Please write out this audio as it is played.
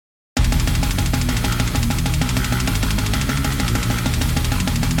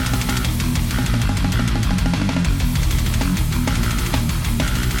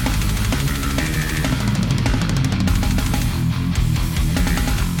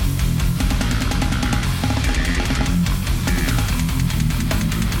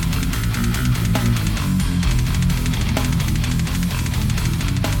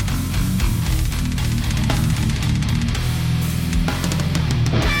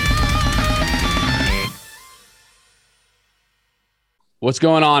What's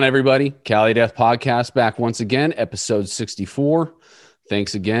going on, everybody? Cali Death Podcast back once again, episode 64.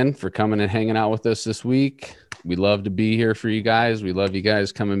 Thanks again for coming and hanging out with us this week. We love to be here for you guys. We love you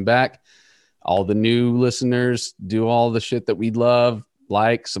guys coming back. All the new listeners, do all the shit that we love.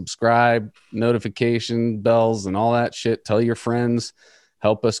 Like, subscribe, notification bells, and all that shit. Tell your friends.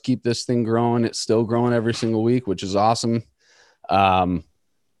 Help us keep this thing growing. It's still growing every single week, which is awesome.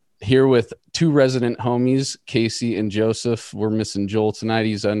 Here with two resident homies, Casey and Joseph. We're missing Joel tonight.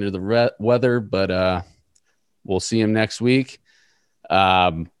 He's under the weather, but we'll see him next week.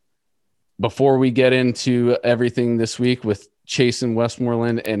 Before we get into everything this week with Chasen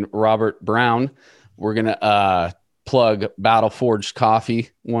Westmoreland and Robert Brown, we're going to plug Battle Forged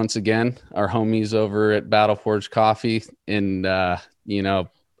Coffee once again, our homies over at Battle Forged Coffee. And, I've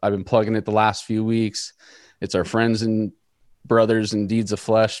been plugging it the last few weeks. It's our friends and brothers and Deeds of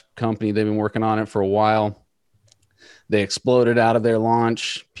Flesh company. They've been working on it for a while. They exploded out of their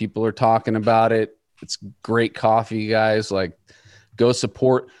launch. People are talking about it. It's great coffee, guys. Like, go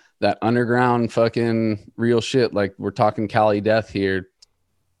support that underground fucking real shit. Like, we're talking Cali Death here.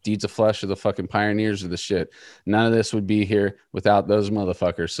 Deeds of Flesh are the fucking pioneers of the shit. None of this would be here without those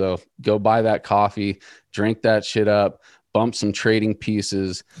motherfuckers. So go buy that coffee, drink that shit up, bump some trading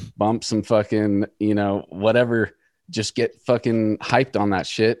pieces, bump some fucking, whatever. Just get fucking hyped on that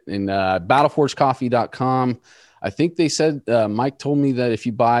shit. And battleforgecoffee.com. I think they said, Mike told me that if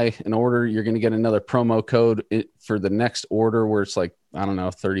you buy an order, you're going to get another promo code for the next order where it's like, I don't know,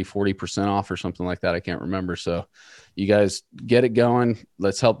 30-40% off or something like that. I can't remember. So you guys get it going.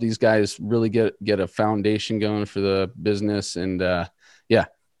 Let's help these guys really get a foundation going for the business. And buy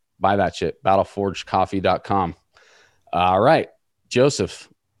that shit. battleforgecoffee.com. All right, Joseph,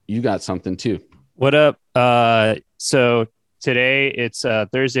 you got something too. What up? So today it's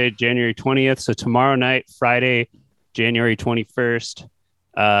Thursday, January 20th. So tomorrow night, Friday, January 21st,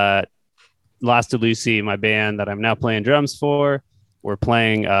 Lost to Lucy, my band that I'm now playing drums for, we're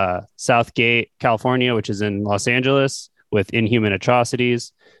playing Southgate, California, which is in Los Angeles, with Inhuman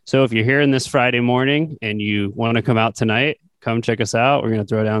Atrocities. So if you're here this Friday morning and you want to come out tonight, come check us out. We're going to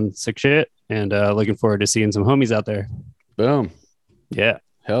throw down sick shit, and looking forward to seeing some homies out there. Boom. Yeah.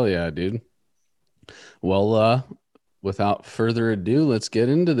 Hell yeah, dude. Well, without further ado, let's get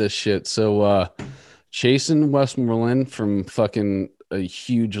into this shit. So, Chasen Westmoreland from fucking a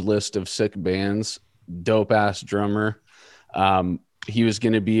huge list of sick bands, dope ass drummer. He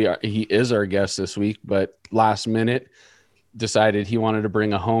is our guest this week, but last minute decided he wanted to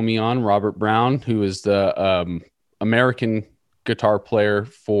bring a homie on, Robert Brown, who is the American guitar player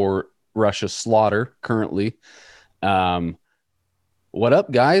for Russia Slaughter currently. What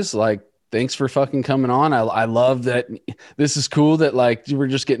up, guys? Like, thanks for fucking coming on. I love that. This is cool that like we're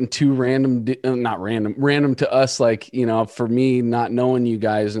just getting two random to us. Like, for me, not knowing you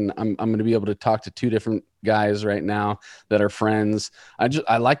guys, and I'm going to be able to talk to two different guys right now that are friends.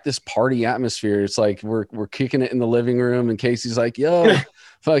 I like this party atmosphere. It's like we're kicking it in the living room, and Casey's like, yo,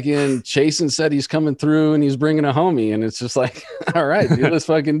 fucking Chasen said he's coming through and he's bringing a homie, and it's just like, all right, dude, let's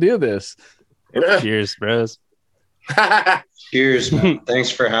fucking do this. Cheers, bros. Cheers, man. Thanks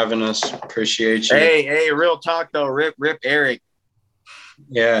for having us. Appreciate you. Hey, real talk though. Rip Eric.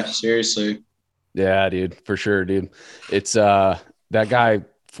 Yeah, seriously. Yeah, dude, for sure, dude. It's that guy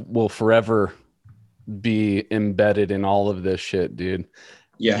will forever be embedded in all of this shit, dude.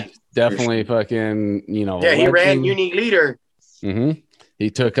 Yeah, definitely sure. Fucking, Yeah, he ran Unique Leader. Mm-hmm. He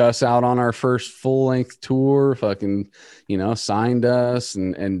took us out on our first full-length tour, fucking, signed us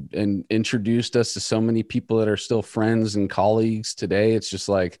and introduced us to so many people that are still friends and colleagues today. It's just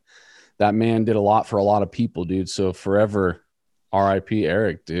like that man did a lot for a lot of people, dude. So forever R.I.P.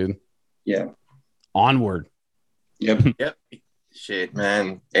 Eric, dude. Yeah. Onward. Yep. Yep. Shit,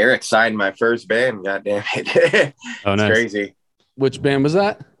 man. Eric signed my first band. God damn it. Oh, nice. Crazy. Which band was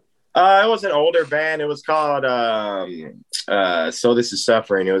that? It was an older band. It was called So This Is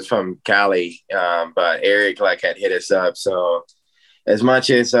Suffering. It was from Cali. But Eric had hit us up. So as much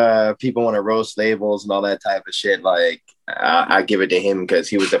as people want to roast labels and all that type of shit, I give it to him because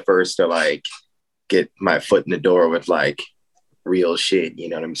he was the first to get my foot in the door with real shit. You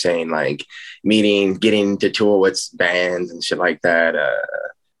know what I'm saying? Getting to tour with bands and shit like that.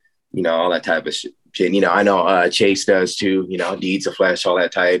 All that type of shit. I know Chase does too, Deeds of Flesh, all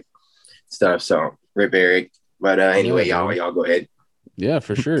that type stuff. So rip Eric. But anyway, y'all go ahead. Yeah,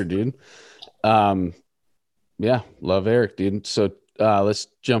 for sure, dude. Love Eric, dude. So let's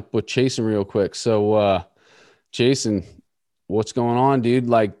jump with Chasen real quick. So Chasen, what's going on, dude?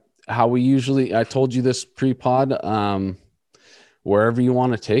 Like how we usually, I told you this pre-pod, wherever you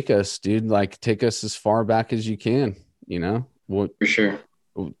want to take us, dude, like take us as far back as you can, For sure.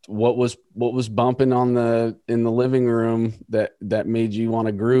 What was bumping in the living room that made you want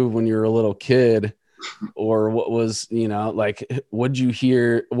to groove when you were a little kid? Or what was, like, what'd you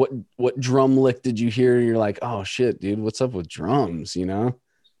hear? What drum lick did you hear? You're like, oh shit, dude, what's up with drums? I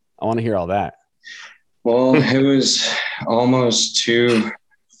want to hear all that. Well, it was almost too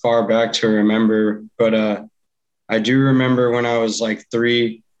far back to remember, but I do remember when I was like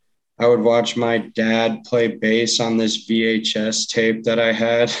 3, I would watch my dad play bass on this VHS tape that I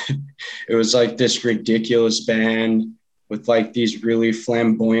had. It was like this ridiculous band with like these really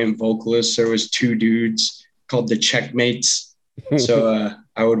flamboyant vocalists. There was 2 dudes called the Checkmates. So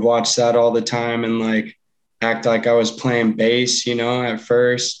I would watch that all the time and like act like I was playing bass, at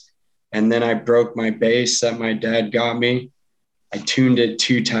first. And then I broke my bass that my dad got me. I tuned it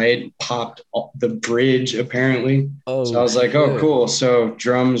too tight, popped the bridge apparently. So I was like, oh, cool. So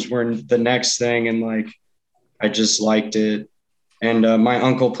drums were the next thing. And like, I just liked it. And my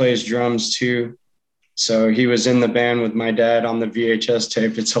uncle plays drums too. So he was in the band with my dad on the VHS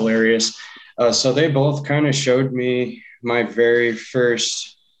tape. It's hilarious. So they both kind of showed me my very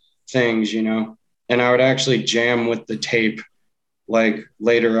first things, and I would actually jam with the tape. Like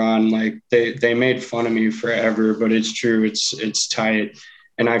later on, like they made fun of me forever, but it's true. It's tight.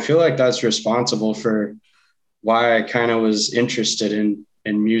 And I feel like that's responsible for why I kind of was interested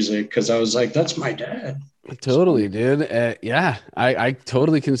in music. Cause I was like, that's my dad. Totally, dude. Yeah, I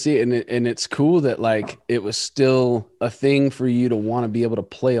totally can see it. And it's cool that like it was still a thing for you to want to be able to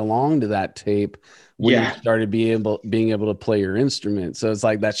play along to that tape when you started being able to play your instrument. So it's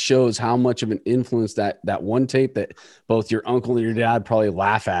like that shows how much of an influence that one tape that both your uncle and your dad probably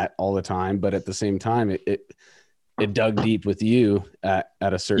laugh at all the time, but at the same time it dug deep with you at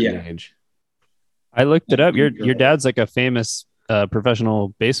a certain age. I looked it up. Your dad's like a famous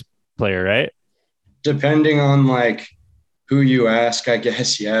professional bass player, right? Depending on like who you ask, I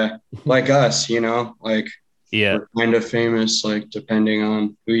guess. Yeah. Like us, like we're kind of famous, like depending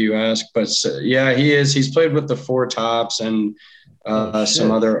on who you ask, but yeah, he is. He's played with the Four Tops and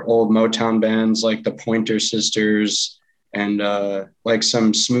some other old Motown bands like the Pointer Sisters and like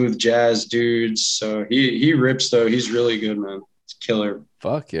some smooth jazz dudes. So he rips though. He's really good, man. It's killer.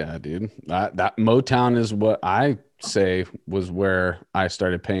 Fuck yeah, dude. That Motown is what I say was where I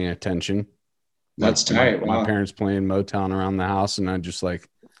started paying attention. That's tight. My parents playing Motown around the house, and I just like,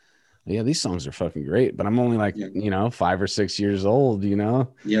 yeah, these songs are fucking great. But I'm only like, 5 or 6 years old,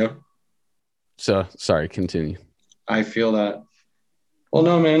 Yep. So sorry, continue. I feel that. Well,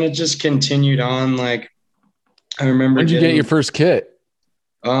 no, man, it just continued on. Like, I remember. When did you get your first kit?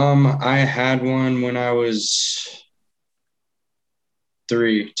 I had one when I was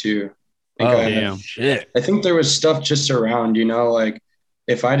 3, 2. Shit. I think there was stuff just around, like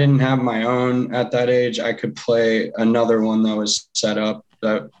if I didn't have my own at that age, I could play another one that was set up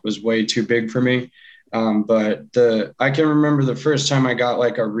that was way too big for me. But I can remember the first time I got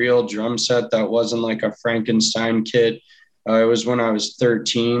like a real drum set that wasn't like a Frankenstein kit. It was when I was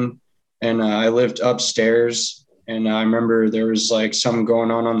 13 and I lived upstairs, and I remember there was like something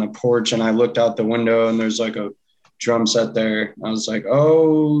going on the porch, and I looked out the window and there's like a drum set there. I was like,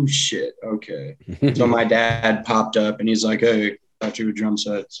 oh shit. Okay. So my dad popped up and he's like, hey, got you a drum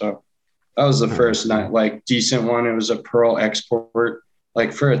set. So that was the first like decent one. It was a Pearl Export.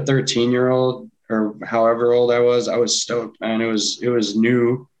 Like for a 13-year-old or however old I was stoked, man. It was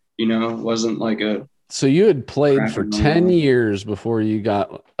new, it wasn't like a. So you had played for 10 years before you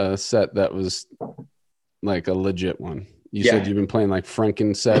got a set that was like a legit one. You said you've been playing like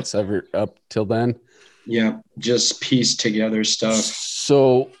Franken sets ever up till then. Yeah. Just pieced together stuff.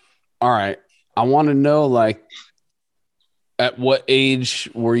 So, all right. I want to know, like, at what age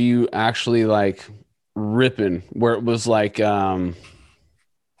were you actually like ripping, where it was like, and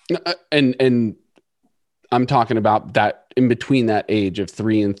I'm talking about that in between that age of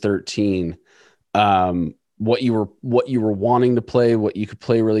 3 and 13, what you were wanting to play, what you could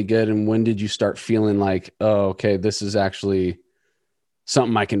play really good. And when did you start feeling like, oh, okay, this is actually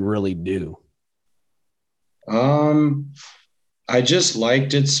something I can really do? I just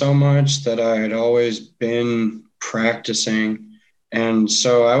liked it so much that I had always been practicing. And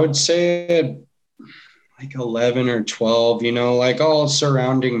so I would say like 11 or 12, like all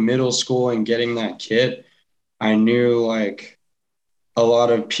surrounding middle school and getting that kit, I knew like a lot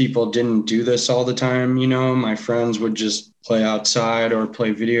of people didn't do this all the time. My friends would just play outside or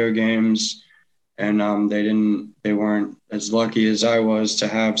play video games, and they weren't as lucky as I was to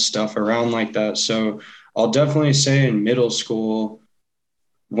have stuff around like that. So I'll definitely say in middle school,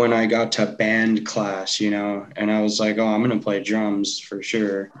 when I got to band class, and I was like, oh, I'm going to play drums for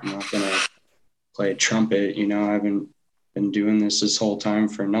sure. I'm not going to play trumpet. I haven't been doing this whole time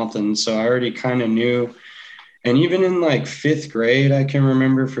for nothing. So I already kind of knew. And even in like 5th grade, I can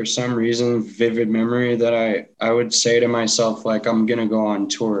remember for some reason, vivid memory, that I would say to myself, like, I'm going to go on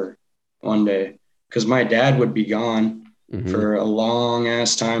tour one day, because my dad would be gone for a long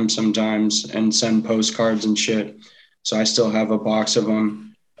ass time sometimes and send postcards and shit. So I still have a box of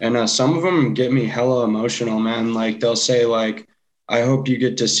them. And some of them get me hella emotional, man. Like they'll say like, I hope you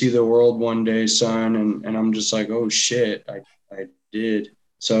get to see the world one day, son. And I'm just like, oh shit, I did.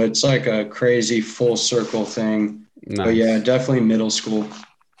 So it's like a crazy full circle thing. Nice. But yeah, definitely middle school.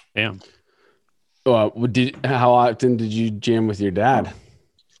 Damn. Well, how often did you jam with your dad?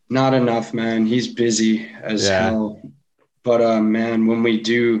 Not enough, man. He's busy as hell. But man, when we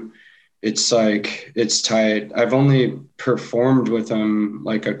do, it's like, it's tight. I've only performed with him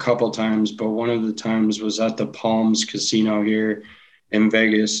like a couple times, but one of the times was at the Palms Casino here in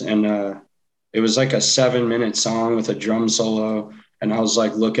Vegas. And it was like a 7-minute song with a drum solo. And I was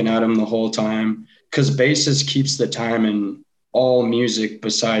like looking at him the whole time, because bassist keeps the time in all music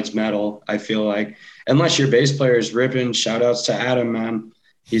besides metal, I feel like. Unless your bass player is ripping, shout outs to Adam, man.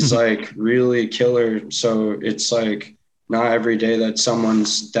 He's like really killer. So it's like not every day that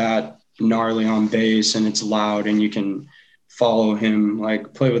someone's that gnarly on bass and it's loud and you can follow him.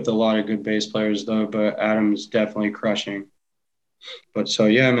 Like, play with a lot of good bass players though, but Adam's definitely crushing. But so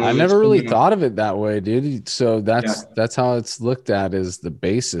yeah, man, I never really thought of it that way, dude. So that's how it's looked at, is the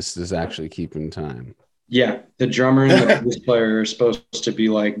bassist is actually keeping time. Yeah, the drummer and the bass player are supposed to be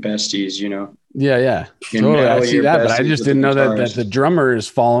like besties, you know. Yeah, totally. I see that, but I just didn't know that the drummer is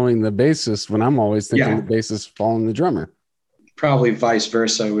following the bassist, when I'm always thinking the bassist following the drummer. Probably vice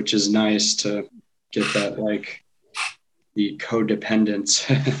versa, which is nice to get that, like, the codependence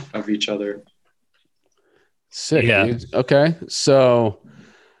of each other. Sick, dude. Okay, so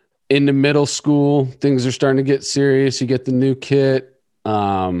into middle school, things are starting to get serious. You get the new kit.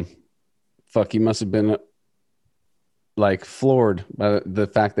 You must have been like floored by the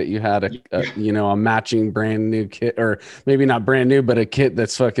fact that you had a matching brand new kit, or maybe not brand new, but a kit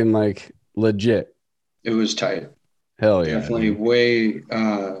that's fucking like legit. It was tight. Hell yeah. Definitely way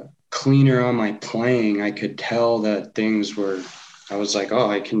cleaner on my playing. I could tell that I was like, oh,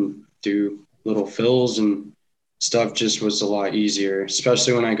 I can do little fills and stuff. Just was a lot easier,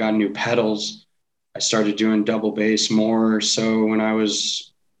 especially when I got new pedals. I started doing double bass more so when I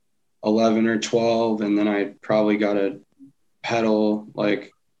was 11 or 12, and then I probably got a pedal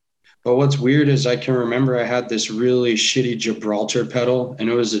but what's weird is I can remember I had this really shitty Gibraltar pedal, and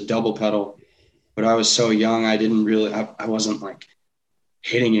it was a double pedal, but I was so young, I wasn't like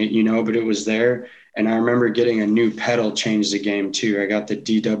hitting it, but it was there. And I remember getting a new pedal changed the game too. I got the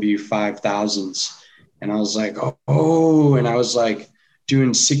DW 5000s, and I was like, oh, and I was like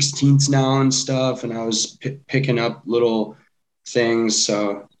doing 16ths now and stuff, and I was picking up little things.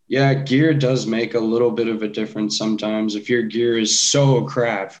 So yeah, gear does make a little bit of a difference sometimes. If your gear is so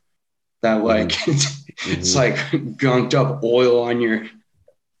crap that it's like gunked up oil on your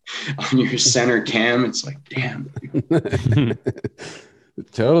center cam, it's like, damn.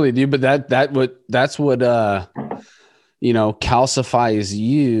 Totally, dude. But that's what calcifies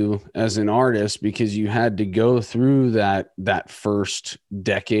you as an artist, because you had to go through that first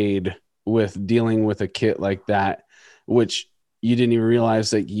decade with dealing with a kit like that, which you didn't even realize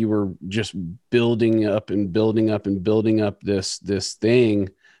that you were just building up and building up and building up this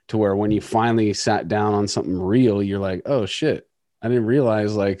thing, to where when you finally sat down on something real, you're like, oh shit, I didn't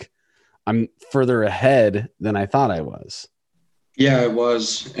realize like I'm further ahead than I thought I was. Yeah, it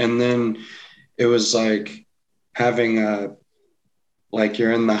was. And then it was like having you're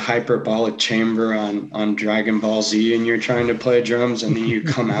in the hyperbolic chamber on Dragon Ball Z, and you're trying to play drums, and then you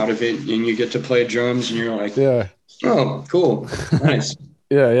come out of it and you get to play drums, and you're like, yeah. Oh, cool. Nice.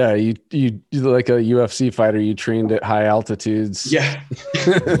 Yeah. You like a UFC fighter, you trained at high altitudes. Yeah.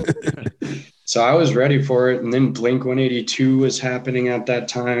 So I was ready for it. And then Blink 182 was happening at that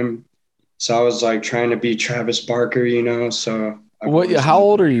time. So I was like trying to be Travis Barker, so. How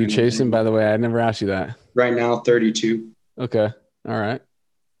old are you, Chasen, by the way? I never asked you that. Right now, 32. Okay. All right.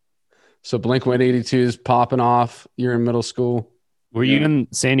 So Blink 182 is popping off. You're in middle school. Were you in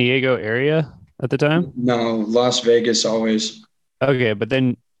San Diego area at the time? No, Las Vegas always. Okay, but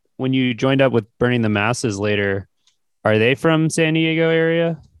then when you joined up with Burning the Masses later, are they from San Diego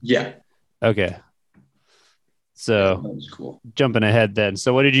area? Yeah. Okay. So that was cool. Jumping ahead then.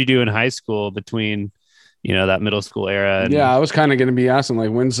 So what did you do in high school between, that middle school era? I was kind of going to be asking, like,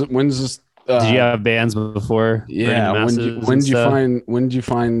 when's this? Did you have bands before? Yeah. When did you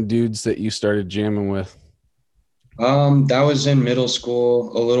find dudes that you started jamming with? That was in middle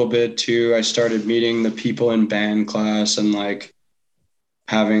school a little bit too. I started meeting the people in band class and like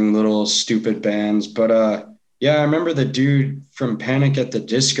having little stupid bands. But yeah, I remember the dude from Panic at the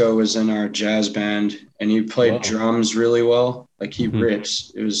Disco was in our jazz band and he played Whoa. drums really well. Like he Mhm.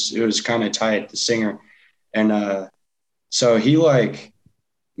 rips. It was kind of tight, the singer. And so he like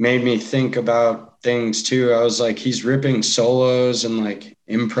made me think about things too. I was like, he's ripping solos and like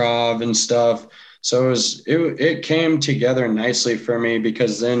improv and stuff. So it came together nicely for me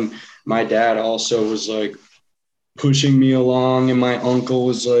because then my dad also was like pushing me along and my uncle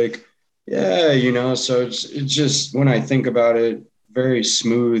was like, yeah, so it's just when I think about it, very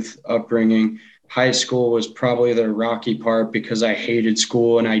smooth upbringing. High school was probably the rocky part because I hated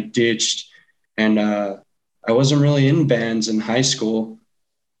school and I ditched and I wasn't really in bands in high school.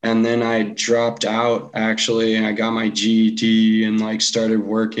 And then I dropped out actually, and I got my GED and like started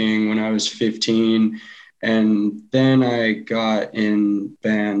working when I was 15. And then I got in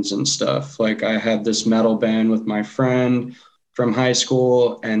bands and stuff. Like I had this metal band with my friend from high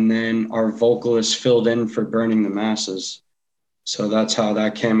school, and then our vocalist filled in for Burning the Masses. So that's how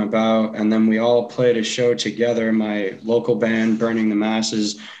that came about. And then we all played a show together. My local band, Burning the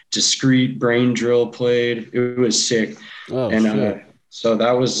Masses, Discreet, Brain Drill played. It was sick. Oh And shit. so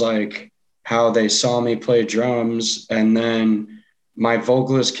that was like how they saw me play drums. And then my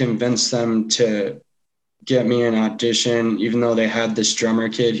vocalist convinced them to get me an audition, even though they had this drummer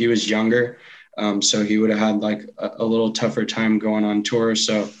kid. He was younger. So he would have had like a little tougher time going on tour.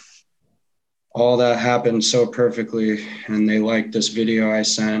 So all that happened so perfectly. And they liked this video I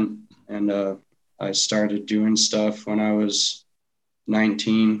sent. And I started doing stuff when I was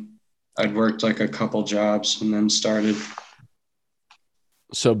 19. I'd worked like a couple jobs and then started.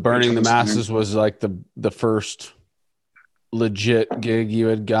 So Burning the Masses was like the first legit gig you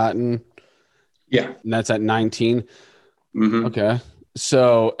had gotten, Yeah. and that's at 19. Mm-hmm. Okay.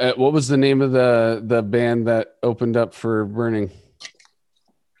 So what was the name of the band that opened up for Burning?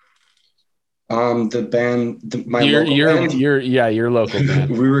 The band, my Your local your band, your yeah, your local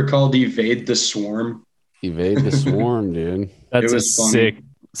band. we were called Evade the Swarm. Evade the Swarm, dude. It That's a was funny.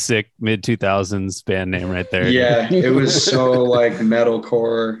 sick mid 2000s band name right there. Yeah, it was so like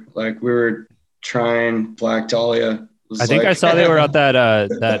metalcore. Like we were trying Black Dahlia. I think I saw they were at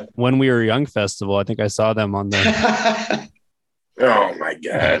that When We Were Young festival. I think I saw them on the Oh my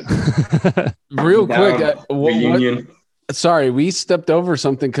god. Real quick, reunion. sorry, we stepped over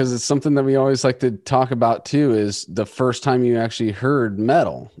something because it's something that we always like to talk about too. Is the first time you actually heard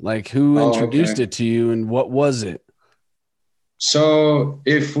metal? Like, who introduced it to you, and what was it? So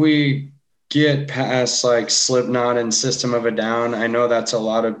if we get past like Slipknot and System of a Down, I know that's a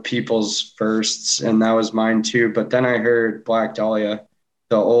lot of people's firsts, and that was mine too. But then I heard Black Dahlia,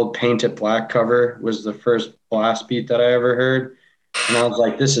 the old Paint It Black cover was the first blast beat that I ever heard. And I was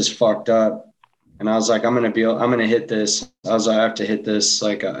like, this is fucked up. And I was like, I'm gonna hit this. I was like, I have to hit this.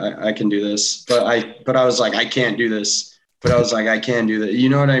 Like I can do this. But I was like, I can't do this. But I was like, I can do that. You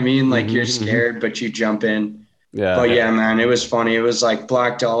know what I mean? Like you're scared, but you jump in. Yeah. But yeah, man, it was funny. It was like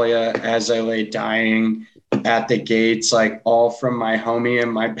Black Dahlia, As I Lay Dying, At the Gates, like all from my homie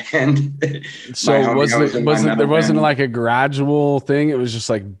and my band. So there wasn't like a gradual thing. It was just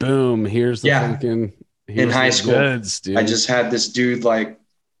like, boom, here's the fucking in high school. Goods, dude. I just had this dude like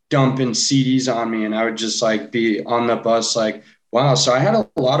dumping CDs on me, and I would just like be on the bus, like, wow. So I had a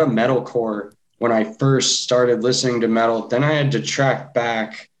lot of metalcore when I first started listening to metal. Then I had to track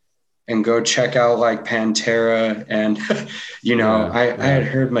back and go check out like Pantera and, I had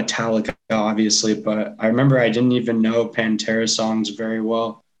heard Metallica obviously, but I remember I didn't even know Pantera songs very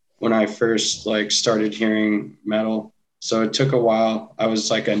well when I first like started hearing metal. So it took a while. I was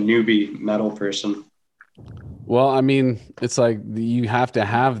like a newbie metal person. Well, I mean, it's like you have to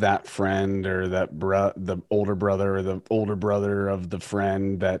have that friend or the older brother or the older brother of the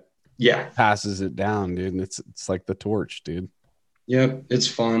friend that passes it down, dude. And it's like the torch, dude. Yep, it's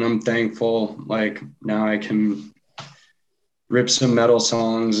fun. I'm thankful. Like now I can rip some metal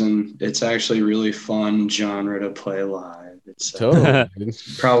songs, and it's actually really fun genre to play live. It's totally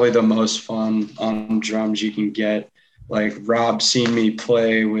probably the most fun on drums you can get. Like Rob seen me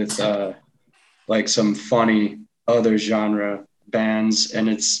play with like some funny other genre bands, and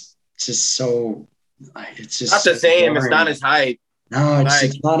it's just so it's just not the same. Boring. It's not as hype. No,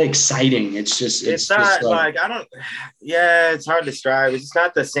 it's not exciting. It's not just like I don't. Yeah, it's hard to describe. It's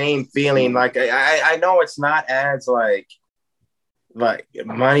not the same feeling. Like I know it's not as like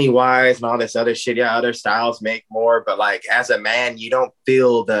money wise and all this other shit. Yeah, other styles make more, but like as a man, you don't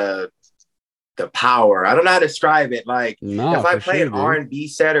feel the power. I don't know how to describe it. Like if I play an R&B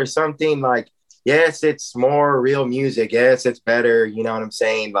set or something, like yes, it's more real music. Yes, it's better. You know what I'm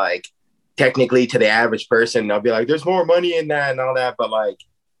saying? Like technically to the average person, they'll be like, there's more money in that and all that. But like,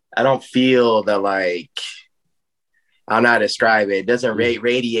 I don't feel that like, I'm not describing it. It doesn't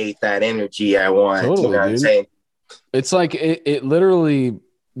radiate that energy I want. Totally, you know what I'm dude. saying? It's like it literally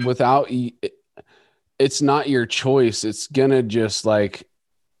without it's not your choice. It's gonna just like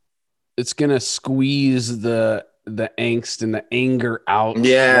it's gonna squeeze the angst and the anger out while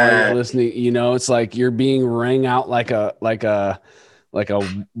you're listening. You know, it's like you're being wring out like a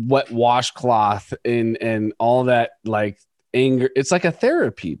wet washcloth and all that like anger. It's like a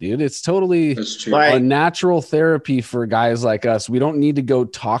therapy, dude. It's totally a natural therapy for guys like us. We don't need to go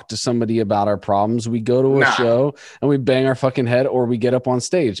talk to somebody about our problems. We go to a show and we bang our fucking head, or we get up on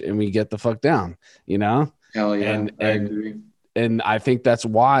stage and we get the fuck down, you know? Hell yeah. I agree. And I think that's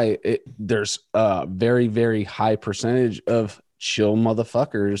why there's a very, very high percentage of chill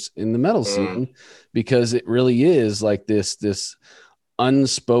motherfuckers in the metal scene, because it really is like this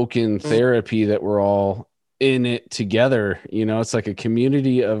unspoken therapy that we're all in it together. You know, it's like a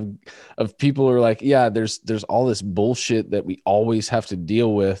community of people who are like, yeah, there's all this bullshit that we always have to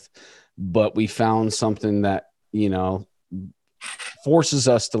deal with, but we found something that, you know, forces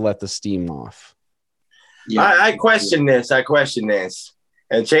us to let the steam off. Yeah. I question this,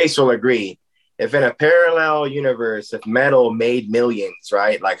 and Chase will agree. If in a parallel universe, if metal made millions,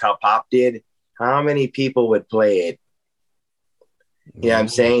 right, like how pop did, how many people would play it? You know what I'm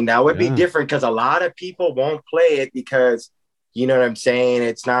saying? That would be different, because a lot of people won't play it because, you know what I'm saying,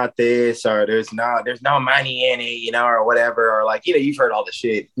 it's not this, or there's no money in it, you know, or whatever, or like, you know, you've heard all the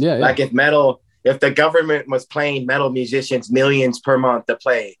shit. Yeah. Like if the government was playing metal musicians millions per month to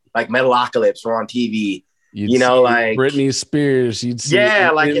play, like Metalocalypse were on TV, you know, like Britney Spears, you'd see,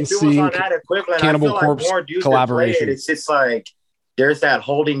 like if it was on that equivalent, Cannibal I feel Corpse like more dudes collaboration. would play it. It's just like there's that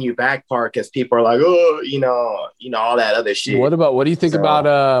holding you back part, because people are like, oh, you know, all that other shit. What do you think about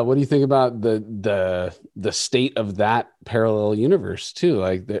the state of that parallel universe too?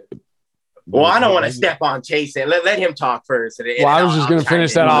 Like well, I don't want to step on Chase. Let him talk first. Well, I was just going to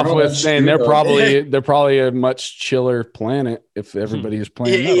finish that off with saying they're probably a much chiller planet if everybody is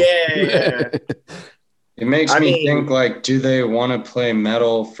playing metal. Yeah. It makes me think, like, do they want to play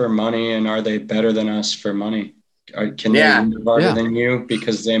metal for money, and are they better than us for money? Can they be harder than you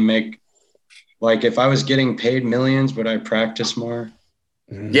because they make, like, if I was getting paid millions, would I practice more?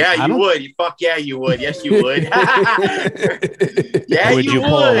 Yeah, you would. Fuck yeah, you would. Yes, you would. Yeah, would you would.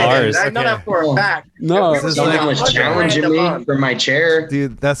 pull ours? I know that for a fact. No, someone was challenging me for my chair.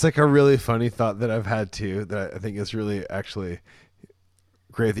 Dude, that's like a really funny thought that I've had too, that I think is really actually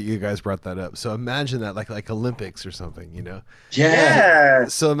great that you guys brought that up. So imagine that like Olympics or something, you know? Yeah.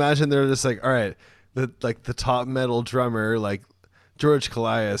 So imagine they're just like, all right, the top metal drummer, like George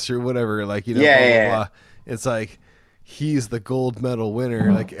Calias or whatever, like, you know, blah, blah, blah. It's like he's the gold medal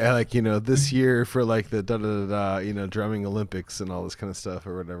winner, like you know, this year for like the you know, drumming Olympics and all this kind of stuff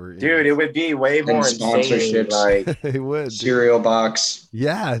or whatever. Dude, it would be way more insane. Like it would. Cereal box.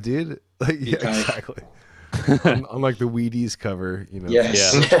 Yeah, dude. Like exactly. on like the Wheaties cover, you know.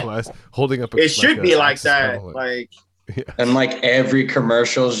 Yes. Holding up. It should be like that. Like. Yeah. And like every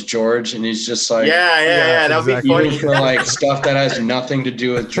commercial's George, and he's just like, yeah, that'll be funny. Even for like stuff that has nothing to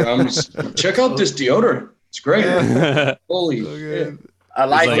do with drums. Check out this deodorant. It's great. Holy shit. A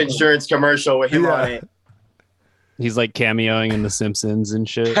life insurance commercial with him on it. He's like cameoing in The Simpsons and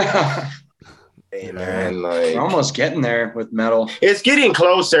shit. Hey, man, like, we're almost getting there with metal. It's getting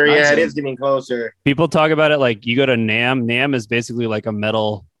closer. Yeah, it is getting closer. People talk about it like you go to NAMM. NAMM is basically like a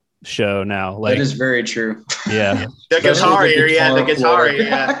metal show now. Like, that is very true. Yeah. The guitar area.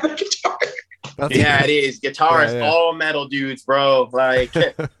 Yeah, it is. Guitar is all metal dudes, bro. Like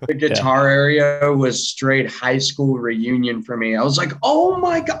the guitar area was straight high school reunion for me. I was like, oh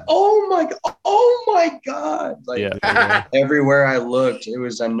my god. Like everywhere I looked, it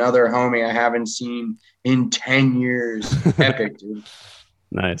was another homie I haven't seen in 10 years. Epic, dude.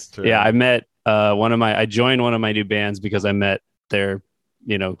 Nice. True. Yeah, I met I joined one of my new bands because I met their,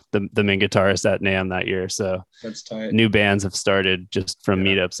 you know, the main guitarist at NAMM that year. So that's tight. New bands have started just from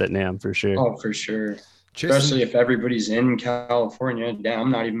meetups at NAMM for sure. Oh, for sure. Especially if everybody's in California. Damn,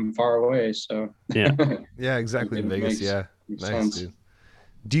 I'm not even far away. So yeah. Yeah, exactly. In Vegas. Nice, sense. Dude.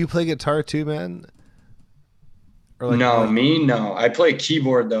 Do you play guitar too, man? Or like, no. I play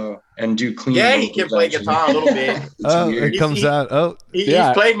keyboard though and do clean. Yeah, he can play guitar a little bit. It comes out. Oh, he's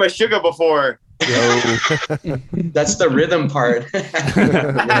played Meshuggah before. That's the rhythm part.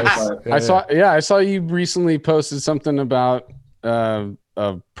 I saw you recently posted something about a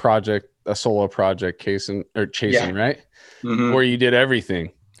solo project, chasing, right? Mm-hmm. Where you did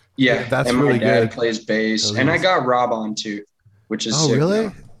everything. Yeah, That's and really my dad good. plays bass, and I got Rob on too, which is sick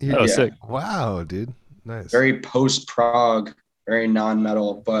really? now. Sick. Wow, dude, nice. Very post prog, very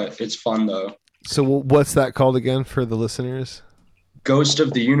non-metal, but it's fun though. So what's that called again for the listeners? Ghost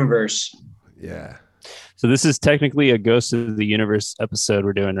of the Universe. Yeah. So this is technically a Ghost of the Universe episode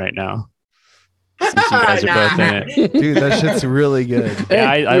we're doing right now. Since you guys are both in it. Dude, that shit's really good.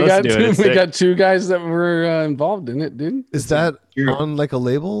 Yeah, I listened to it. We got 2 guys that were involved in it, dude. Is that on like a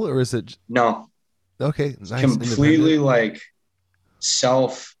label or is it? No. Okay. Nice. Completely like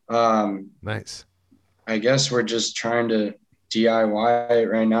self. Nice. I guess we're just trying to DIY it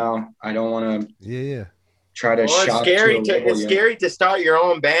right now. I don't want to. Yeah. Try to shop. It's scary to start your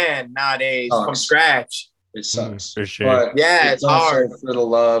own band nowadays from scratch. It sucks for sure. But yeah, it's hard for the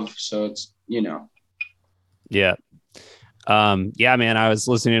love. So it's Yeah. Yeah, man. I was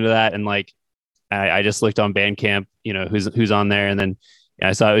listening to that and like I just looked on Bandcamp, who's on there, and then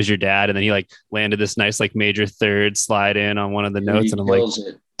I saw it was your dad, and then he like landed this nice like major third slide in on one of the notes, and I'm like,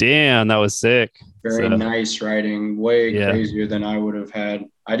 damn, that was sick. Very nice writing, way crazier than I would have had.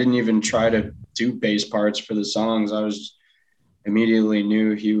 I didn't even try to do bass parts for the songs. I was immediately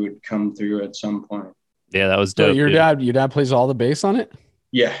knew he would come through at some point. Yeah, that was dope. So your dad plays all the bass on it?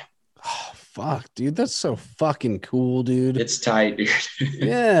 Yeah. Oh, fuck, dude, that's so fucking cool, dude. It's tight, dude.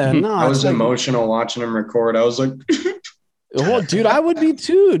 Yeah, no, I was emotional watching him record. I was like, well, dude, I would be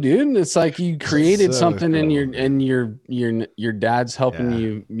too, dude. It's like you created something cool. and your dad's helping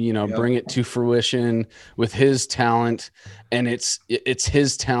you, bring it to fruition with his talent, and it's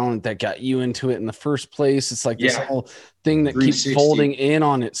his talent that got you into it in the first place. It's like this whole thing that keeps folding in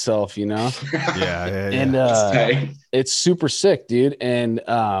on itself, And it's super sick, dude. And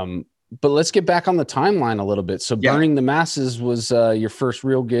but let's get back on the timeline a little bit. So Burning the Masses was your first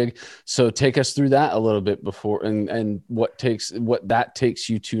real gig. So take us through that a little bit before and what that takes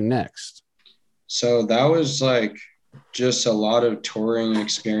you to next. So that was like just a lot of touring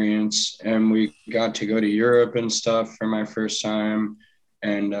experience, and we got to go to Europe and stuff for my first time,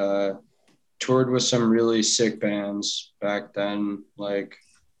 and toured with some really sick bands back then. Like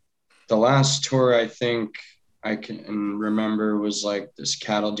the last tour I think I can remember was like this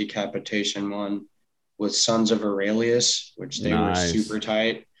Cattle Decapitation one with Sons of Aurelius, which they were super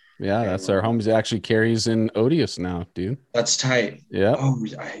tight. Yeah, that's our homies. Actually carries in Odious now, dude. That's tight. Yeah. Oh,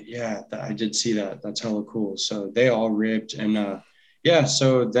 I did see that. That's hella cool. So they all ripped, and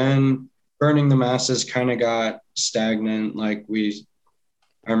so then Burning the Masses kind of got stagnant. Like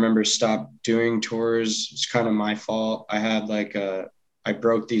I remember stopped doing tours. It's kind of my fault. I had I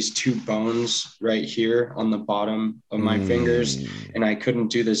broke these 2 bones right here on the bottom of my fingers, and I couldn't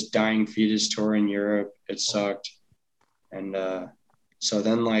do this Dying Fetus tour in Europe. It sucked. And so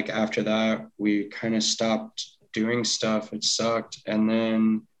then after that, we kind of stopped doing stuff. It sucked. And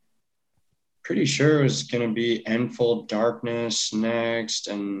then pretty sure it was going to be Enfold Darkness next,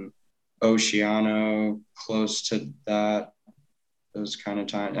 and Oceano close to that. Those kind of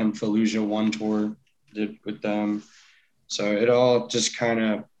time. And Fallujah 1 tour did with them. So it all just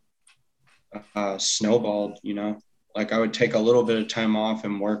kind of snowballed, Like I would take a little bit of time off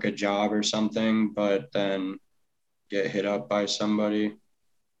and work a job or something, but then get hit up by somebody.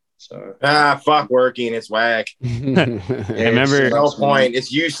 So fuck working, it's whack. I remember no point.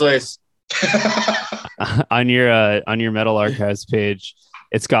 It's useless. on your Metal Archives page,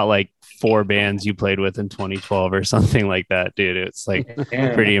 it's got like 4 bands you played with in 2012 or something like that, dude. It's like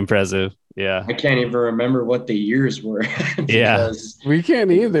pretty impressive. Yeah, I can't even remember what the years were. Yeah, we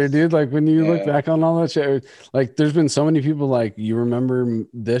can't either, dude. Like when you look back on all that shit, like there's been so many people like, you remember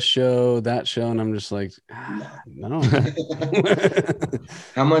this show, that show, and I'm just like, no.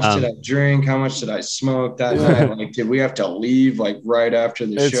 How much did I drink? How much did I smoke that night? Like, did we have to leave right after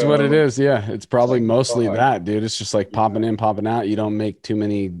the show? It's what it is. Yeah, it's probably mostly that, dude. It's just like popping in, popping out. You don't make too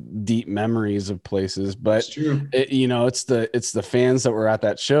many deep memories of places, but it's the fans that were at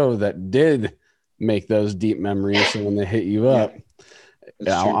that show that did make those deep memories. So when they hit you up,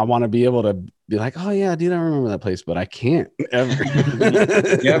 I want to be able to be like, oh yeah, dude, I remember that place, but I can't ever.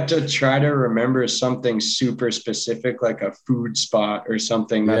 You have to try to remember something super specific, like a food spot or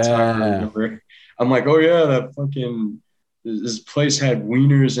something. That's how I remember. I'm like, oh yeah, that fucking this place had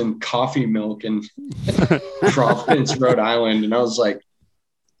wieners and coffee milk in Providence, Rhode Island, and I was like,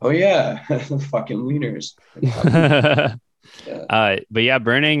 oh yeah, fucking wieners. But yeah,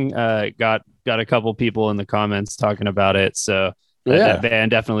 Burning got a couple people in the comments talking about it, so that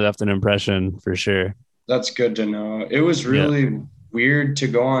band definitely left an impression for sure. That's good to know. It was really weird to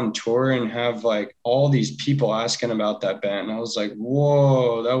go on tour and have like all these people asking about that band. I was like,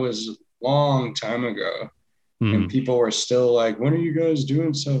 whoa, that was a long time ago. and people were still like, when are you guys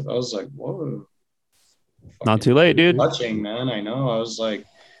doing stuff? I was like, whoa. Not too late, dude. Touching, man. I know. I was like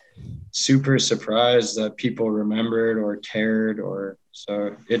super surprised that people remembered or cared, or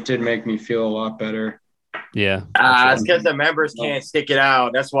so it did make me feel a lot better. Yeah. It's because the members can't stick it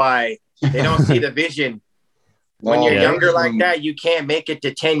out. That's why they don't see the vision. When you're younger like that, you can't make it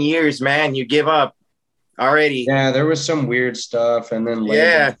to 10 years, man. You give up already. Yeah, there was some weird stuff, and then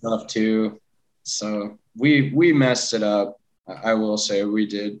later stuff too. So we messed it up. I will say we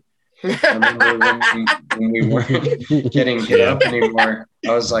did. I remember when we weren't getting hit up anymore,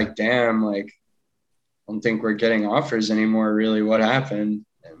 I was like, damn, like, I don't think we're getting offers anymore. Really, what happened?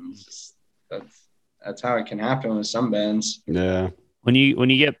 And just, that's how it can happen with some bands. Yeah. When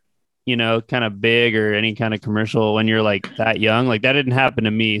you get, you know, kind of big or any kind of commercial when you're like that young, like that didn't happen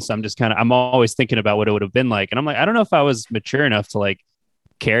to me. So I'm always thinking about what it would have been like. And I'm like, I don't know if I was mature enough to like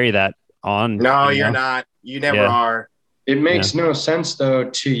carry that on. No, you're not. You never are. It makes no sense though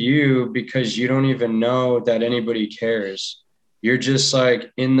to you, because you don't even know that anybody cares. You're just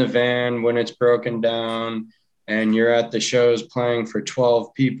like in the van when it's broken down, and you're at the shows playing for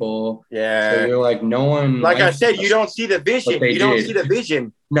 12 people. Yeah. So you're like, no one. Like I said, you don't see the vision. You don't see the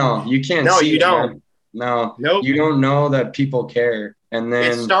vision. No, you can't. No, see you it, don't. man. No, nope. You don't know that people care. And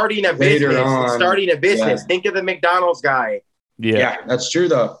then it's starting a business. It's starting a business. Think of the McDonald's guy. Yeah, that's true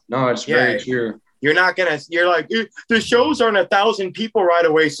though. No, it's very true. You're not gonna. You're like, the shows aren't 1,000 people right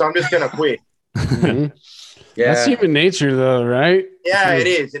away, so I'm just gonna quit. Mm-hmm. Yeah, that's human nature, though, right? Yeah, it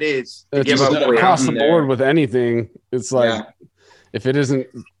is. It is. Give up across the board with anything. It's like if it isn't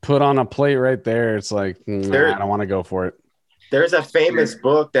put on a plate right there, it's like I don't want to go for it. There's a famous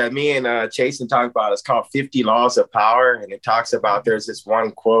book that me and Chasen talked about. It's called 50 Laws of Power, and it talks about. There's this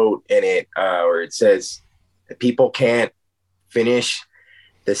one quote in it where it says that people can't finish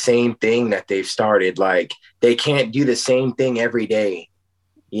the same thing that they've started. Like they can't do the same thing every day.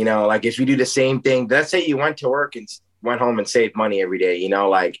 You know, like if you do the same thing, let's say you went to work and went home and saved money every day, you know,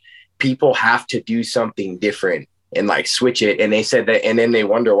 like people have to do something different and like switch it. And they said that, and then they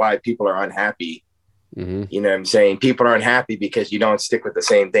wonder why people are unhappy. Mm-hmm. You know what I'm saying? People aren't happy because you don't stick with the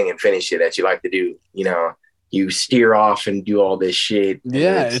same thing and finish it that you like to do. You know, you steer off and do all this shit.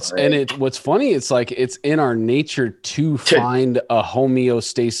 Yeah. What's funny, it's like, it's in our nature to find a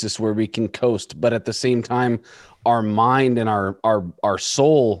homeostasis where we can coast, but at the same time, our mind and our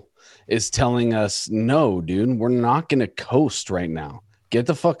soul is telling us, no, dude, we're not going to coast right now. Get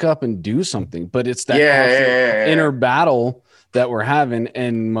the fuck up and do something. But it's that inner battle that we're having.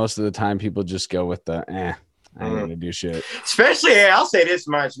 And most of the time people just go with the, I ain't going to do shit. Especially, I'll say this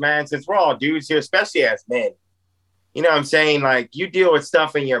much, man, since we're all dudes here, especially as men, you know what I'm saying? Like you deal with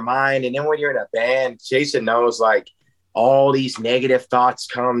stuff in your mind. And then when you're in a band, Jason knows like all these negative thoughts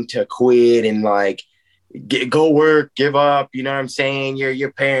come to quit and like, go work, give up, you know what I'm saying?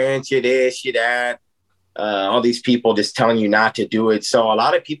 Your parents, you're this, you're that. All these people just telling you not to do it. So a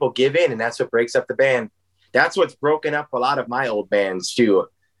lot of people give in, and that's what breaks up the band. That's what's broken up a lot of my old bands too.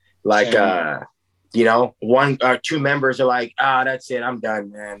 Like, you know, one or two members are like, that's it, I'm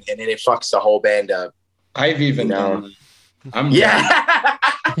done, man. And then it fucks the whole band up. I've even done. I'm done.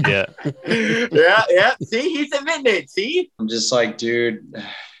 Yeah. Yeah. See, he's admitting it. See? I'm just like, dude,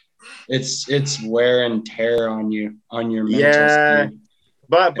 it's wear and tear on your mental state.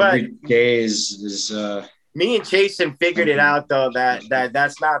 But every day is me and Jason figured it out though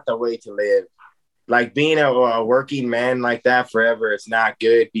that's not the way to live. Like being a working man like that forever is not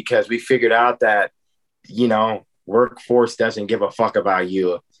good, because we figured out that, you know, workforce doesn't give a fuck about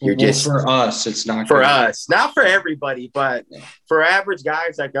you. You're just for us. It's not for us, not for everybody, but for average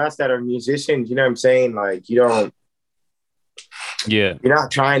guys like us that are musicians. You know what I'm saying? Like you don't. Yeah, you're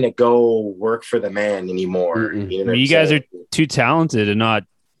not trying to go work for the man anymore. You know, you guys are too talented to not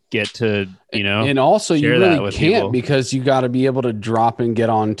get to, you know, and also you really can't, because you got to be able to drop and get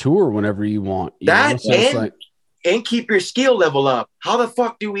on tour whenever you want. And keep your skill level up. How the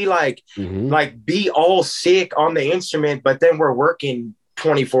fuck do we like be all sick on the instrument, but then we're working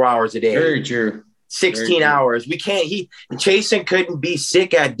 24 hours a day? Very true. 16 hours. We can't. Jason couldn't be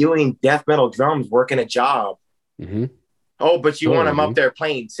sick at doing death metal drums, working a job. Mm-hmm. Oh, but you want him up there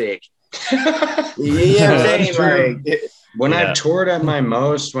playing sick. Yeah, I'm saying, like, when I've toured at my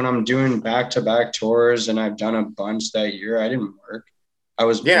most, when I'm doing back-to-back tours, and I've done a bunch that year, I didn't work. I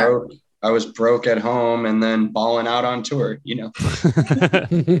was broke. I was broke at home and then balling out on tour, you know.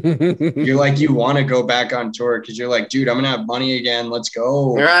 You're like, you want to go back on tour because you're like, dude, I'm going to have money again. Let's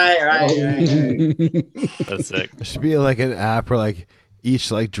go. Right. That's sick. There should be like an app where like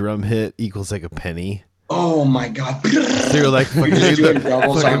each like drum hit equals like a penny. Oh my god! So you're like fucking, You're just doing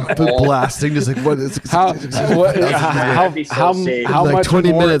doubles on fucking all. blasting, just like what is That'd be so how sick. like much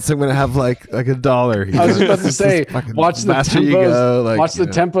 20 more, minutes I'm gonna have like $1. I was just about to say, Fucking watch the master tempos, ego, like, watch the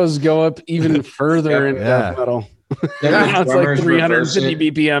tempos go up even further in Yeah. death metal. Then the It's like drummers reverse 350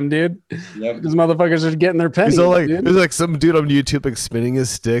 it. BPM, dude. Yep. These motherfuckers are getting their pennies. He's all like, dude. there's like some dude on YouTube like spinning his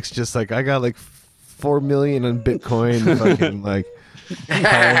sticks, just like I got like 4 million in Bitcoin, fucking like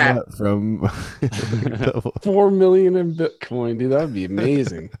piling up from 4 million in Bitcoin, dude. That would be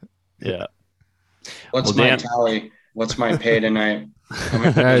amazing. Yeah. What's Well, my damn. tally? What's my pay tonight? How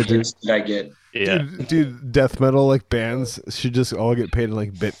many Yeah, dude. hits did I get? Yeah. Dude, death metal like bands should just all get paid in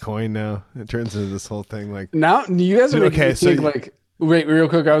like Bitcoin now. It turns into this whole thing like Now you guys are Dude, making okay, me so think you- like. Wait, real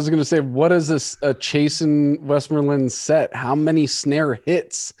quick. I was going to say, what is this a Chasen Westmoreland set? How many snare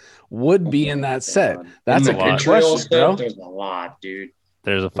hits would be in that set? That's In a the good vitriol question, set, bro. there's a lot, dude.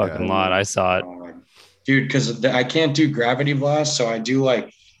 There's a fucking lot. I saw it. Dude, because I can't do gravity blast, so I do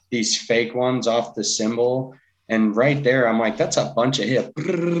like these fake ones off the cymbal, and right there, I'm like, that's a bunch of hits.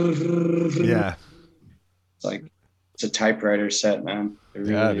 yeah. It's like it's a typewriter set, man. It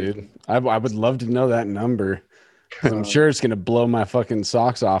really Yeah, is. dude. I would love to know that number. 'Cause I'm sure it's going to blow my fucking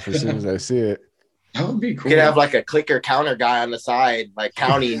socks off as soon as I see it. That would be cool. You could have like a clicker counter guy on the side, like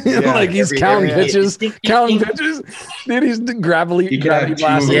counting. Like he's counting pitches, counting pitches. Dude, he's gravity You could have two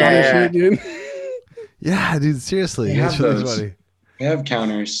blasting of on his them. shit, dude. Yeah, dude, seriously. They That's have really those. funny. They have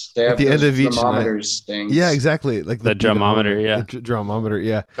counters. They have the end those of each night. thermometers things. Yeah, exactly. Like The drummometer, yeah. The drummometer,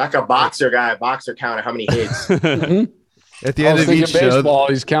 yeah. Like a boxer guy, boxer counter, how many hits? At the I end was of thinking each show, baseball,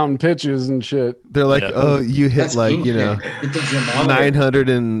 he's counting pitches and shit. they're like, Yeah. "Oh, you hit That's like, ink, you know, man. Get the thermometer. 900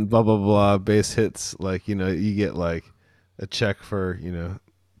 and blah blah blah base hits, like, you know, you get like a check for, you know,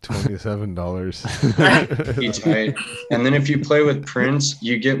 $27." Be tight. And then if you play with Prince,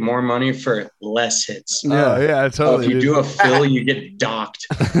 you get more money for less hits. Oh, yeah, So totally. if you dude. do a fill, you get docked.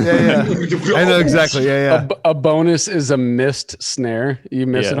 Yeah, yeah. I know exactly. Yeah, yeah. A bonus is a missed snare. You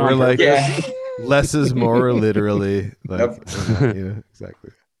miss Yeah. it on We're like, purpose. Yeah. less is more, literally. Like, Yep. you know,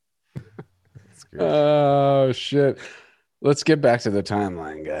 exactly. That's great. Oh shit. Let's get back to the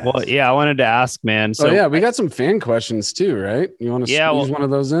timeline, guys. Well, yeah, I wanted to ask, man. So oh yeah, we got some fan questions too, right? You want to Yeah, squeeze well- one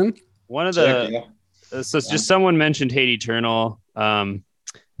of those in? one of Check, the yeah. so it's just someone mentioned Hate Eternal, and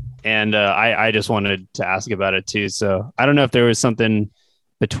I just wanted to ask about it too. So I don't know if there was something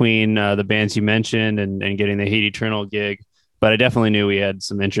between the bands you mentioned and getting the Hate Eternal gig, but I definitely knew we had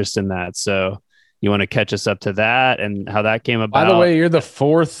some interest in that. So you want to catch us up to that and how that came about? By the way, you're the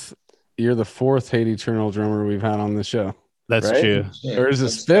fourth Hate Eternal drummer we've had on the show. That's right? true. Shit, Or is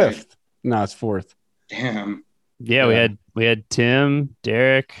this that's fifth? No, it's fourth. tight. Damn. Yeah, Yeah. we had Tim,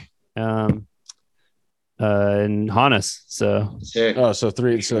 Derek, and Hannes. So Sick. Oh, so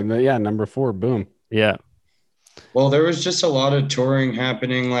three. So yeah, number 4. Boom. yeah, Well, there was just a lot of touring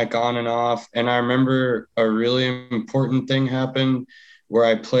happening, like on and off. And I remember a really important thing happened where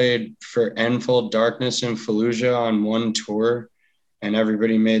I played for Enfield Darkness in Fallujah on one tour. And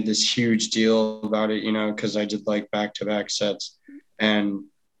everybody made this huge deal about it, you know, because I did like back-to-back sets. And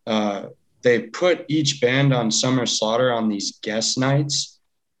they put each band on Summer Slaughter on these guest nights.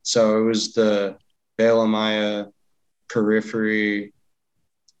 So it was the Bela Maya, Periphery,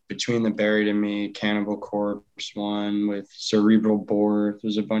 Between the Buried and Me, Cannibal Corpse one with Cerebral Bore.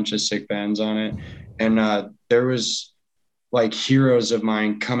 There's a bunch of sick bands on it. And there was like heroes of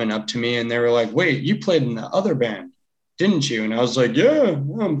mine coming up to me and they were like, wait, you played in the other band, didn't you? And I was like, yeah,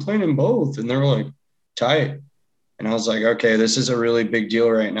 I'm playing in both. And they were like, tight. And I was like, okay, this is a really big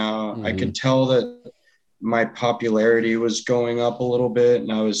deal right now. I could tell that my popularity was going up a little bit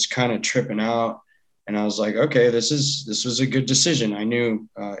and I was kind of tripping out. And I was like, okay, this was a good decision. I knew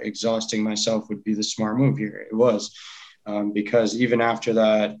exhausting myself would be the smart move here. It was because even after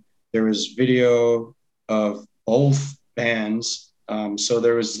that, there was video of both bands. So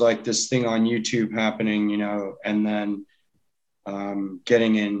there was like this thing on YouTube happening, you know, and then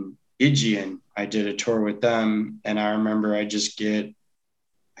getting in Igian, I did a tour with them. And I remember I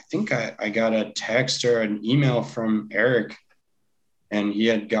think I got a text or an email from Eric, and he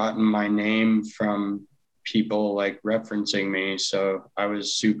had gotten my name from people like referencing me. So I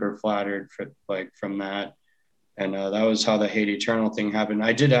was super flattered from that. And that was how the Hate Eternal thing happened.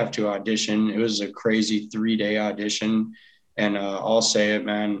 I did have to audition. It was a crazy 3-day audition. And I'll say it,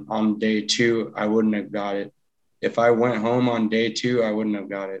 man, on day 2, I wouldn't have got it. If I went home on day 2, I wouldn't have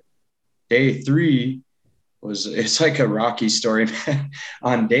got it. Day 3 it's like a Rocky story, man.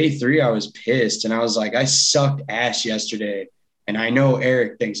 On day 3, I was pissed and I was like, I sucked ass yesterday. And I know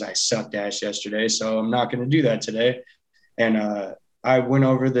Eric thinks I sucked ass yesterday, so I'm not going to do that today. And I went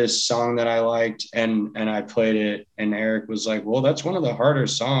over this song that I liked and I played it, and Eric was like, well, that's one of the harder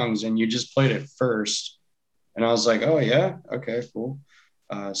songs and you just played it first. And I was like, oh yeah, okay, cool.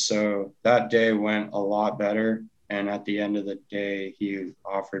 So that day went a lot better. And at the end of the day, he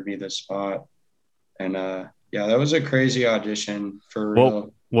offered me the spot. And yeah, that was a crazy audition for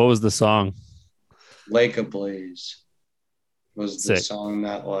real. What was the song? Lake Ablaze was the Sick. song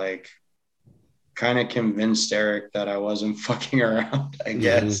that like kind of convinced Eric that I wasn't fucking around, I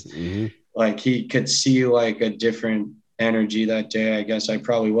guess. Mm-hmm. Like he could see like a different energy that day. I guess I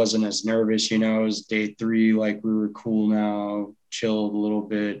probably wasn't as nervous, you know. It was day 3, like we were cool now, chilled a little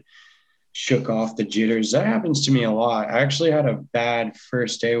bit, shook off the jitters. That happens to me a lot. I actually had a bad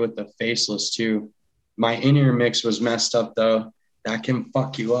first day with the Faceless too. My in-ear mix was messed up though. That can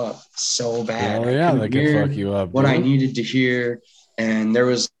fuck you up so bad. Oh yeah, that can fuck you up. What dude. I needed to hear, and there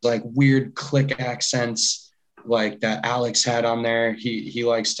was like weird click accents like that Alex had on there. He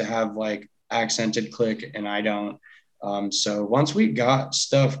likes to have like accented click, and I don't. So once we got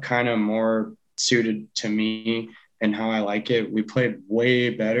stuff kind of more suited to me and how I like it, we played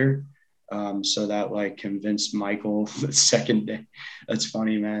way better. So that like convinced Michael the second day. That's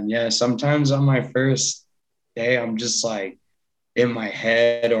funny, man. Yeah, sometimes on my first day, I'm just like in my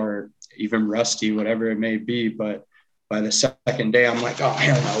head or even rusty, whatever it may be. But by the second day, I'm like, oh,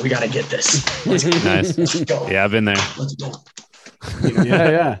 hell no, we got to get this. Nice. Let's go. Yeah, I've been there. Let's go.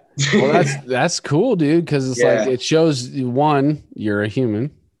 Yeah. Well, that's cool, dude. Because it's like it shows, one, you're a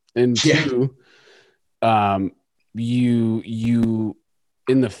human, and two, you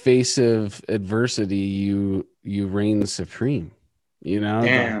in the face of adversity, you reign supreme. You know,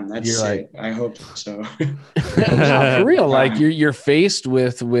 damn, that's you're sick. like, I hope so. no, for real. Like you're faced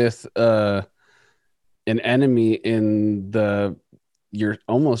with an enemy in you're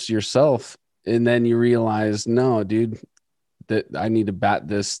almost yourself, and then you realize, no, dude, that I need to bat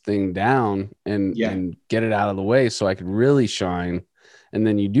this thing down and get it out of the way so I could really shine. And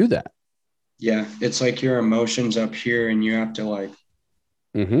then you do that. Yeah, it's like your emotions up here, and you have to like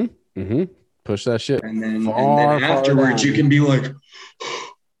push that shit. And then afterwards, you can be like,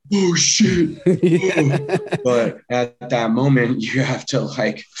 oh shit. But at that moment, you have to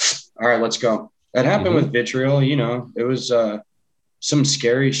like, all right, let's go. That happened with Vitriol. You know, it was some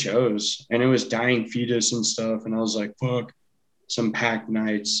scary shows, and it was Dying Fetus and stuff. And I was like, fuck, some packed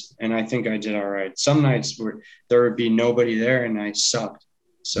nights. And I think I did all right. Some nights where there would be nobody there and I sucked.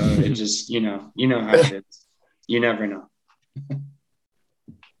 So it just, you know how it is. You never know.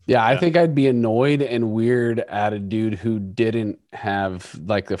 Yeah, I think I'd be annoyed and weird at a dude who didn't have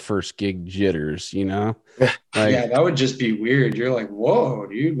like the first gig jitters, you know? Like, yeah, that would just be weird. You're like, whoa,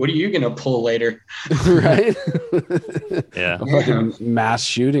 dude, what are you going to pull later? Right? Yeah. A fucking mass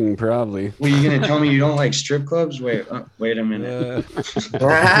shooting, probably. Well, you going to tell me you don't like strip clubs? Wait a minute.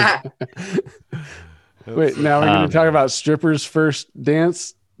 Wait, now we're going to talk about strippers' first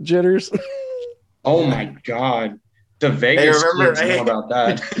dance jitters? Oh, my God. The Vegas kids know about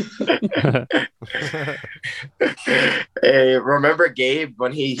that. Hey, remember Gabe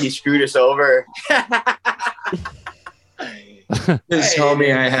when he screwed us over? This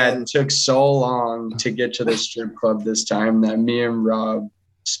homie I had took so long to get to the strip club this time that me and Rob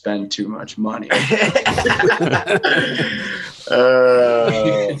spent too much money. Because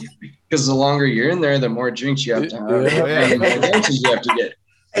the longer you're in there, the more drinks you have to have, and the more dances you have to get.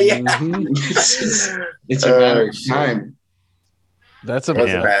 It's a matter of time. That's a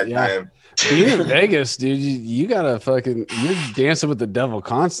bad time. Being in Vegas, dude, you gotta you're dancing with the devil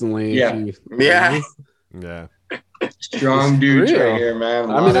constantly. Yeah. Strong dudes right here,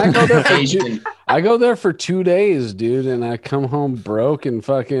 man. I mean, I go there for 2 days, dude, and I come home broke and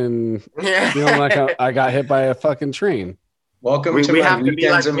fucking feeling like I got hit by a fucking train. Welcome to we my have to be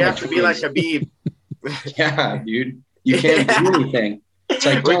weekends. We have to be like Habib. Yeah, dude. You can't do anything. It's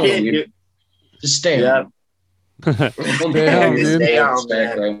like, don't, dude. Just stay home. Stay home, man.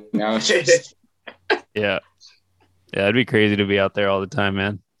 Right now. Yeah, it'd be crazy to be out there all the time,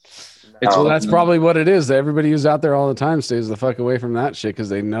 man. That's probably what it is. Everybody who's out there all the time stays the fuck away from that shit because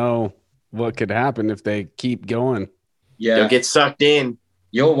they know what could happen if they keep going. Yeah, they'll get sucked in.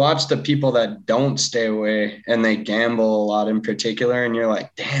 You'll watch the people that don't stay away and they gamble a lot in particular, and you're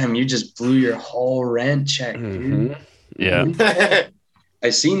like, damn, you just blew your whole rent check, dude. Yeah. I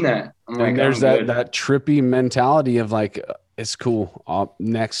seen that. I'm like, there's that trippy mentality of like, it's cool.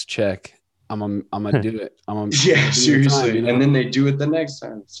 Next check. I'm gonna do it. Seriously. Time, you know? And then they do it the next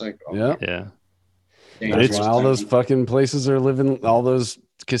time. It's like, yeah. That's why all those fucking places are living. All those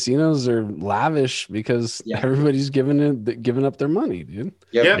casinos are lavish because everybody's giving up their money, dude.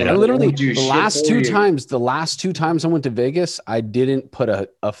 Yep. And I literally the last two times I went to Vegas, I didn't put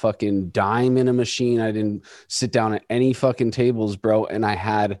a fucking dime in a machine. I didn't sit down at any fucking tables, bro. And I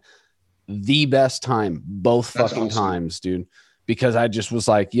had the best time both fucking times, dude. Because I just was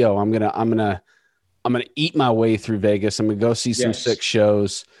like, yo, I'm gonna eat my way through Vegas. I'm gonna go see some sick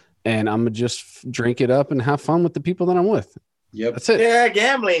shows, and I'm gonna just drink it up and have fun with the people that I'm with. Yep, that's it. Yeah,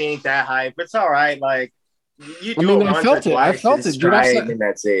 gambling ain't that hype. It's all right. Like you do I felt it, dude. And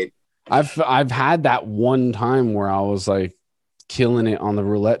that's it. I've had that one time where I was like killing it on the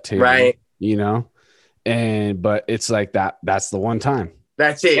roulette table, right? You know, but it's like that's the one time.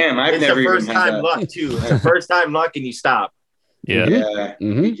 That's it. Damn, I've it's never the first even had time that. Luck too. It's the first time luck, and you stop. Yeah.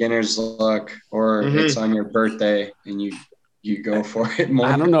 Beginner's luck, or it's on your birthday and you go for it more.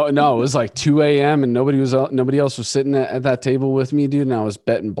 I don't know. No, it was like 2 a.m. and nobody else was sitting at that table with me, dude. And I was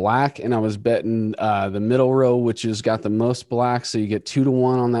betting black, and I was betting the middle row, which has got the most black. So you get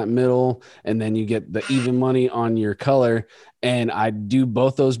 2-1 on that middle, and then you get the even money on your color. And I do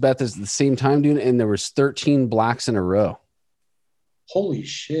both those bets at the same time, dude. And there was 13 blacks in a row. Holy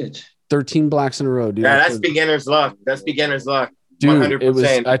shit. 13 blacks in a row, dude. Yeah, that's beginner's luck. That's beginner's luck. Dude, 100%. It was.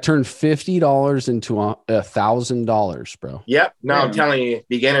 I turned $50 into $1,000, bro. Yep. No, I'm telling you,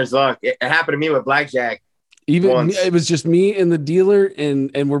 beginner's luck. It happened to me with blackjack. It was just me and the dealer,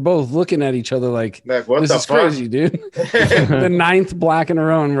 and we're both looking at each other like what this is crazy, dude. The 9th black in a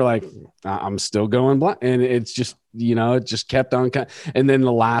row, and we're like, I'm still going black, and it's just it just kept on. And then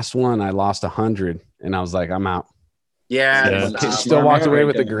the last one, I lost 100, and I was like, I'm out. Yeah. Still walked away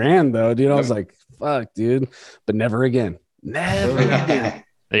with $1,000 though, dude. I was like, fuck, dude, but never again. Never again.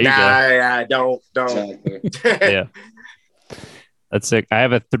 There you go. Don't. Yeah. That's sick. I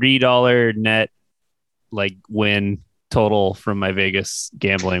have a $3 net win total from my Vegas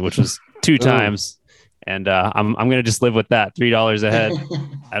gambling, which was 2 times. And I'm gonna just live with that. $3 ahead.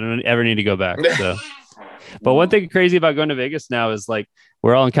 I don't ever need to go back. So but one thing crazy about going to Vegas now is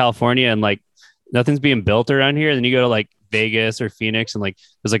we're all in California and nothing's being built around here. Then you go to Vegas or Phoenix and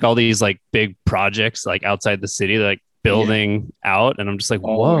there's all these big projects outside the city building out, and I'm just like,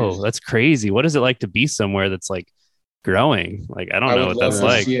 whoa, that's crazy. What is it like to be somewhere that's growing? I don't know what that's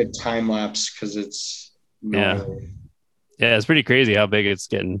like. See a time lapse because it's yeah, it's pretty crazy how big it's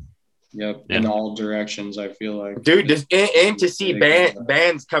getting. Yep, in all directions. I feel like, dude, and to see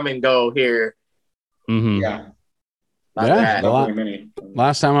bands come and go here. Mm-hmm. Yeah.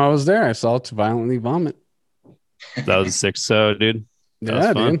 Last time I was there, I saw To Violently Vomit. That was sick. So, dude.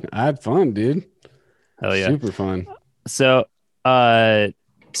 Yeah, dude. I had fun, dude. Hell yeah. Super fun. So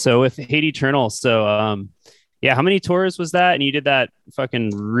with Hate Eternal, how many tours was that? And you did that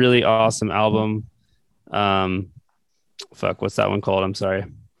fucking really awesome album. What's that one called? I'm sorry.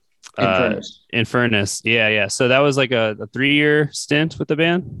 Infernus. Yeah. So that was a 3-year stint with the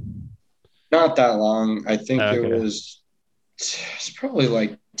band? Not that long. I think it's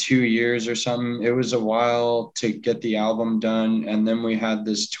probably 2 years or something. It was a while to get the album done, and then we had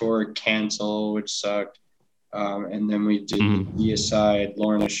this tour cancel, which sucked. And then we did the B-side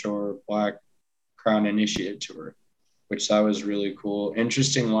Lorna Shore Black Crown Initiate tour, which that was really cool.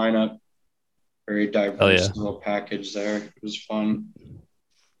 Interesting lineup, very diverse little package there. It was fun.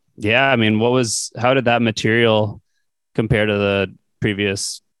 Yeah, I mean, how did that material compare to the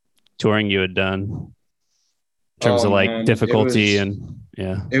previous touring you had done in terms of difficulty?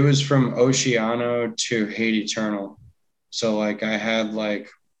 It was from Oceano to Hate Eternal. So I had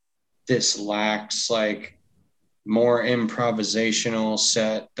this lax more improvisational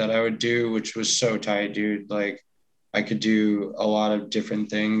set that I would do, which was so tight, dude. I could do a lot of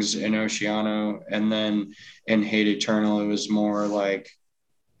different things in Oceano, and then in Hate Eternal it was more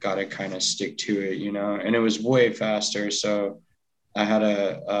gotta kind of stick to it, and it was way faster. So I had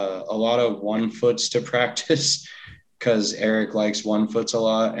a lot of 1-foots to practice because Eric likes 1-foots a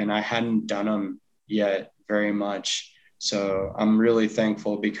lot, and I hadn't done them yet very much. So I'm really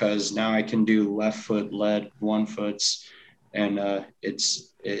thankful because now I can do left foot led 1-foots, and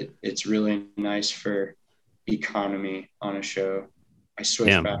it's really nice for economy on a show. I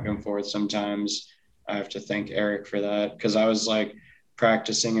switch back and forth sometimes. I have to thank Eric for that because I was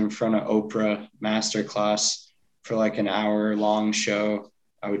practicing in front of Oprah masterclass for an hour-long show.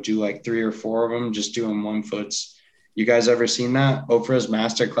 I would do 3 or 4 of them, just doing 1-foots. You guys ever seen that? Oprah's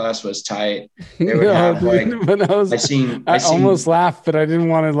masterclass was tight. They would have but I almost laughed, but I didn't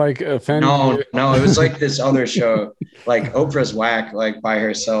want to offend you. No, it was this other show. Oprah's whack, by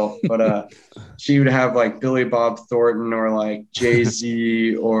herself, but she would have Billy Bob Thornton or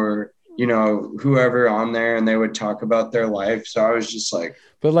Jay-Z or you know, whoever on there, and they would talk about their life. So I was just like,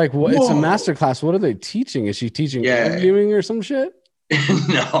 But like, what? It's a whoa. master class. What are they teaching? Is she teaching Yeah. interviewing or some shit?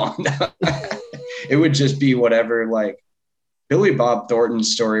 no. It would just be whatever. Like Billy Bob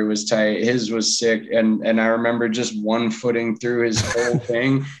Thornton's story was tight. His was sick. And I remember just one footing through his whole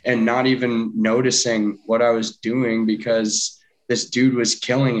thing and not even noticing what I was doing because this dude was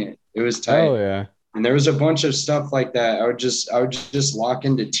killing it. It was tight. Oh yeah. And there was a bunch of stuff like that. I would just lock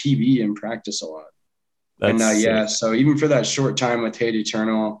into TV and practice a lot. That's so even for that short time with Hate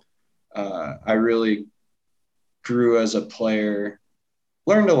Eternal, I really grew as a player,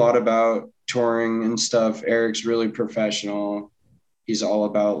 learned a lot about touring and stuff. Eric's really professional. He's all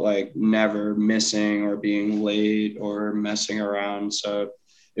about like never missing or being late or messing around. So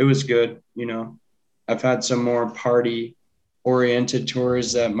it was good. You know, I've had some more party oriented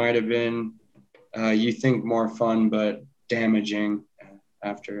tours that might've been, you think more fun, but damaging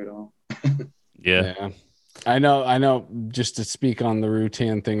after it all. yeah. I know. Just to speak on the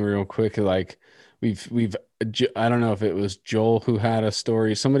Rutan thing real quick, like we've I don't know if it was Joel who had a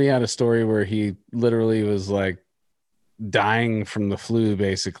story. Somebody had a story where he literally was like dying from the flu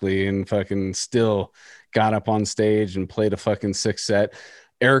basically, and fucking still got up on stage and played a fucking 6 set.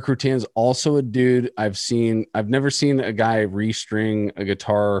 Eric Rutan's also a dude I've never seen a guy restring a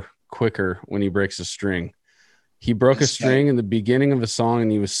guitar quicker when he breaks a string. He broke a string in the beginning of a song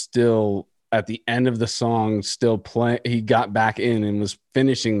and he was still at the end of the song still playing. He got back in and was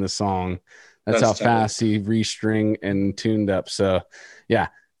finishing the song. That's how fast he restring and tuned up. So yeah,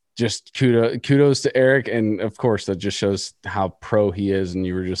 just kudos to Eric. And of course that just shows how pro he is. And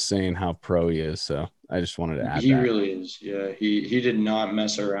you were just saying how pro he is. So I just wanted to add he that. really is. Yeah. He did not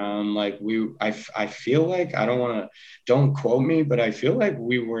mess around. Like I feel like, don't quote me, but I feel like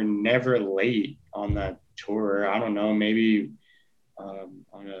we were never late on that tour. I don't know, maybe on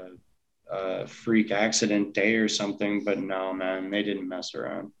a freak accident day or something, but no, man, they didn't mess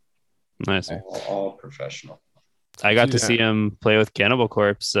around. Nice. All professional. I got to see him play with Cannibal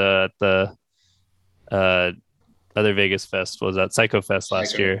Corpse at the other Vegas fest. Was at Psycho Fest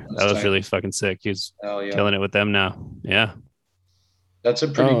last year. That was really fucking sick. He's killing it with them now. Yeah. That's a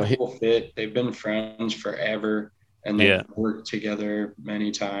pretty cool fit. They've been friends forever and they've worked together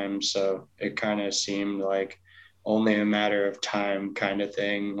many times. So it kind of seemed like only a matter of time kind of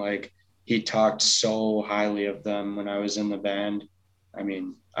thing. Like he talked so highly of them when I was in the band. I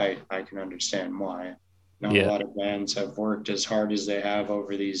mean, I can understand why. Not a lot of bands have worked as hard as they have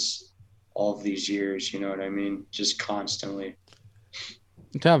over all of these years. You know what I mean? Just constantly.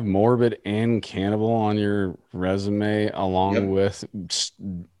 To have Morbid and Cannibal on your resume, along with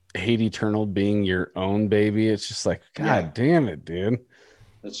Hate Eternal being your own baby, it's just like, God damn it, dude.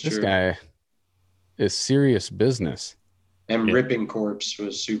 That's true. This guy is serious business. And Ripping Corpse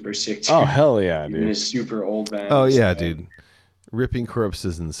was super sick too. Oh, hell yeah, dude. In a super old band. Oh, yeah, dude. Ripping Corpse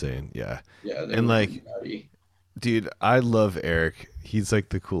is insane. Yeah. Yeah. And like, dude, I love Eric. He's like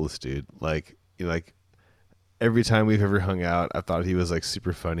the coolest dude. Like, you know, like every time we've ever hung out, I thought he was like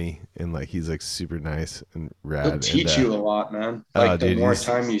super funny and like he's like super nice and rad. He'll teach you a lot, man. Like the more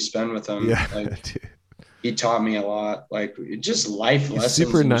time you spend with him, like, he taught me a lot. Like just life lessons.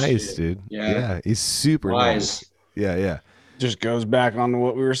 Super nice, shit. Dude. Yeah, he's super nice. Yeah. Just goes back on to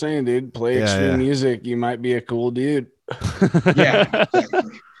what we were saying, dude. Play extreme music. You might be a cool dude. Yeah.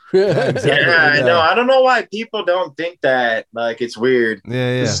 Exactly. No, I don't know why people don't think that. Like, it's weird.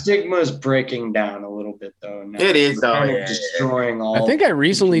 Yeah. The stigma is breaking down a little bit, though. Now. It is, though. Destroying all. I think I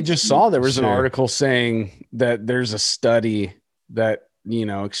recently just saw there was an article saying that there's a study that, you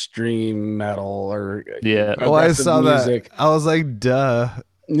know, extreme metal or I saw music. That. I was like, duh.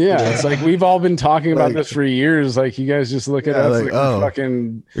 Yeah, it's like we've all been talking about this for years. Like, you guys just look at us like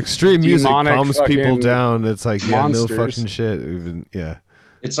fucking extreme music calms people down. It's like monsters. No fucking shit. Even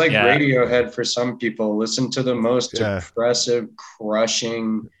It's like Radiohead for some people. Listen to the most depressive,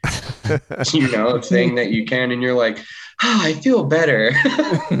 crushing, thing that you can, and you're like, I feel better.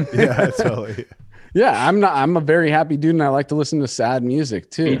 Yeah, totally. Yeah, I'm a very happy dude, and I like to listen to sad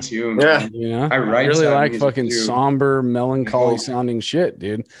music too. Me too, man. Yeah, I really like fucking somber, melancholy sounding shit,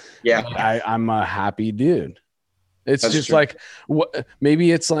 dude. Yeah, I'm a happy dude. It's That's just true. Like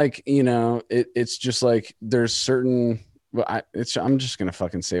maybe it's like it's just like there's certain. I'm just gonna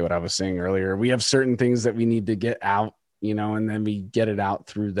fucking say what I was saying earlier. We have certain things that we need to get out, and then we get it out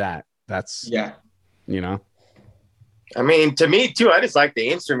through that. That's I mean, to me too, I just like the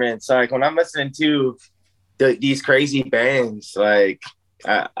instruments. Like when I'm listening to these crazy bands, like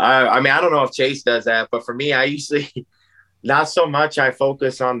I mean, I don't know if Chase does that, but for me, I usually not so much. I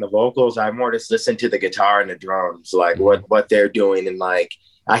focus on the vocals. I more just listen to the guitar and the drums, like what they're doing, and like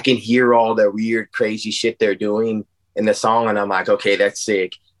I can hear all the weird, crazy shit they're doing in the song. And I'm like, okay, that's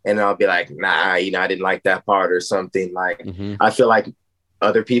sick. And I'll be like, nah, I didn't like that part or something. Like, I feel like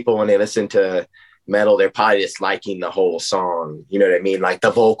other people, when they listen to metal, they're probably just liking the whole song. You know what I mean? Like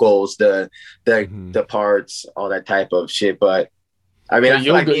the vocals, the parts, all that type of shit. But I mean, I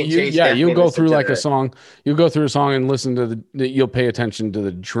feel like you'll go through like a song. You'll go through a song and listen to you'll pay attention to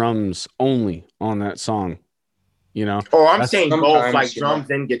the drums only on that song. You know, I'm saying both, like drums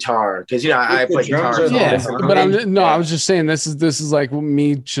and guitar, because I play guitar. Yeah, but I was just saying this is like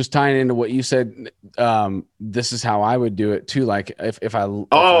me just tying into what you said. This is how I would do it too. Like if I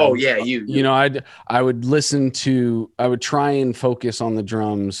I would listen to, I would try and focus on the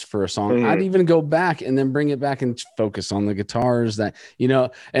drums for a song. I'd even go back and then bring it back and focus on the guitars. That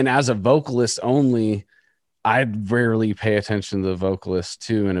and as a vocalist only, I'd rarely pay attention to the vocalist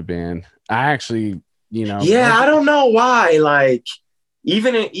too in a band. I actually. I don't know why. Like,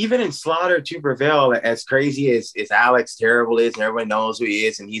 even in Slaughter to Prevail, as crazy as Alex Terrible is, and everyone knows who he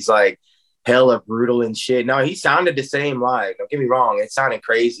is, and he's like hella brutal and shit. No, he sounded the same live. Don't get me wrong, it sounded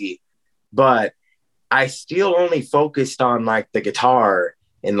crazy, but I still only focused on like the guitar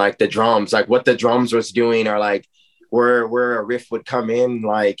and like the drums, like what the drums was doing, or like where a riff would come in.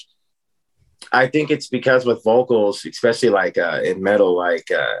 Like, I think it's because with vocals, especially like in metal, like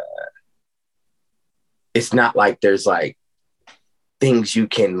it's not like there's like things you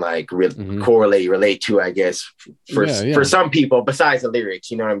can like relate to, I guess, for some people besides the lyrics,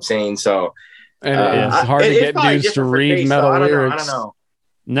 you know what I'm saying? So it's hard to get dudes to read metal lyrics. I don't know.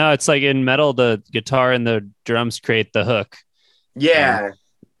 No, it's like in metal, the guitar and the drums create the hook. Yeah.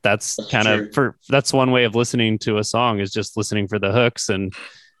 That's kind of that's one way of listening to a song, is just listening for the hooks, and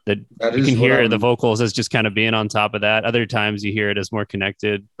you can hear the vocals as just kind of being on top of that. Other times you hear it as more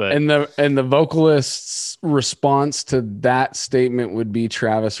connected, but and the vocalist's response to that statement would be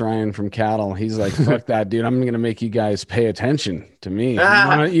Travis Ryan from Cattle. He's like, fuck that, dude. I'm going to make you guys pay attention to me.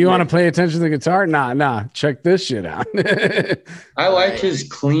 You want to pay attention to the guitar? Nah. Check this shit out. I like his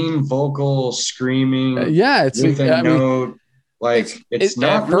clean vocal screaming. It's with a note. Like it's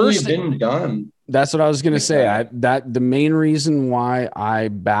not really been done. That's what I was going to say. The main reason why I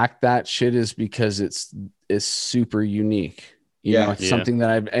back that shit is because it's super unique. It's something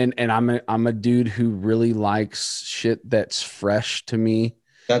that I'm a dude who really likes shit that's fresh to me.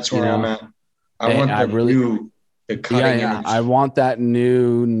 That's where I'm at. I want the cutting edge. I want that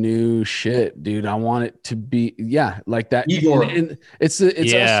new shit, dude. I want it to be like that. Igor. And it's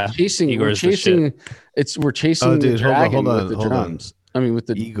us chasing. Igor's we're chasing the dragon with the drums. I mean, with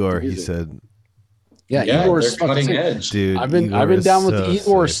the Igor, he said. Yeah, Igor's cutting edge, dude. I've been down with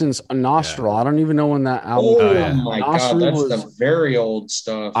Igor since Nostril. I don't even know when that album. Oh my god, that's the very old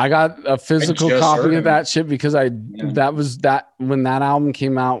stuff. I got a physical copy of that shit because that was when that album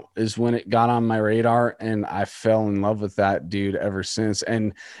came out is when it got on my radar, and I fell in love with that dude ever since.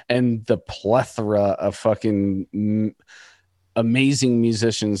 And the plethora of fucking amazing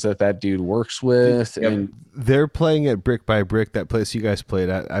musicians that dude works with. And they're playing at Brick by Brick, that place you guys played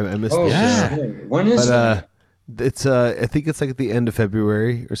at. I missed it. Yeah. When is that? It's I think it's like at the end of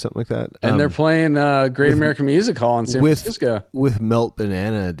February or something like that. And they're playing Great American Music Hall in San Francisco with Melt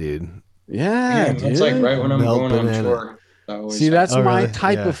Banana, dude. Yeah, dude. That's like right when I'm going on tour. See, that's my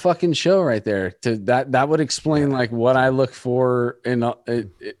type of fucking show right there. That would explain like what I look for in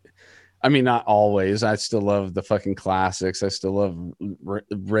I mean, not always. I still love the fucking classics. I still love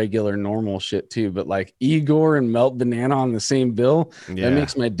regular, normal shit too. But like Igor and Melt Banana on the same bill, that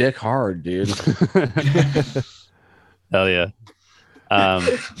makes my dick hard, dude. Hell yeah. Hell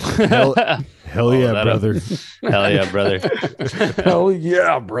yeah, brother. Hell yeah, brother. Hell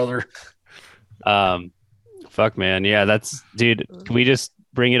yeah, brother. Fuck, man. Yeah, that's, dude. Can we just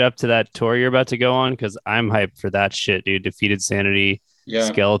bring it up to that tour you're about to go on? Because I'm hyped for that shit, dude. Defeated Sanity.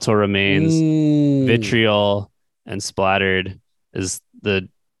 Skeletal Remains, Vitriol, and Splattered is the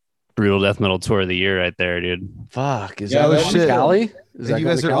brutal death metal tour of the year right there, dude. Fuck, is that shit? Cali? You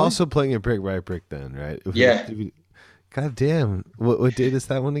guys are also playing at Brick by Brick then, right? God damn. What date is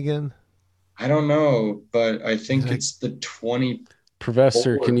that one again? I don't know, but I think it's the 20.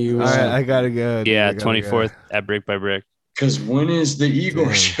 Professor, can you? All right, I gotta go. Yeah, 24th at Brick by Brick. Because when is the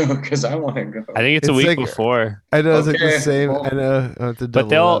Igor show? Because I want to go. I think it's a week before. I know it's like the same. I know. I have to but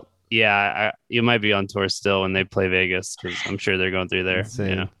they'll. Up. Yeah, you might be on tour still when they play Vegas, because I'm sure they're going through there.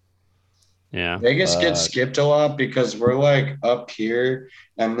 Yeah. Vegas gets skipped a lot because we're like up here,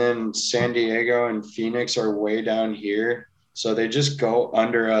 and then San Diego and Phoenix are way down here. So they just go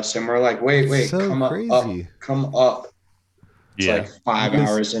under us, and we're like, wait, so come up. It's like 5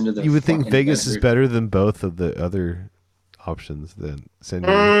 hours into the. You would think Vegas is better than both of the other options than San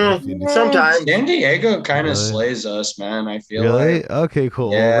Diego. Phoenix. Sometimes. San Diego kind of Really? slays us, man. I feel Really? like. Okay,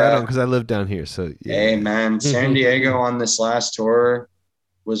 cool. Yeah. Well, right on, because I live down here. So yeah. Hey, man, San Diego on this last tour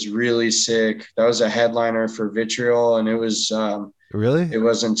was really sick. That was a headliner for Vitriol, and it was Really? it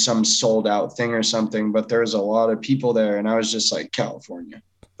wasn't some sold out thing or something, but there was a lot of people there, and I was just like, California,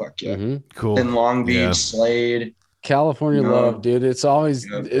 fuck yeah. Mhm. Cool. In Long Beach, Yeah. Slade. California No. love, dude. It's always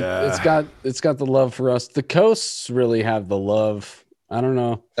Yep. it's got the love for us. The coasts really have the love. I don't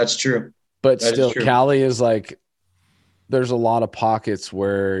know, That's true. but That is still, true. Cali is like. There's a lot of pockets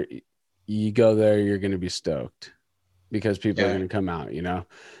where you go there, you're going to be stoked because people are Yeah. going to come out. You know.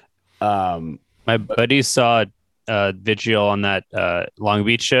 My buddies saw Vitriol on that Long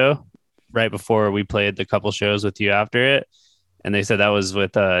Beach show right before we played the couple shows with you after it. And they said that was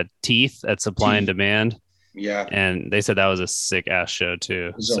with Teeth at Supply and Teeth. Demand. Yeah. And they said that was a sick ass show too.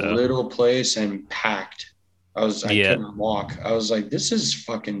 It was a little place and packed. I couldn't walk. I was like, this is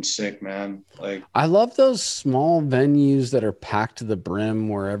fucking sick, man. Like, I love those small venues that are packed to the brim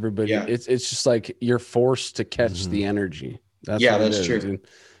where everybody. Yeah. It's just like you're forced to catch Mhm. the energy. That's Yeah, what it that's is, true. dude.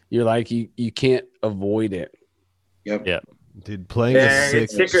 You're like you can't avoid it. yep, Yeah. Dude, playing a Yeah, sick.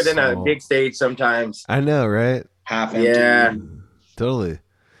 it's thicker than a small- big stage sometimes. I know, right? half empty. Yeah. Totally.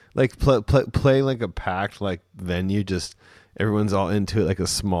 Like playing like a packed like venue, just everyone's all into it. Like a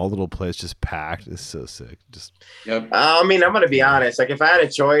small little place, just packed. It's so sick. Just Yep. I mean, I'm gonna be honest. Like, if I had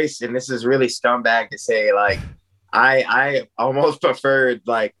a choice, and this is really scumbag to say, like, I almost preferred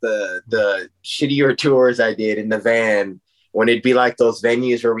like the shittier tours I did in the van when it'd be like those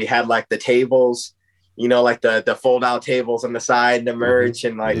venues where we had like the tables, you know, like the fold out tables on the side, the merch,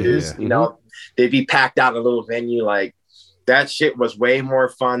 and like Yeah. there's, you know, they'd be packed out in a little venue. Like, that shit was way more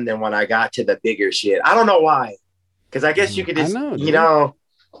fun than when I got to the bigger shit. I don't know why. Because I guess you could I just, know, you dude. know,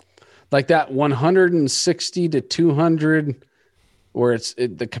 Like that 160 to 200 where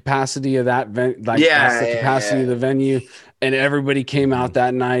the capacity of that that's the capacity of the venue, and everybody came out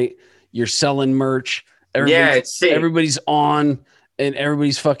that night. You're selling merch. it's sick. Everybody's on and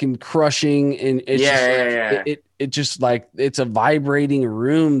everybody's fucking crushing, and it's Yeah. it just like it's a vibrating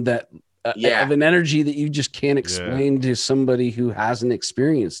room that Yeah. of an energy that you just can't explain to somebody who hasn't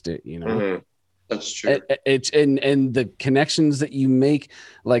experienced it, you know. Mhm. That's true. It's and the connections that you make,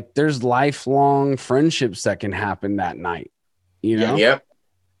 like there's lifelong friendships that can happen that night, you know. Yep.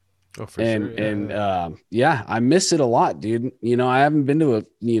 oh for And sure. yeah, I miss it a lot, dude. You know, I haven't been to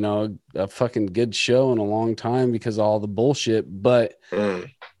a fucking good show in a long time because of all the bullshit. But Mm.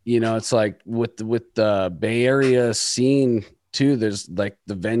 you know, it's like with the Bay Area scene too. There's like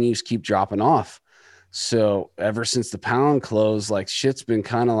the venues keep dropping off. So ever since the Pound closed, like shit's been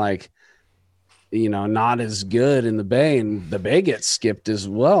kind of like, you know, not as good in the Bay, and the Bay gets skipped as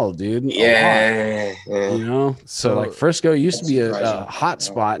well, dude. Yeah. You know, so like Frisco used to be a hot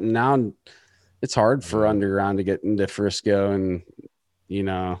spot, and now it's hard for underground to get into Frisco, and you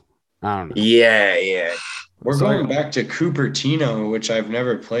know, I don't know. Yeah. We're going back to Cupertino, which I've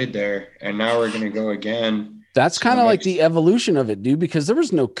never played there, and now we're gonna go again. That's kind of So like next- the evolution of it, dude, because there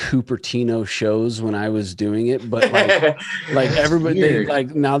was no Cupertino shows when I was doing it, but like everybody, Weird.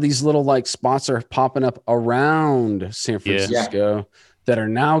 like now these little like spots are popping up around San Yeah. Francisco that are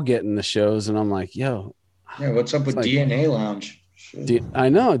now getting the shows, and I'm like, yo, Yeah, what's up with like- DNA Lounge? Shit. I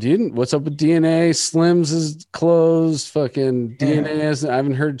know, dude. What's up with DNA? Slims is closed. Fucking DNA is. I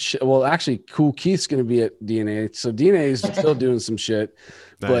haven't heard. Well, actually, Cool Keith's going to be at DNA, so DNA is still doing some shit.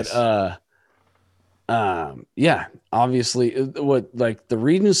 Nice. But yeah, obviously, what like the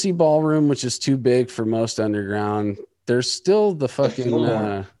Regency Ballroom, which is too big for most underground. There's still the fucking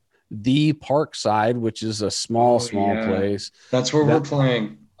Fillmore. the Parkside, which is a small yeah. place. That's where we're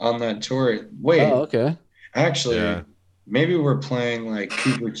playing on that tour. Wait, Oh, okay. actually, Yeah. maybe we're playing like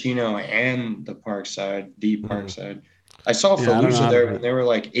Cupertino and the Parkside, the Parkside. I saw Yeah, I don't know Fallujah how there to- when they were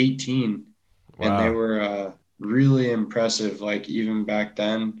like 18, and they were really impressive. Like even back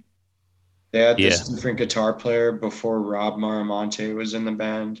then, they had this different guitar player before Rob Maramonte was in the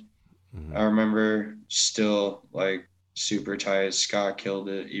band. Mhm. I remember still like super tight. Scott killed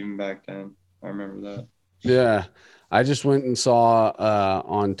it even back then. I remember that. Yeah. I just went and saw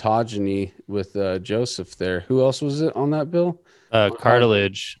Ontogeny with Joseph there. Who else was it on that bill?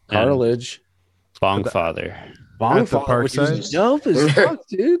 Cartilage. and Cartilage. Bongfather. Bongfather, which was Parkside? dope as fuck,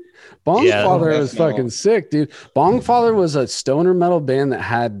 dude. Bongfather Yeah. was fucking sick, dude. Bongfather was a stoner metal band that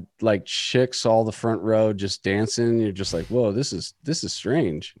had like chicks all the front row just dancing. You're just like, whoa, this is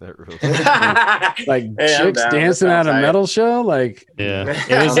strange. That rules. Like Hey, I'm chicks down. dancing That at a sounds metal show. Like, Yeah. It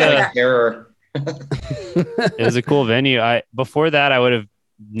Sounds was like terror. it was a cool venue. Before that I would have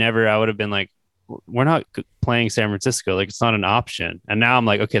been like we're not playing San Francisco. Like, it's not an option. And now I'm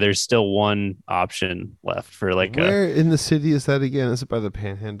like, okay, there's still one option left for like where in the city is that again? Is it by the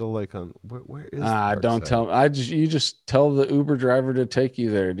Panhandle? Like on where is? Don't tell me. You just tell the Uber driver to take you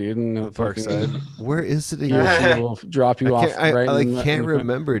there, dude. And the Parkside. Where is it again? again? Will drop you off. I can't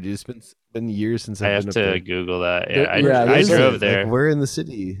remember, dude. It's been years since I've been to there. Google that. Yeah, I drove there. Like, where in the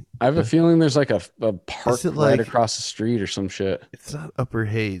city? I have a feeling there's like a park right across the street or some shit. It's not Upper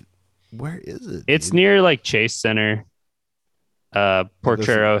Haight. Where is it? It's near like Chase Center,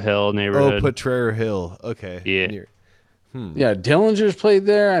 Potrero Hill neighborhood. Oh, Potrero Hill. Okay. Yeah. Yeah, Dillinger's played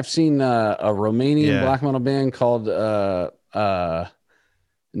there. I've seen a Romanian black metal band called Nagura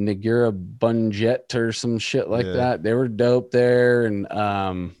Bunjet or some shit like that. They were dope there. And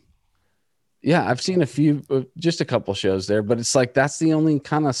I've seen just a couple shows there, but it's like that's the only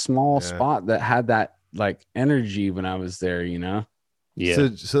kind of small spot that had that like energy when I was there, you know?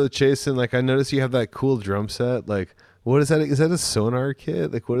 Yeah. So Jason, like I noticed you have that cool drum set. Like, what is that? Is that a Sonar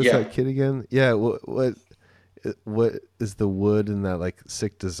kit? Like, what is that kit again? Yeah. What is the wood in that like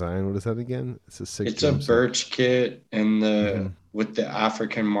sick design? What is that again? It's a birch kit and with the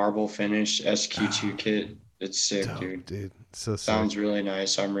African marble finish SQ2 kit. It's sick, dude. So sounds really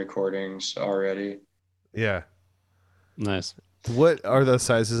nice. I'm recordings already. Yeah. Nice. What are the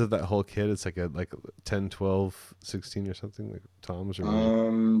sizes of that whole kit? It's like a 10, 12, 16 or something, like toms or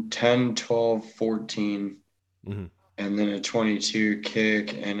 10, 12, 14. Mm-hmm. And then a 22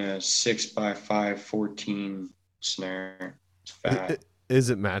 kick and a 6x5 14 snare. It's fat.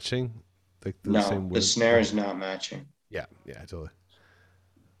 Is it matching? Like no, the snare is not matching. Yeah, totally.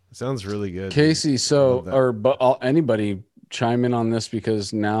 It sounds really good. Casey, anybody chime in on this,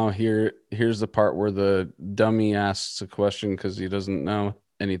 because now here's the part where the dummy asks a question because he doesn't know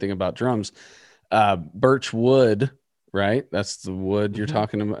anything about drums. Birch wood, right? That's the wood you're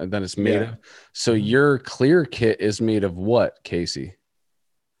talking about that it's made of. So your clear kit is made of what, Casey?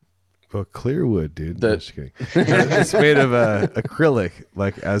 Well, clear wood, dude. Just kidding. It's made of acrylic,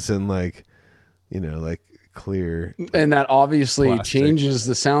 like as in like, like clear. And that obviously plastic. Changes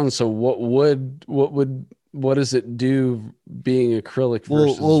the sound. So what does it do being acrylic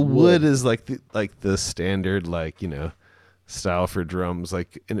versus wood is like the standard style for drums,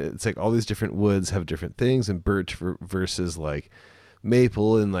 like, and it's like all these different woods have different things, and birch versus like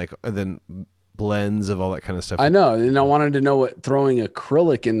maple and then blends of all that kind of stuff. I know, and I wanted to know what throwing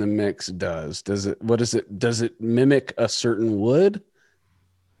acrylic in the mix does. Does it mimic a certain wood?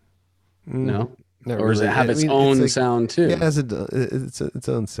 No, or really. Does it have its own sound too? Yeah, it has its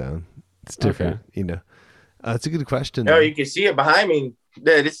own sound. It's different, It's a good question. No, you can see it behind me.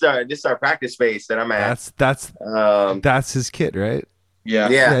 This is our practice space that I'm at. That's his kit, right?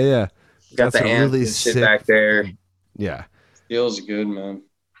 Yeah. Got the amp really sick back there. Yeah, feels good, man.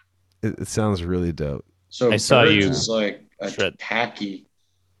 It sounds really dope. So I saw you is like a tacky.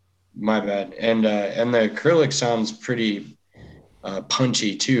 My bad. And the acrylic sounds pretty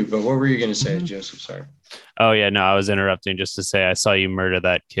punchy too. But what were you gonna say, Joseph? Sorry. Oh yeah, no, I was interrupting just to say I saw you murder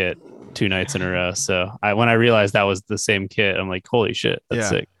that kit 2 nights in a row. So when I realized that was the same kit, I'm like, holy shit, that's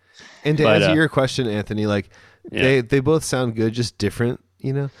sick. And to answer your question, Anthony, they both sound good, just different,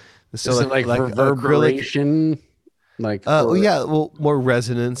 So is it like reverberation, acrylic, more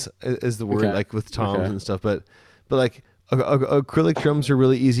resonance is the word, like with toms and stuff. But like acrylic drums are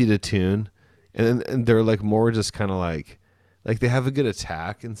really easy to tune, and they're like more just kind of like they have a good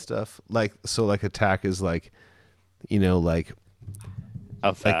attack and stuff. Like attack is like,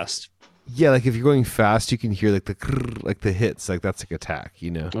 how fast. Like if you're going fast, you can hear like the hits, like that's like attack,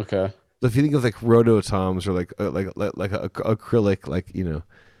 Okay. So if you think of like rototoms or like a acrylic,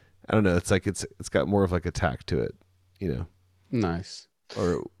 I don't know, it's like it's got more of like attack to it, Nice.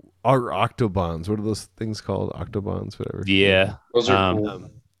 Or octobonds. What are those things called? Octobonds, whatever. Yeah. Those are cool.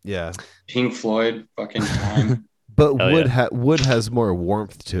 Yeah. Pink Floyd, fucking time. But wood has more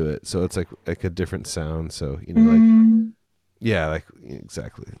warmth to it, so it's like a different sound. So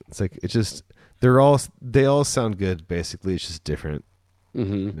exactly. It's like it's just they all sound good. Basically, it's just different.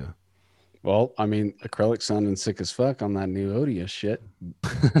 Mm-hmm. Well, I mean, acrylic sounding sick as fuck on that new Odia shit.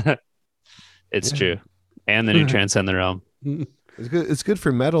 It's true, and the new Transcend the Realm. It's good. It's good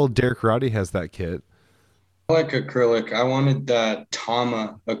for metal. Derek Roddy has that kit. I like acrylic. I wanted that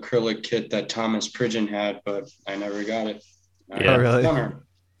Tama acrylic kit that Thomas Pridgeon had, but I never got it. Oh, really?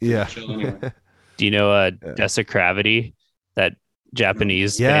 Yeah. Do you know Desecravity, that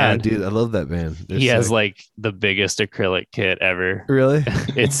Japanese band? Yeah, dude, I love that band. He has like the biggest acrylic kit ever. Really?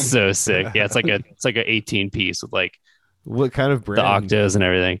 It's so sick. Yeah, it's like an 18 piece with like what kind of brand? The octaves and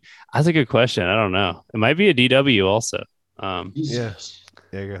everything. That's a good question. I don't know. It might be a DW also. Yeah,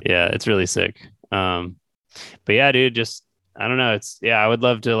 it's really sick. But yeah, dude, just I don't know. I would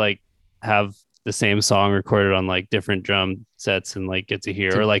love to like have the same song recorded on like different drum sets and like get to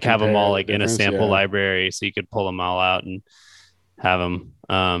hear, or like have them all like in a sample library so you could pull them all out and have them.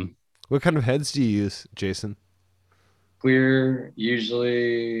 What kind of heads do you use, Jason? Clear,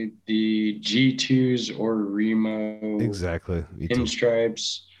 usually the G2s or Remo. Exactly.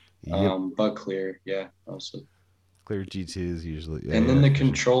 Pinstripes, but clear, yeah, also. Clear G2s usually. Yeah, and then the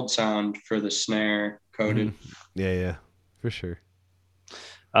controlled sound for the snare coated. Mm-hmm. Yeah, for sure.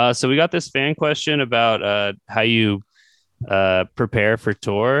 So we got this fan question about how you prepare for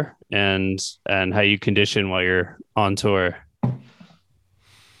tour and how you condition while you're on tour.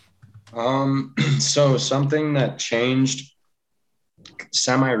 So something that changed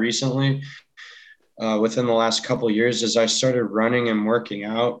semi recently within the last couple of years is I started running and working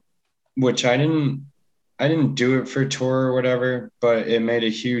out, which I didn't do it for tour or whatever, but it made a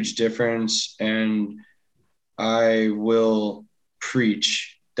huge difference. And I will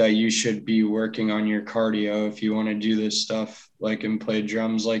preach that you should be working on your cardio if you want to do this stuff, like, and play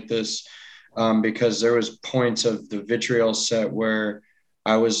drums like this. Because there was points of the Vitriol set where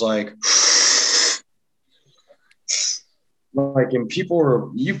I was like, and people were,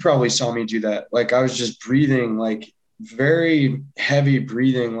 you probably saw me do that. Like, I was just breathing, like very heavy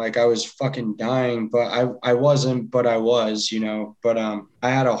breathing, like I was fucking dying, but I wasn't, but I was, but I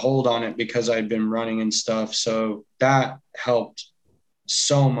had a hold on it because I'd been running and stuff. So that helped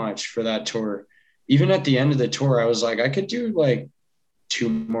so much for that tour. Even at the end of the tour, I was like, I could do like 2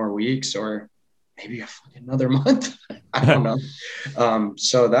 more weeks or maybe another month. I don't know.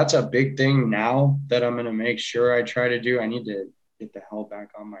 So that's a big thing now that I'm going to make sure I try to do. I need to get the hell back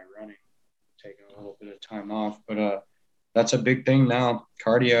on my running, taking a little bit of time off, but that's a big thing now,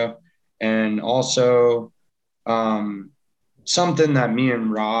 cardio. And also something that me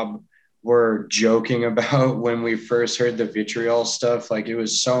and Rob were joking about when we first heard the Vitriol stuff, like it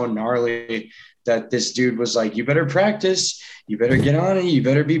was so gnarly that this dude was like, you better practice, you better get on it, you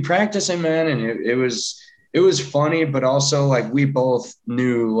better be practicing, man. And it was funny, but also like we both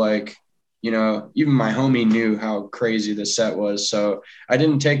knew, like, even my homie knew how crazy the set was. So I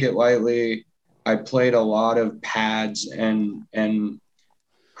didn't take it lightly. I played a lot of pads and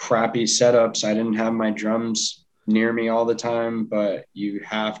crappy setups. I didn't have my drums near me all the time, but you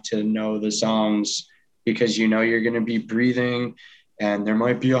have to know the songs because you're going to be breathing and there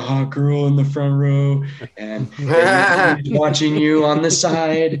might be a hot girl in the front row and watching you on the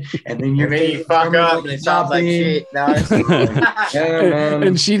side, and then you fuck up and it sounds like shit.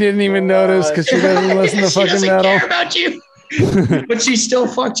 And she didn't even notice because she doesn't listen to fucking metal. Care about you. But she still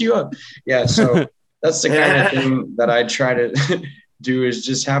fucked you up. Yeah, so that's the kind of thing that I try to do, is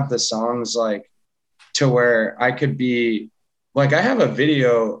just have the songs like to where I could be like, I have a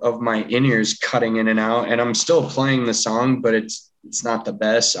video of my in-ears cutting in and out and I'm still playing the song, but it's not the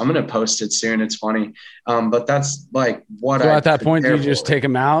best. I'm going to post it soon. It's funny. But that's like what at that point, you just take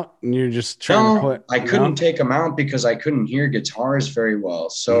them out and you're just trying to play. I couldn't take them out because I couldn't hear guitars very well.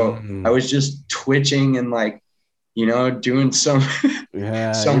 So I was just twitching and like, doing some,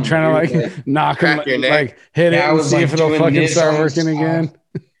 you're trying to like knock them, like hit it and see if it'll fucking start working again.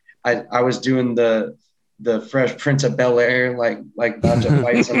 I was doing the Fresh Prince of Bel-Air, like about to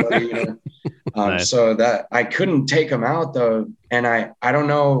fight somebody, Nice. So that I couldn't take them out though. And I don't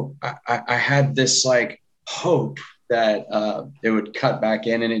know, I had this like hope that it would cut back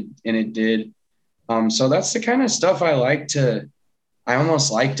in, and it did. So that's the kind of stuff I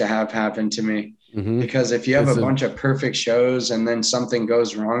almost like to have happen to me. Mm-hmm. Because if you have a bunch of perfect shows and then something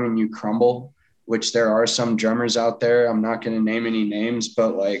goes wrong and you crumble, which there are some drummers out there, I'm not going to name any names,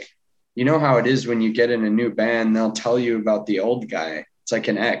 but like, you know how it is when you get in a new band, they'll tell you about the old guy. It's like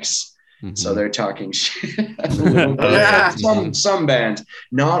an ex. Mm-hmm. So they're talking shit. Some bands,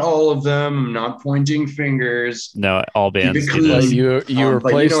 not all of them. I'm not pointing fingers. No, all bands. You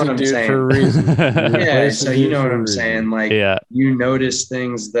replace the dude for a reason. Yeah, so you know what I'm saying. Like, you notice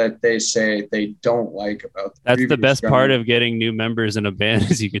things that they say they don't like about. That's the best part of getting new members in a band,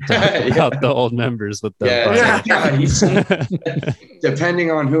 is you can talk about the old members with them. Depending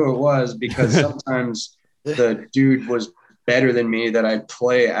on who it was, because sometimes the dude was better than me that I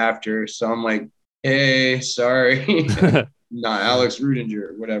play after. So I'm like, hey, sorry. Not Alex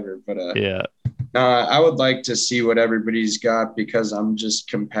Rudinger, whatever. But I would like to see what everybody's got, because I'm just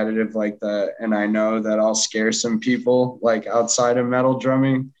competitive like that. And I know that I'll scare some people like outside of metal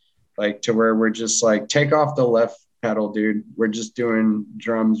drumming, like to where we're just like, take off the left pedal, dude. We're just doing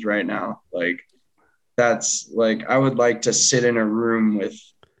drums right now. Like, that's like, I would like to sit in a room with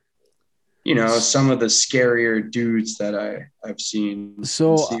you know, some of the scarier dudes that I've seen.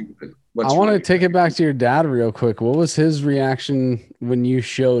 So I want to take it back to your dad real quick. What was his reaction when you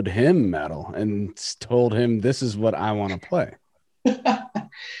showed him metal and told him this is what I want to play?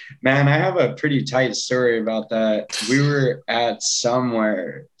 Man, I have a pretty tight story about that. We were at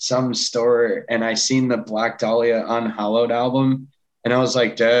some store, and I seen the Black Dahlia Unhallowed album, and I was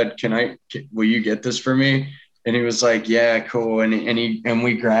like, Dad, will you get this for me? And he was like, yeah, cool. And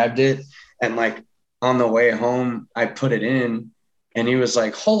we grabbed it, and like on the way home, I put it in, and he was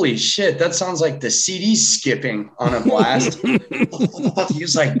like, holy shit, that sounds like the CD skipping on a blast. He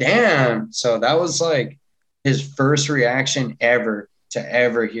was like, damn. So that was like his first reaction ever to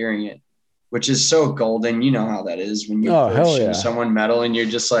ever hearing it, which is so golden. You know how that is when you show someone metal and you're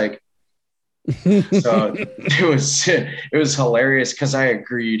just like, so it was hilarious because I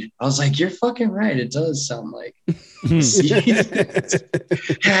agreed. I was like, you're fucking right. It does sound like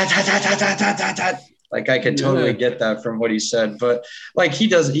like I could totally get that from what he said, but like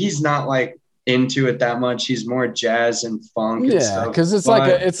he's not like into it that much. He's more jazz and funk and stuff. Because it's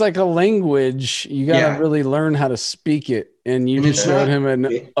like a language. You gotta really learn how to speak it, and you just showed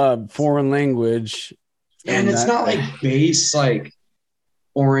him a foreign language. And it's not like bass like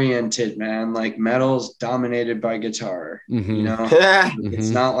oriented, man. Like metal's dominated by guitar. Mm-hmm. You know, it's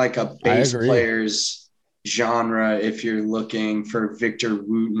not like a bass player's genre if you're looking for Victor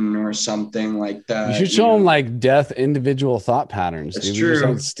Wooten or something like that. You should show him like Death individual thought patterns. It's dude. true. We just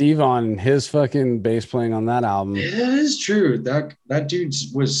had Steve on his fucking bass playing on that album. It is true. That dude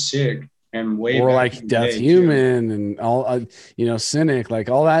was sick. And way or back like Death Human and all Cynic, like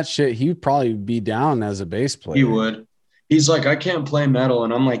all that shit. He'd probably be down as a bass player. He would. He's like, I can't play metal,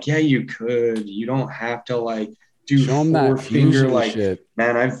 and I'm like, yeah, you could. You don't have to like do four finger like shit.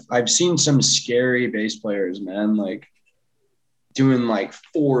 Man, I've seen some scary bass players, man, like doing like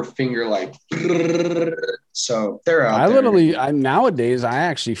 4 finger like. So they're out there. Nowadays I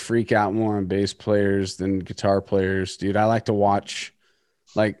actually freak out more on bass players than guitar players, dude. I like to watch,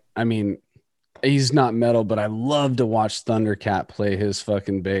 he's not metal, but I love to watch Thundercat play his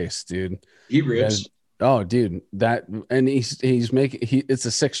fucking bass, dude. He rips. Oh, dude, it's a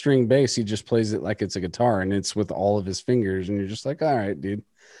 6-string bass. He just plays it like it's a guitar, and it's with all of his fingers, and you're just like, all right, dude.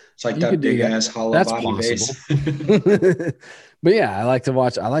 It's like that big ass hollow body bass. But yeah, I like to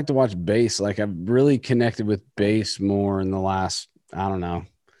watch bass. Like I've really connected with bass more in the last, I don't know,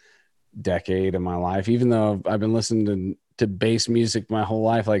 decade of my life. Even though I've been listening to bass music my whole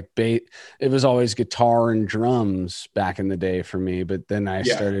life, like it was always guitar and drums back in the day for me, but then I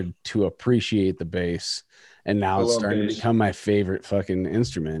started to appreciate the bass, and now it's starting to become my favorite fucking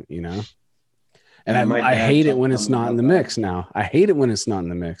instrument, you know. And I hate it when it's not in the mix now. I hate it when it's not in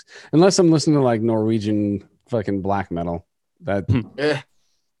the mix, unless I'm listening to like Norwegian fucking black metal. That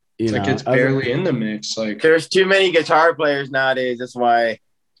it's barely in the mix. Like there's too many guitar players nowadays. That's why.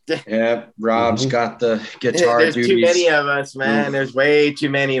 Yeah, Rob's got the guitar. There's too many of us, man. There's way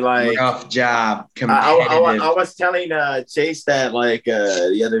too many. Like rough job. I was telling Chase that like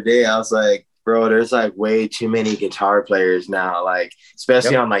the other day. I was like, bro, there's like way too many guitar players now. Like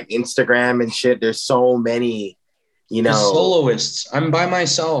especially on like Instagram and shit. There's so many. You know, the soloists. I'm by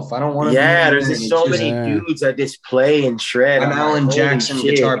myself. I don't want to. Yeah, there's just so many dudes that just play and shred. I'm Alan Jackson,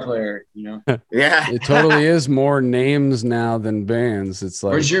 guitar player. You know. Yeah, it totally is more names now than bands. It's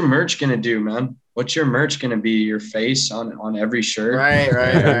like, where's your merch gonna do, man? What's your merch gonna be? Your face on every shirt.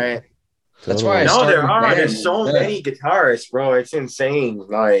 Right. That's why. There's so many guitarists, bro. It's insane.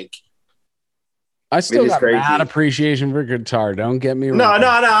 Like. I still got bad appreciation for guitar. Don't get me wrong. No.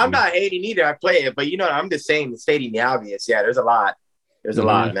 I'm not hating either. I play it, but I'm just stating the obvious. Yeah, there's a lot. There's a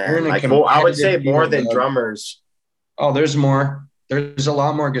lot, man. Like I would say more than drummers. Oh, there's more. There's a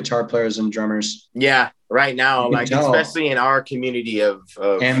lot more guitar players than drummers. Yeah, right now, like especially in our community of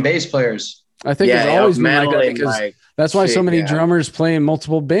and bass players. I think it's always been like that because that's why so many drummers play in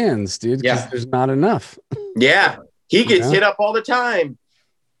multiple bands, dude. Because there's not enough. Yeah, he gets hit up all the time.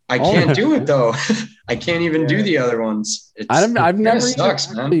 I can't do it though. I can't even do the other ones. I've never sucks,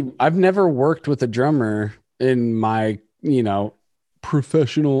 man. I've never worked with a drummer in my,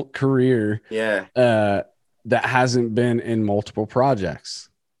 professional career. Yeah. That hasn't been in multiple projects.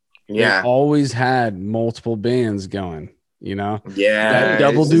 Yeah. They've always had multiple bands going, Yeah. That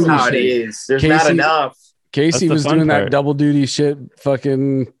double duty how shit. It is. There's not enough. Casey was doing that double duty shit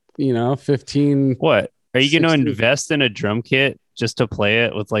fucking, 15. What? Are you going to invest in a drum kit just to play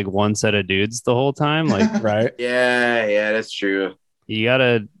it with like one set of dudes the whole time? Like, right? Yeah, that's true. You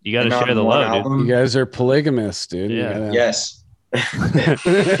gotta share the love, dude. You guys are polygamous, dude. Yeah. Yes.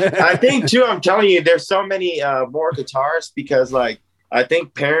 I think too, I'm telling you, there's so many more guitarists because like I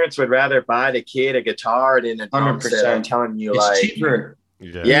think parents would rather buy the kid a guitar than a drum set. I'm telling you, it's like cheaper.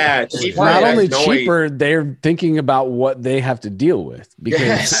 Yeah, cheaper. Not only cheaper, they're thinking about what they have to deal with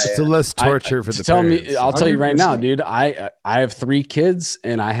because it's less torture for the parents. I'll tell you right now, dude. I have 3 kids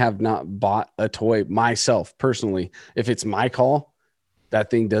and I have not bought a toy myself personally. If it's my call,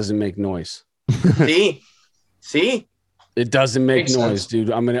 that thing doesn't make noise. See, it doesn't make noise, dude.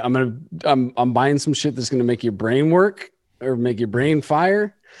 I'm buying some shit that's gonna make your brain work or make your brain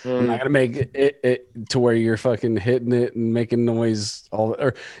fire. I'm not gonna make it to where you're fucking hitting it and making noise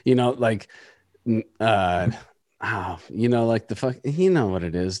like like the fuck, you know what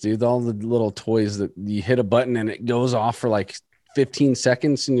it is, dude. All the little toys that you hit a button and it goes off for like 15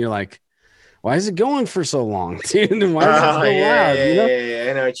 seconds and you're like, why is it going for so long, dude? And why is it so loud? Yeah,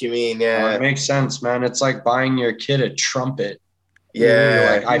 I know what you mean. Yeah, it makes sense, man. It's like buying your kid a trumpet.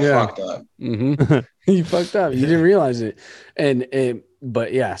 Yeah, I fucked up. Mm-hmm. You fucked up. You didn't realize it.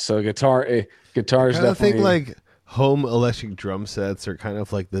 But yeah, so guitar is definitely. I think like home electric drum sets are kind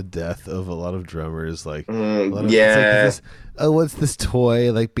of like the death of a lot of drummers. Like, what's this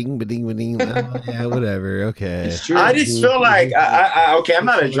toy? Like, bing, ba-ding, ba-ding. Oh, yeah, whatever. Okay. I just feel like I'm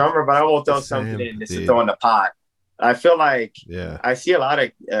not a drummer, but I will throw something in just to throw in the pot. I feel like I see a lot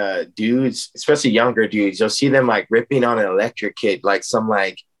of dudes, especially younger dudes. You'll see them like ripping on an electric kit, like some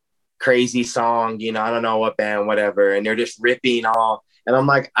like crazy song, I don't know what band, whatever, and they're just ripping all. And I'm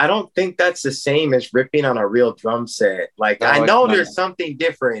like, I don't think that's the same as ripping on a real drum set. Like, I know there's something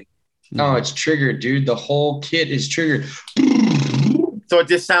different. No, it's triggered, dude. The whole kit is triggered. So it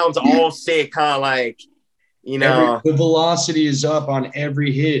just sounds all sick, kind of like, the velocity is up on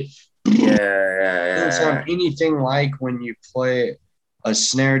every hit. Yeah. It doesn't sound anything like when you play a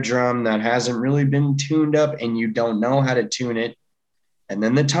snare drum that hasn't really been tuned up and you don't know how to tune it. And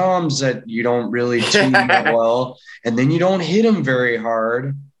then the toms that you don't really tune that well, and then you don't hit them very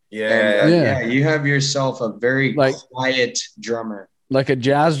hard. Yeah. You have yourself a very quiet drummer. Like a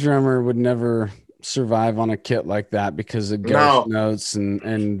jazz drummer would never survive on a kit like that because of ghost notes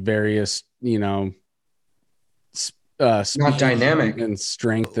and various, not dynamic and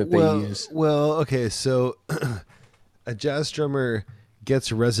strength that they use. Well, okay, so a jazz drummer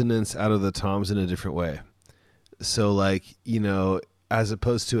gets resonance out of the toms in a different way. So, like, as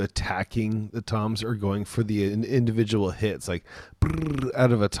opposed to attacking the toms or going for the individual hits, like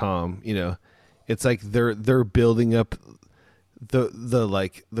out of a tom, it's like they're building up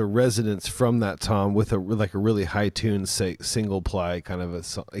the resonance from that tom with a really high tune, say single ply kind of a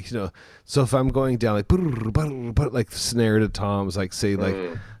song, So if I'm going down like snare to toms, like say like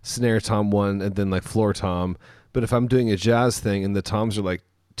snare tom 1 and then like floor tom, but if I'm doing a jazz thing and the toms are like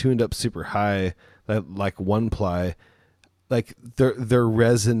tuned up super high, like 1 ply. Like they're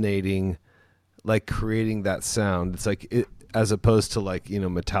resonating, like creating that sound. It's like as opposed to like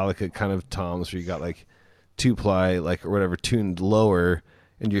Metallica kind of toms where you got like 2 ply like or whatever tuned lower,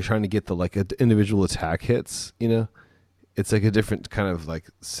 and you're trying to get the like individual attack hits. It's like a different kind of like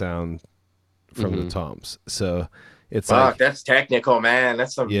sound from the toms. So it's that's technical, man.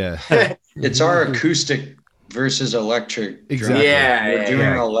 That's some It's our acoustic versus electric. Exactly. We're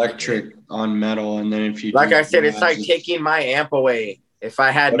doing electric on metal, and then if you like I said, it's like taking my amp away. If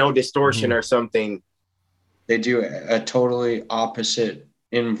I had no distortion or something, they do a totally opposite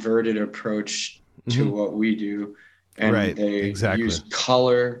inverted approach to what we do, and they use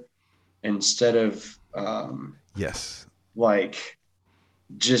color instead of like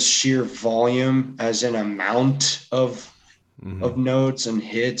just sheer volume, as in amount of notes and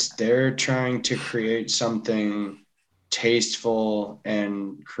hits. They're trying to create something tasteful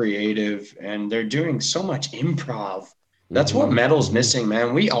and creative, and they're doing so much improv. That's what metal's missing,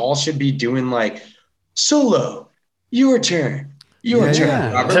 man. We all should be doing like solo, your turn,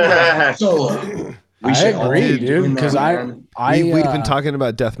 Robert, solo. I agree, dude, because we've been talking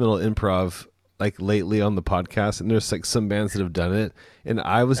about death metal improv like lately on the podcast, and there's like some bands that have done it, and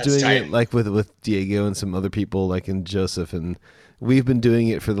I was doing it like with Diego and some other people like in Joseph, and we've been doing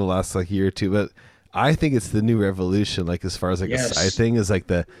it for the last like year or two, but I think it's the new revolution, like as far as like a side thing is like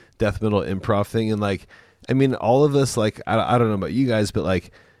the death metal improv thing. And like, I mean, all of us, like, I don't know about you guys, but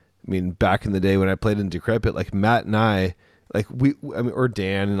like, I mean, back in the day when I played in Decrepit, like Matt and I, like or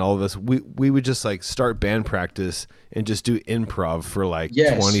Dan and all of us, we would just like start band practice and just do improv for like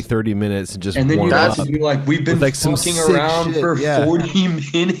 20, 30 minutes and just and then warm up. Like, we've been like fucking around for 40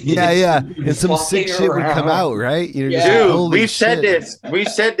 minutes. Yeah. And some sick shit would come out, right? Dude, we've said this.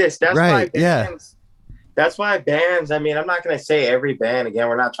 That's why bands. That's why bands, I mean, I'm not going to say every band, again,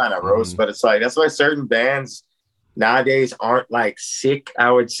 we're not trying to roast, but it's like, that's why certain bands nowadays aren't like sick, I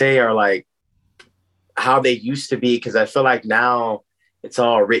would say, or like how they used to be. Cause I feel like now it's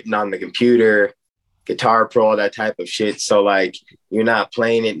all written on the computer, Guitar Pro, that type of shit. So like you're not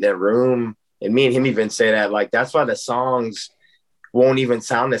playing it in the room. And me and him even say that, like, that's why the songs won't even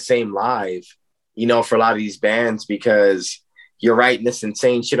sound the same live, you know, for a lot of these bands, because you're writing this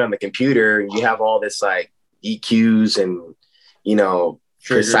insane shit on the computer and you have all this like EQs and, you know,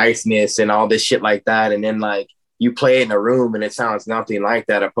 preciseness and all this shit like that. And then like you play it in a room and it sounds nothing like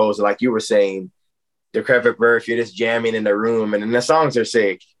that, opposed to, like you were saying, Decrepit Birth, you're just jamming in the room and then the songs are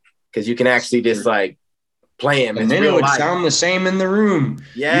sick because you can actually just like play them. And then it would sound the same in the room.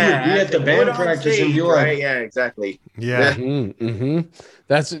 Yeah. You would be at the band practice and be like, right? Yeah, exactly. Yeah. Mm-hmm.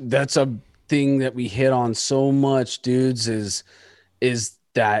 That's a thing that we hit on so much, dudes, is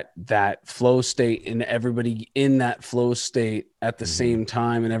that flow state, and everybody in that flow state at the same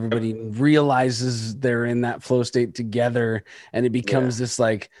time, and everybody realizes they're in that flow state together, and it becomes this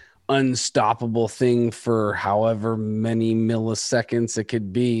like unstoppable thing for however many milliseconds it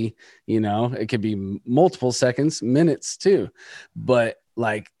could be. You know, it could be multiple seconds, minutes too, but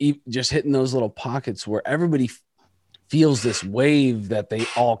like just hitting those little pockets where everybody feels this wave that they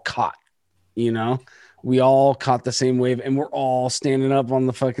all caught. You know, we all caught the same wave and we're all standing up on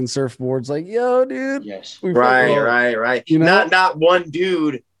the fucking surfboards like, yo, dude. yes. Right. You know? Not one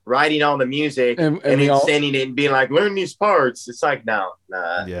dude writing all the music and then sending it and being like, learn these parts. It's like, no,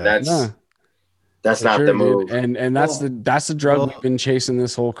 that's not the move. Dude. And that's the drug we've been chasing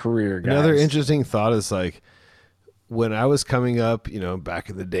this whole career, guys. Another interesting thought is like when I was coming up, you know, back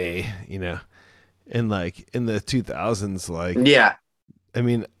in the day, you know, and like in the 2000s, like, yeah, I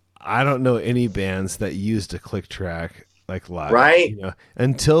mean, I don't know any bands that used a click track like live, right? You know,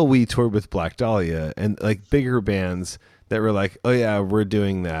 until we toured with Black Dahlia and like bigger bands that were like, oh yeah, we're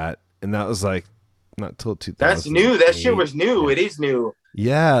doing that, and that was like not till 2000. That's new. That shit was new. Yeah. It is new.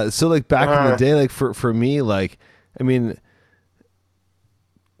 Yeah. So like back in the day, like for me, like I mean,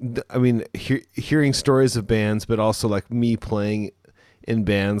 hearing stories of bands, but also like me playing in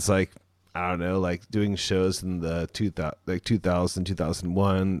bands, like I don't know, like doing shows in the 2000,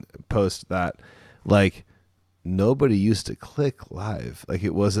 2001, post that, like nobody used to click live. Like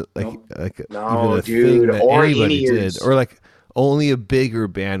it wasn't like even a thing that anybody did, or like only a bigger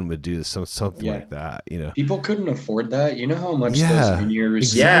band would do something like that. You know, people couldn't afford that. You know how much those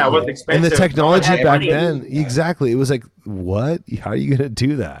in-ears. Yeah, it was expensive. And the technology back then, exactly. It was like, what? How are you gonna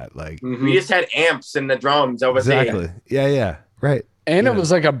do that? Like we just had amps and the drums over there. Exactly. Yeah. Right. And it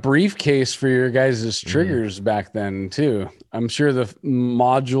was like a briefcase for your guys' triggers back then too. I'm sure the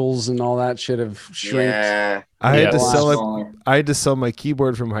modules and all that shit have shrinked. Yeah. I had to sell my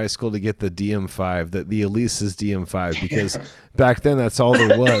keyboard from high school to get the DM5, the Alesis DM5, because back then that's all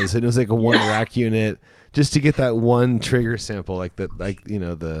there was. And it was like a one rack unit just to get that one trigger sample, like that, like, you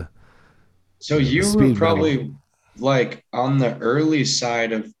know, the. So you were probably like on the early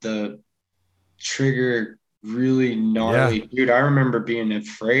side of the trigger. Really gnarly, dude. I remember being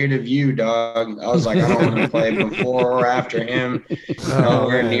afraid of you, dog. I was like, I don't want to play before or after him.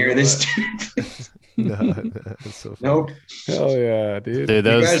 Nowhere near this dude. No, that's so funny. Nope. Hell yeah, dude. You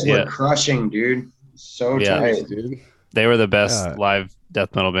guys were crushing, dude. So tight, dude. They were the best live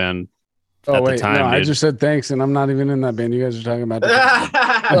death metal band at the time. No, I just said thanks, and I'm not even in that band. You guys are talking about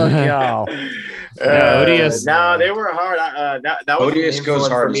that. Odious. No, they were hard. That was Odious goes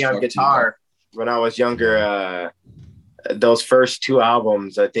hard for me on guitar. When I was younger, those first two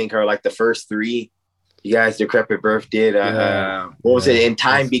albums, I think, are like the first three. You guys, Decrepit Birth did. What was it? In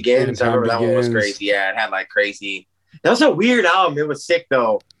Time Begins. I remember that one was crazy. Yeah, it had like crazy. That was a weird album. It was sick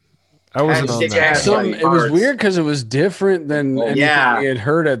though. I wasn't on that. It was weird because it was different than anything we had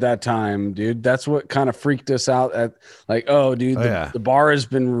heard at that time, dude. That's what kind of freaked us out. At like, the bar has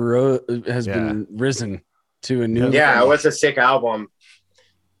been been risen to a new. Yeah, it was a sick album.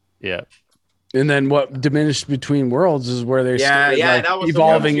 Yeah. And then what Diminished Between Worlds is where they started that was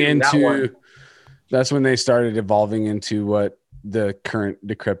evolving into. That's when they started evolving into what the current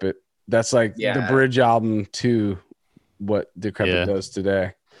Decrepit. That's like the bridge album to what Decrepit does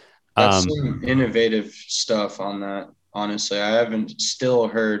today. That's some innovative stuff on that. Honestly, I haven't still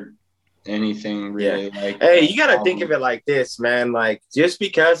heard anything really like. Hey, you got to think of it like this, man. Like just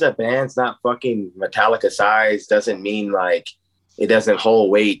because a band's not fucking Metallica size doesn't mean like it doesn't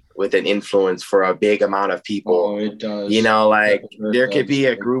hold weight with an influence for a big amount of people. Oh, it does. You know, like there could be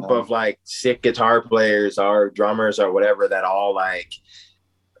a group of like sick guitar players or drummers or whatever that all like.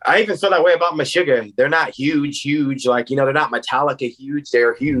 I even feel that way about Meshuggah. They're not huge. Like, you know, they're not Metallica huge.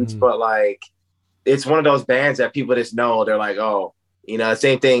 They're huge, but like it's one of those bands that people just know. They're like, oh, you know,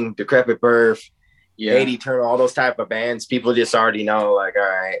 same thing. Decrepit Birth, Hate Eternal, all those type of bands. People just already know, like, all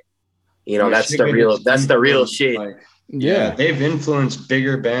right, you know, that's the real shit. Like, Yeah, they've influenced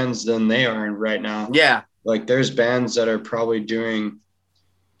bigger bands than they are right now. Yeah. Like there's bands that are probably doing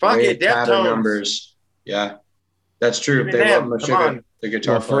Deftones numbers. Yeah, that's true. Even They them, love come on. the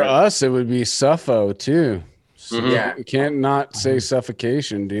guitar Well, for us, it would be Suffo too. So Yeah. you can't not say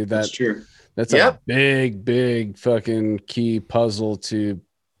Suffocation, dude. That's true. That's a big fucking key puzzle to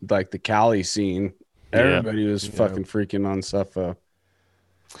like the Cali scene. Everybody was fucking freaking on Suffo.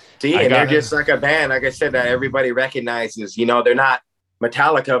 See, and they're just like a band, like I said, that everybody recognizes. You know, they're not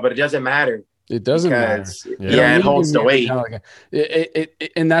Metallica, but it doesn't matter. It doesn't matter. Yeah, it holds the weight.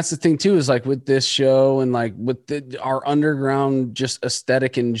 And that's the thing too, is like with this show and like with our underground just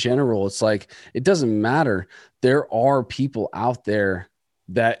aesthetic in general, it's like it doesn't matter. There are people out there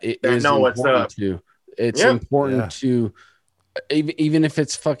that know what's up. It's important to, even if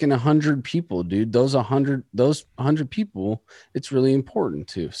it's fucking 100 people, dude. Those 100 people, it's really important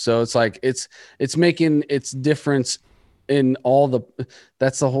to. So it's like it's making its difference in all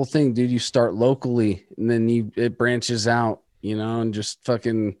that's the whole thing, dude. You start locally and then it branches out, you know, and just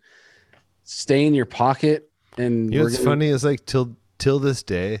fucking stay in your pocket. And what's funny is like till this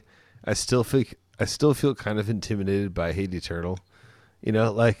day, I still feel kind of intimidated by Hate Eternal, you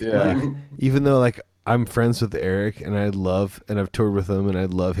know, like even though like I'm friends with Eric and I've toured with them and I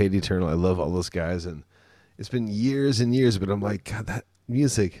love Hate Eternal. I love all those guys and it's been years and years, but I'm like, God, that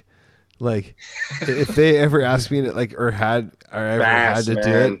music. Like, if they ever asked me to like, or had to do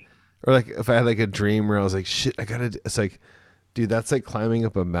it, or like if I had like a dream where I was like, shit, it's like, dude, that's like climbing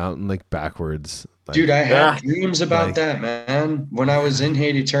up a mountain like backwards. Like, dude, I had dreams about that, man. When I was in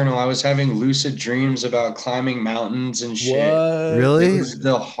Hate Eternal, I was having lucid dreams about climbing mountains and shit. What? Really? It was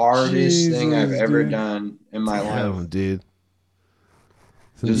the hardest thing I've ever done in my life, dude.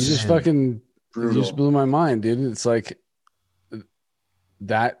 You just fucking brutal. You just blew my mind, dude. It's like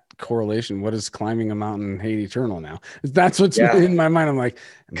that correlation. What is climbing a mountain Hate Eternal now? That's what's in my mind. I'm like,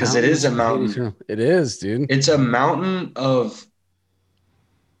 because it is a mountain. It is, dude. It's a mountain of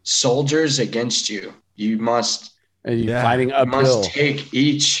soldiers against you. You must fighting uphill. You must take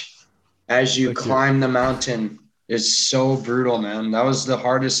each as you climb the mountain. It's so brutal, man. That was the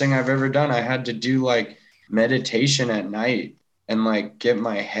hardest thing I've ever done. I had to do like meditation at night and like get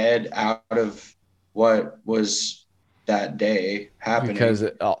my head out of what was that day happening, because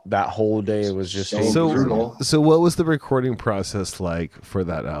that whole day was just so brutal. So what was the recording process like for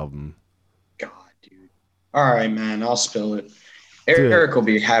that album? God, dude. All right, man, I'll spill it. Eric will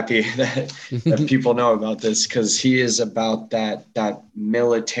be happy that people know about this, because he is about that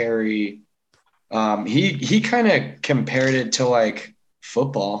military. He kind of compared it to like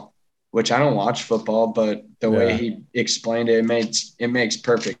football, which I don't watch football, but the way he explained it, it makes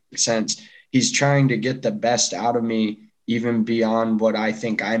perfect sense. He's trying to get the best out of me, even beyond what I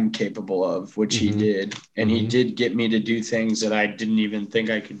think I'm capable of, which he did. And he did get me to do things that I didn't even think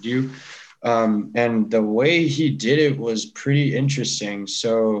I could do. And the way he did it was pretty interesting.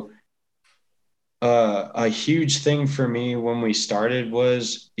 So a huge thing for me when we started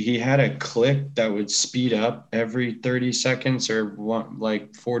was he had a click that would speed up every 30 seconds or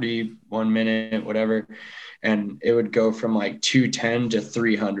 41 minute, whatever. And it would go from like 210 to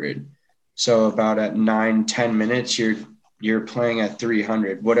 300. So about at 9-10 minutes, you're playing at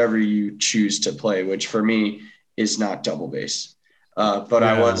 300, whatever you choose to play, which for me is not double bass. But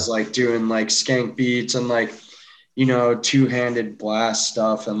I was like doing like skank beats and like, you know, two-handed blast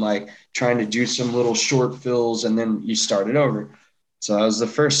stuff and like trying to do some little short fills, and then you start it over. So that was the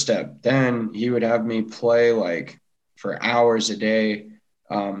first step. Then he would have me play like for hours a day,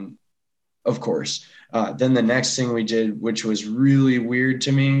 of course. Then the next thing we did, which was really weird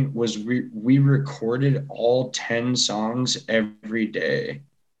to me, was we recorded all 10 songs every day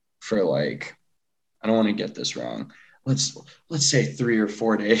for like, I don't want to get this wrong. Let's say 3 or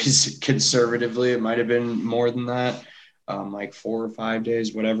 4 days conservatively. It might've been more than that. Like 4 or 5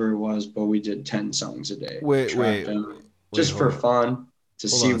 days, whatever it was, but we did 10 songs a day. Wait, just for fun to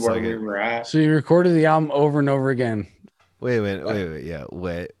see where we were at. So you recorded the album over and over again. Wait. Yeah.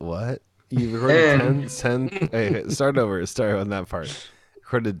 Wait, what? You recorded 10 hey, start over. Start on that part.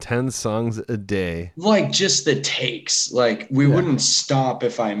 Recorded 10 songs a day. Like just the takes. Like we wouldn't stop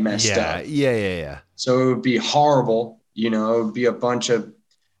if I messed up. Yeah. So it would be horrible. You know, it would be a bunch of,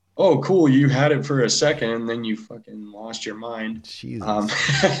 oh, cool, you had it for a second and then you fucking lost your mind.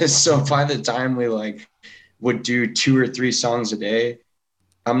 Jesus. So by the time we like would do 2 or 3 songs a day,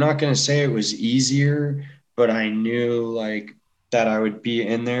 I'm not going to say it was easier, but I knew like that I would be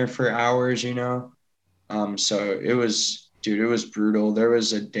in there for hours, you know? So it was brutal. There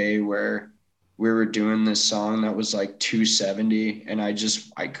was a day where we were doing this song that was like 270 and I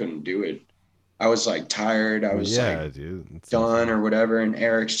couldn't do it. I was like tired. I was like dude, done or whatever. And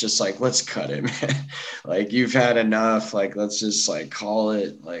Eric's just like, let's cut it, man. Like, you've had enough. Like, let's just like call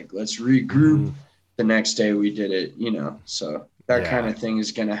it. Like, let's regroup. The next day we did it, you know. So that kind of thing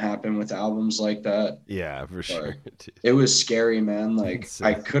is gonna happen with albums like that. Yeah, for sure. It was scary, man. Like,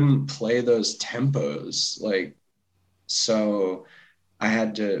 I couldn't play those tempos. Like, so I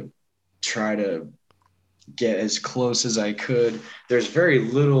had to try to get as close as I could. There's very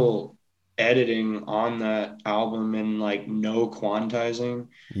little editing on that album and like no quantizing.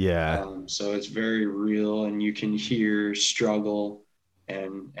 So it's very real, and you can hear struggle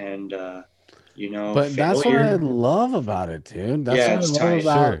and you know, but failure. That's what I love about it, dude. That's what I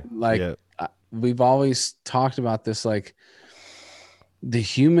love about like we've always talked about this, like the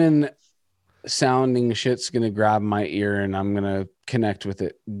human sounding shit's gonna grab my ear and I'm gonna connect with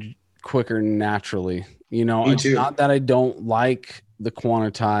it quicker naturally. You know, it's not that I don't like the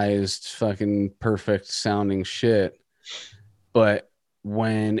quantized fucking perfect sounding shit, but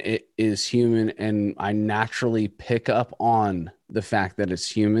when it is human and I naturally pick up on the fact that it's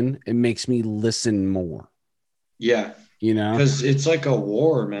human, it makes me listen more. Yeah. You know, because it's like a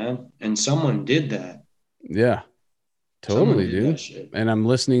war, man, and someone did that. Yeah, totally, dude. And I'm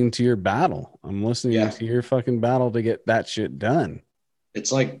listening to your battle. I'm listening to your fucking battle to get that shit done.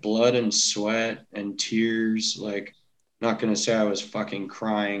 It's like blood and sweat and tears. Like, not gonna say I was fucking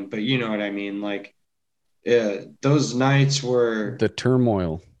crying, but you know what I mean. Like, those nights were the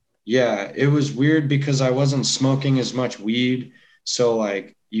turmoil. Yeah, it was weird because I wasn't smoking as much weed. So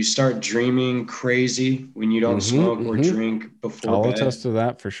like, you start dreaming crazy when you don't smoke or drink before I'll bed. attest to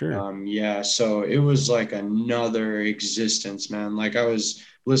that for sure. Yeah, so it was like another existence, man. Like, I was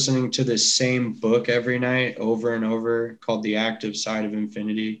listening to this same book every night over and over called The Active Side of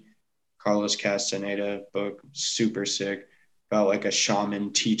Infinity. Carlos Castaneda book, super sick, about like a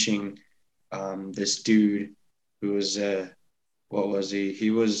shaman teaching this dude who was what was he?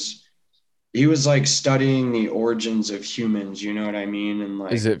 He was like studying the origins of humans, you know what I mean? And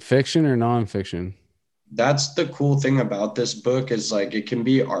like, is it fiction or nonfiction? That's the cool thing about this book, is like, it can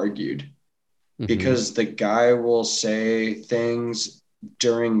be argued because the guy will say things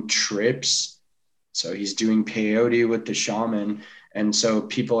during trips. So he's doing peyote with the shaman. And so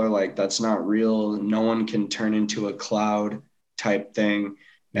people are like, that's not real. No one can turn into a cloud type thing.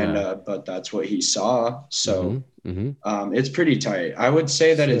 And, but that's what he saw. So it's pretty tight. I would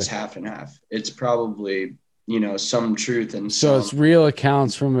say that it's half and half. It's probably, you know, some truth. And so it's real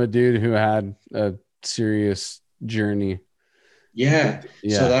accounts from a dude who had a serious journey. Yeah.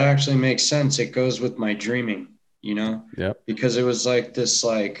 So that actually makes sense. It goes with my dreaming, you know, because it was like this,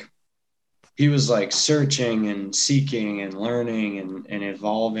 like, he was like searching and seeking and learning and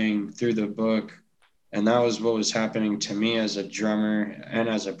evolving through the book. And that was what was happening to me as a drummer and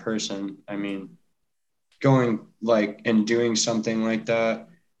as a person. I mean, going like and doing something like that,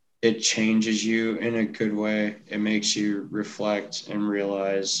 it changes you in a good way. It makes you reflect and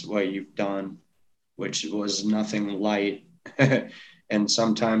realize what you've done, which was nothing light. And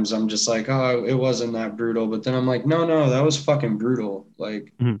sometimes I'm just like, oh, it wasn't that brutal. But then I'm like, no, that was fucking brutal.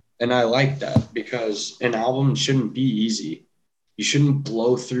 Like, and I like that, because an album shouldn't be easy. You shouldn't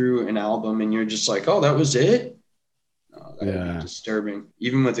blow through an album and you're just like, oh, that was it. No, that would be disturbing.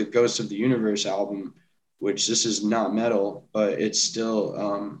 Even with the Ghost of the Universe album, which this is not metal, but it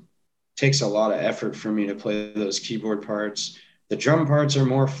still takes a lot of effort for me to play those keyboard parts. The drum parts are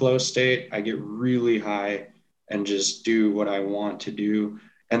more flow state. I get really high and just do what I want to do.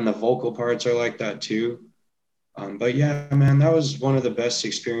 And the vocal parts are like that too. But yeah, man, that was one of the best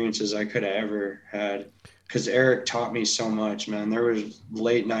experiences I could have ever had, because Eric taught me so much, man. There was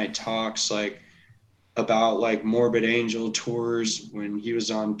late night talks like about like Morbid Angel tours when he was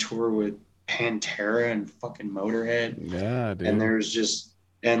on tour with Pantera and fucking Motorhead. Yeah, dude. And there's just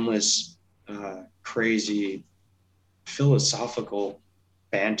endless crazy philosophical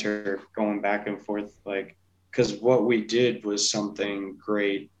banter going back and forth, like, because what we did was something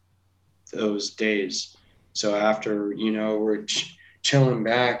great those days. So after, you know, we're chilling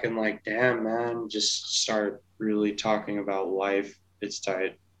back and like, damn, man, just start really talking about life. It's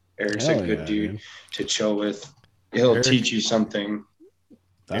tight. Eric's a good dude to chill with. He'll teach you something.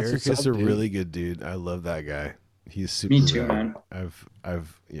 Eric is a really good dude. I love that guy. He's super. Me too, man.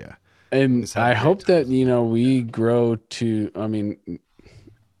 And I hope that, you know, we grow to, I mean,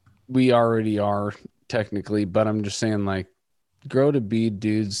 we already are technically, but I'm just saying, like, grow to be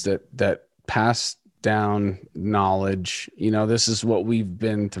dudes that pass down knowledge. You know, this is what we've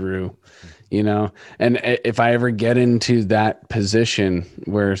been through, you know. And if I ever get into that position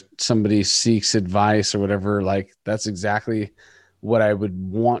where somebody seeks advice or whatever, like, that's exactly what I would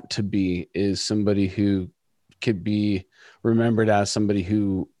want to be is somebody who could be remembered as somebody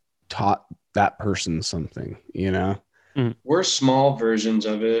who taught that person something, you know? We're small versions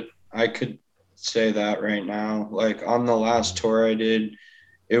of it. I could say that right now. Like on the last tour I did,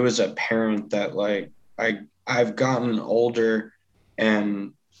 it was apparent that like I've gotten older,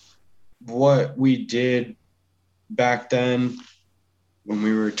 and what we did back then when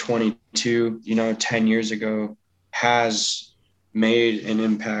we were 22, 10 years ago, has made an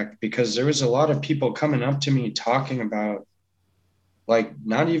impact, because there was a lot of people coming up to me talking about, like,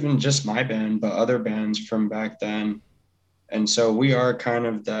 not even just my band, but other bands from back then. And so we are kind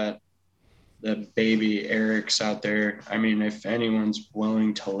of the baby Erics out there. I mean, if anyone's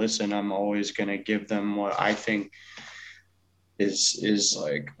willing to listen, I'm always going to give them what I think is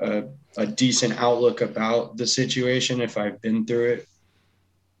like a decent outlook about the situation if I've been through it.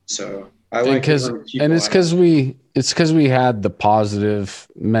 So I like it when people, and it's because we had the positive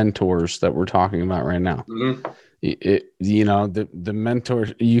mentors that we're talking about right now. Mhm. The mentor,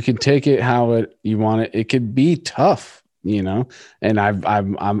 you can take it how you want it. It could be tough, and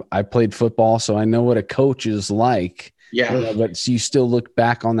I played football, so I know what a coach is like. Yeah. But you still look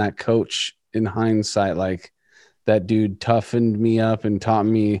back on that coach in hindsight, like that dude toughened me up and taught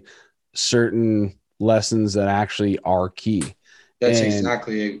me certain lessons that actually are key. That's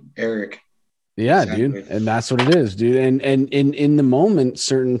exactly Eric. Yeah, Exactly. dude. And that's what it is, dude. And in the moment,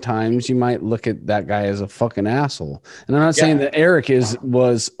 certain times you might look at that guy as a fucking asshole. And I'm not saying that Eric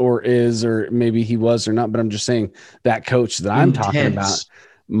was or maybe he was or not, but I'm just saying that coach that I'm talking about,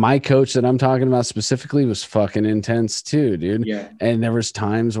 my coach that I'm talking about specifically was fucking intense too, dude. Yeah. And there was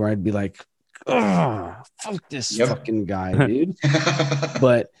times where I'd be like, oh, fuck this fucking guy, dude.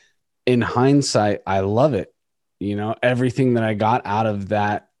 But in hindsight, I love it. Everything that I got out of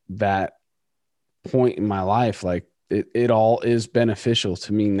that point in my life, like it all is beneficial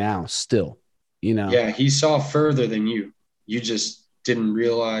to me now still, Yeah, he saw further than you just didn't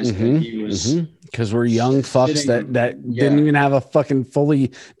realize that he was, because we're young fucks that didn't even have a fucking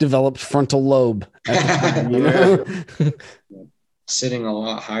fully developed frontal lobe at the time, sitting a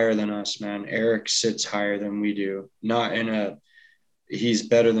lot higher than us, man. Eric sits higher than we do, not in he's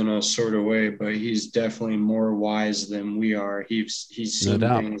better than us sort of way, but he's definitely more wise than we are. He's seen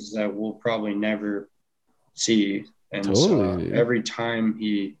things that we'll probably never see. And totally. So every time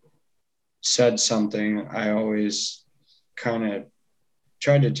he said something, I always kind of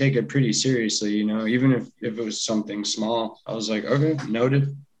tried to take it pretty seriously, even if it was something small. I was like, okay,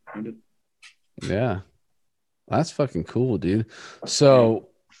 noted. Yeah. That's fucking cool, dude. So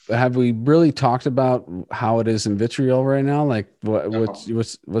have we really talked about how it is in Vitriol right now? Like what's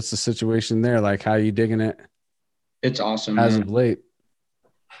the situation there? Like how you digging it? It's awesome as of late.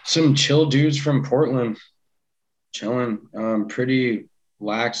 Some chill dudes from Portland chilling, pretty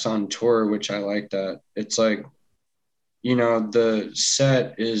lax on tour, which I like that. It's like, the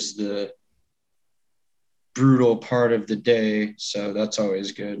set is the brutal part of the day, so that's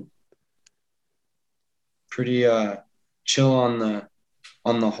always good. Pretty chill on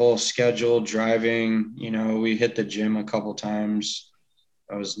the whole schedule. Driving, we hit the gym a couple times.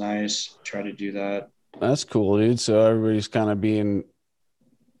 That was nice. Try to do that. That's cool, dude. So everybody's kind of being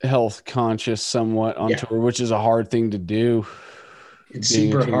health conscious somewhat on tour, which is a hard thing to do. It's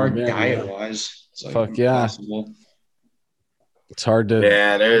super hard diet wise. It's like impossible. Yeah. It's hard to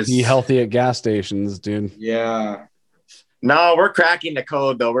be healthy at gas stations, dude. Yeah. No, we're cracking the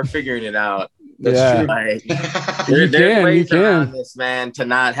code though. We're figuring it out. That's true. Like, there's ways around this, man, to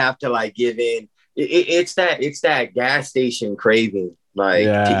not have to like give in. It's that gas station craving, like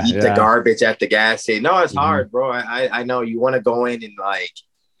to eat the garbage at the gas station. No, it's hard, bro. I know you want to go in and like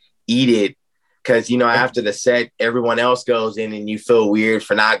eat it because after the set, everyone else goes in and you feel weird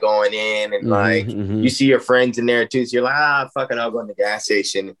for not going in, and you see your friends in there too. So you're like, fuck it, I'll go in the gas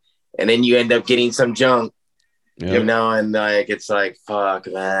station, and then you end up getting some junk, and like it's like fuck,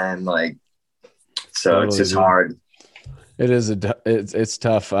 man, like. So totally, it's just hard. It is it's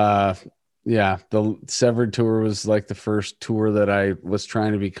tough. The Severed tour was like the first tour that I was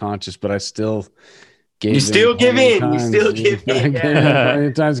trying to be conscious, but I still gave. You still give in. You still give in.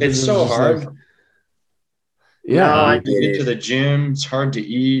 It's so hard. Yeah, you get to the gym. It's hard to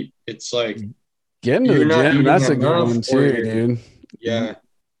eat. It's like getting to the gym. That's a good one too, dude. Yeah,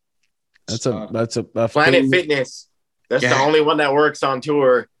 that's a Planet Fitness. That's the only one that works on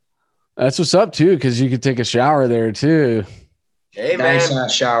tour. That's what's up too, because you could take a shower there too. Hey, man.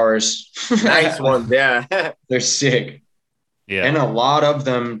 Nice showers. Nice ones, yeah. They're sick. Yeah. And a lot of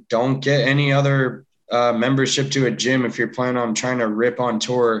them don't get any other membership to a gym if you're planning on trying to rip on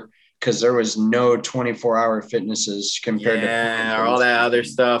tour. because there was no 24-hour fitnesses compared to or all that other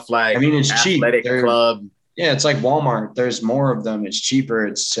stuff. Like, I mean, it's cheap. Athletic Club. Yeah, it's like Walmart. There's more of them. It's cheaper.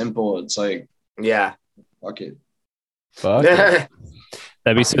 It's simple. It's like, yeah, fuck it. Fuck it.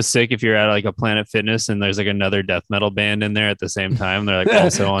 That'd be so sick if you're at like a Planet Fitness and there's like another death metal band in there at the same time. They're like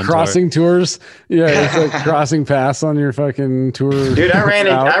also on crossing tours. Yeah, it's like crossing paths on your fucking tour. Dude, I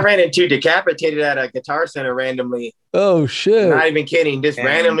ran into Decapitated at a Guitar Center randomly. Oh shit! Not even kidding. Just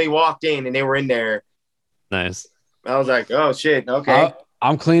randomly walked in and they were in there. Nice. I was like, oh shit, okay.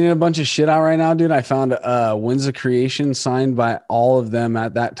 I'm cleaning a bunch of shit out right now, dude. I found Winds of Creation signed by all of them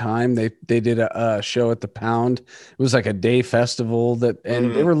at that time. They did a show at the Pound. It was like a day festival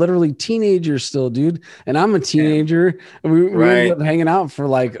and they were literally teenagers still, dude. And I'm a teenager. We ended up hanging out for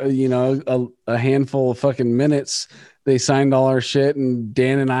like a handful of fucking minutes. They signed all our shit, and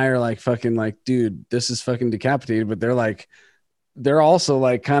Dan and I are like fucking like, dude, this is fucking Decapitated. But they're also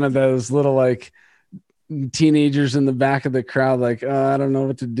like kind of those little like teenagers in the back of the crowd, like, I don't know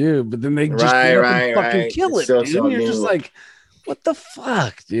what to do, but then they just fucking kill it, dude. So you're just like, what the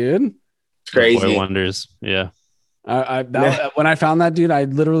fuck, dude? It's crazy. Boy wonders. Yeah. When I found that, dude, I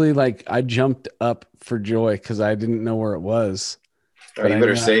literally I jumped up for joy because I didn't know where it was. Oh, you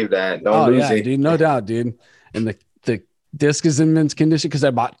better save that. Don't lose it, dude. No doubt, dude. And the disc is in mint condition because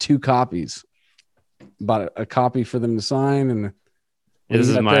I bought 2 copies. Bought a copy for them to sign, and this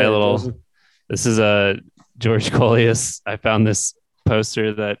is my little. This is a George Coleus. I found this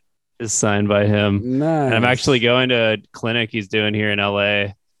poster that is signed by him. Nice. And I'm actually going to a clinic he's doing here in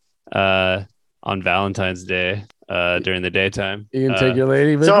LA on Valentine's Day during the daytime. You can take your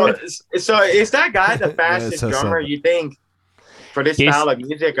lady. So is that guy the fastest drummer you think for this style of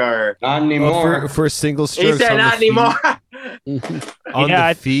music, or not anymore? For single strokes, he said not anymore. On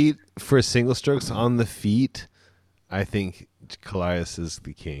the feet, for single strokes on the feet, I think Callias is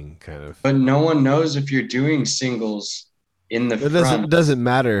the king, kind of. But no one knows if you're doing singles in the front. It doesn't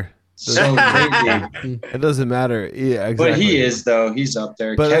matter. So crazy. It doesn't matter. Yeah, exactly. But he is, though. He's up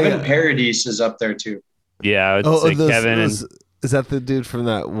there. But Kevin Paradis is up there too. Yeah, I would say Kevin. Is that the dude from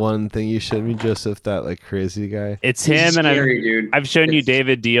that one thing you showed me, Joseph? That like crazy guy. It's him, and I've shown you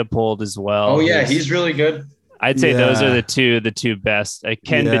David Diepold as well. Oh yeah, he's really good. I'd say those are the two best.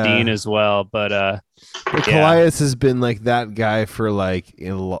 Ken Badine as well, but Callias has been like that guy for like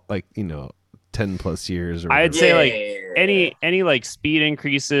 10 plus years. Or I'd say like any like speed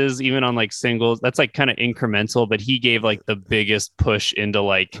increases, even on like singles, that's like kind of incremental. But he gave like the biggest push into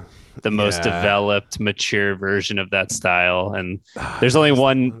like the most developed, mature version of that style. And there's only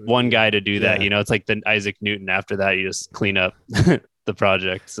one guy to do that. It's like the Isaac Newton. After that, you just clean up the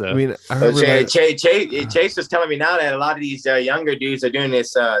project. So I mean, Chase was telling me now that a lot of these younger dudes are doing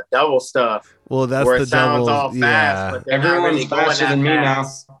this double stuff. Well, that's where the it sounds double. all fast, but everyone's really faster than me now.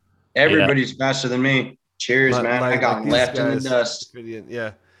 Everybody's faster than me. Cheers, man! I got left in the dust.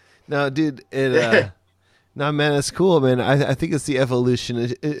 Yeah. No, dude. No, man, it's cool, man. I think it's the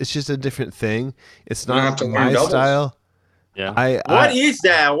evolution. It's just a different thing. It's not my style. Yeah. What is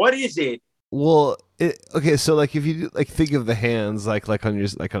that? What is it? Well, okay. So like, if you like think of the hands, like on your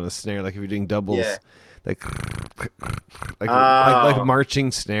on a snare, like if you're doing doubles, like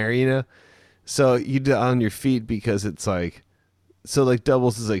marching snare, So you do it on your feet because it's like, so like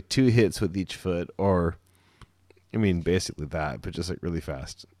doubles is like 2 hits with each foot, or I mean basically that, but just like really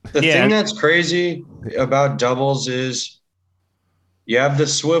fast. The thing that's crazy about doubles is you have the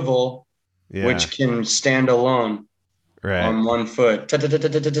swivel, which can stand alone on one foot.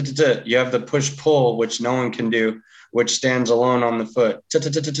 You have the push-pull, which no one can do, which stands alone on the foot.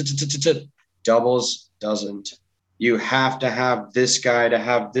 Doubles doesn't. You have to have this guy to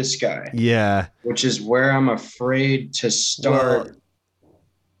have this guy. Yeah. Which is where I'm afraid to start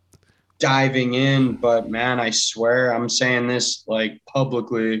diving in. But man, I swear I'm saying this like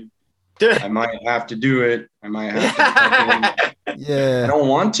publicly. I might have to do it. I might have to. I don't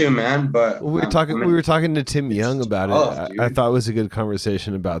want to, man. But we were talking to Tim Young about it. I thought it was a good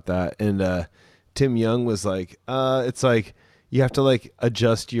conversation about that. And Tim Young was like, it's like, you have to like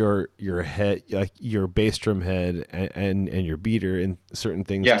adjust your head, like your bass drum head and your beater and certain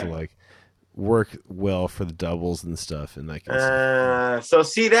things to like work well for the doubles and stuff. And like, so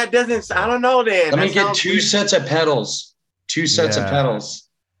see, that doesn't, I don't know then. Let me get 2 sets of pedals. 2 sets of pedals.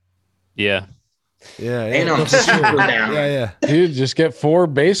 Yeah. And I'm super down. Yeah. Dude, just get 4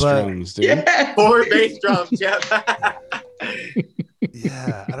 bass drums, dude. Yeah, 4 bass drums. Yeah.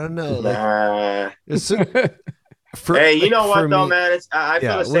 I don't know. Like, hey, you know what though, man? I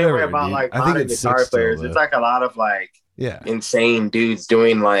feel the same way about like modern guitar players. It's like a lot of like insane dudes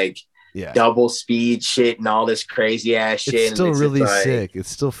doing like Yeah. double speed shit and all this crazy ass shit. It's still and really just like, sick. It's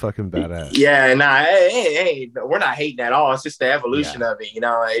still fucking badass. Yeah, nah, hey, we're not hating at all. It's just the evolution of it, you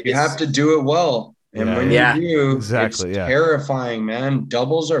know. You have to do it well. And when you do, exactly, it's terrifying, man.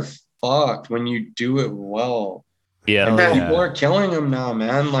 Doubles are fucked when you do it well. Yeah. And people are killing them now,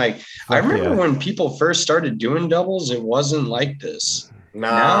 man. Like, I remember when people first started doing doubles, it wasn't like this. No.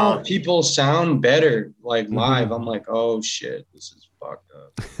 Now people sound better, like live. I'm like, oh shit, this is fucked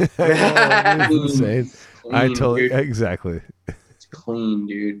up. It's insane. Clean, I totally dude. exactly. It's clean,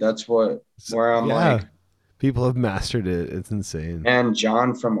 dude. That's where I'm like, people have mastered it. It's insane. And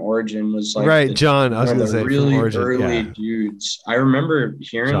John from Origin was like, right, John. I was gonna say really from Origin, early dudes. I remember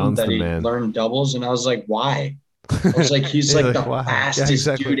hearing John's that the he man. learned doubles, and I was like, why? I was like, he's like the wow.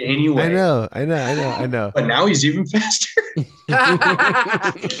 fastest dude anyway. I know. But now he's even faster.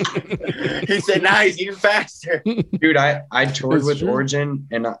 He said, now he's even faster. Dude, I toured It's with true. Origin,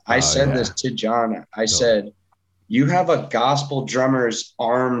 and I said this to John. I said, you have a gospel drummer's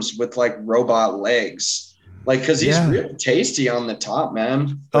arms with like robot legs. Like, because he's real tasty on the top,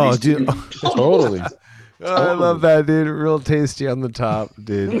 man. But dude. Totally. I love that, dude. Real tasty on the top,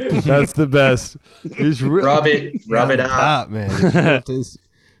 dude. That's the best. He's rub it out, top, man. It's real tasty.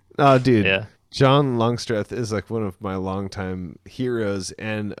 Oh, dude. Yeah. John Longstreth is like one of my longtime heroes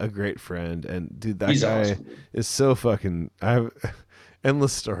and a great friend. And dude, that He's guy awesome. is so fucking. I have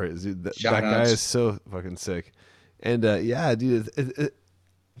endless stories, dude. That guy is so fucking sick. And yeah, dude.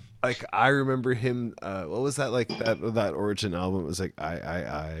 Like I remember him. What was that like? That Origin album was like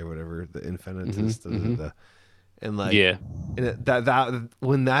I or whatever, the Infinitus, and like and that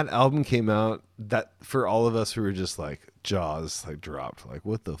when that album came out, that for all of us who were just like jaws like dropped, like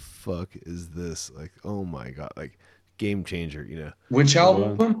what the fuck is this? Like oh my god, like game changer, you know? Which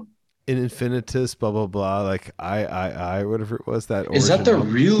album? In Infinitus, blah blah blah, like I whatever it was. That is that the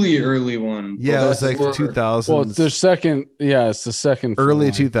album. really early one? Yeah, it was like 2000s. Well, it's the second. Yeah, it's the second. Early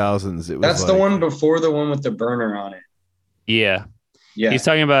one. 2000s. It was That's like, the one before the one with the burner on it. Yeah. Yeah. He's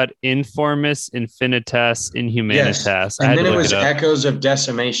talking about Informis, Infinitas, Inhumanitas. Yes. I had And then to it look was up. Echoes of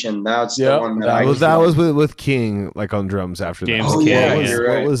Decimation. That's the one that was with King, like on drums after James that. King, yeah, yeah. you're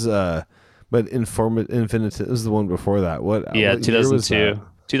right. What was but Infinitus was the one before that. What? Yeah, what year was 2002. that?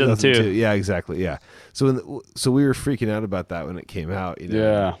 2002. Yeah, exactly. Yeah. So so we were freaking out about that when it came out. You know?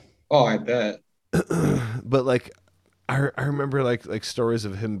 Yeah. Oh, I bet. But like, I remember like stories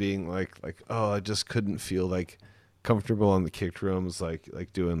of him being like oh, I just couldn't feel like comfortable on the kick drums, like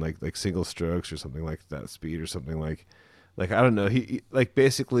doing like single strokes or something like that speed or something like I don't know. He like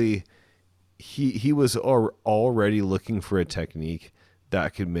basically he was already looking for a technique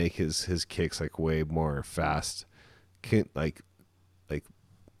that could make his kicks like way more fast, like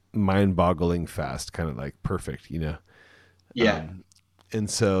mind-boggling fast, kind of like perfect, you know? Yeah. And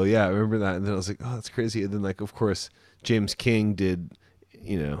so yeah, I remember that, and then I was like, oh, that's crazy. And then like of course James King did,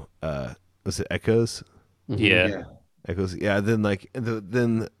 you know, was it Echoes? Yeah. Echoes. Yeah. Then like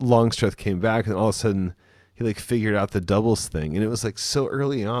then Longstreth came back, and all of a sudden he like figured out the doubles thing, and it was like so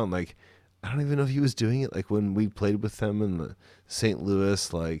early on. Like I don't even know if he was doing it like when we played with them in the St.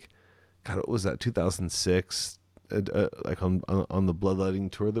 Louis. Like God, what was that? 2006. Like on the Bloodletting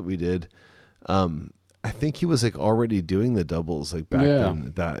tour that we did. I think he was like already doing the doubles like back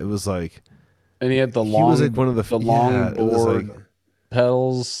then. That it was like, and he had the he long. was like one of the long it was board like,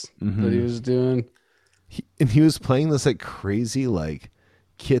 pedals that he was doing. He was playing this like crazy like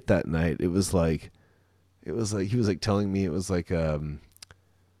kit that night. It was like he was like telling me it was like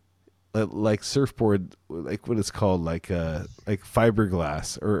surfboard, like what it's called, like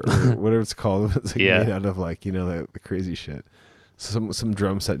fiberglass or whatever it's called. It's like made out of like, you know, the crazy shit. Some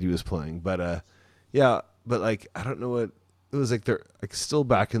drum set he was playing, but yeah, but like I don't know what it was like. They're like still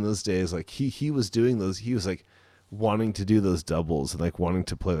back in those days. Like he was doing those. He was like wanting to do those doubles and like wanting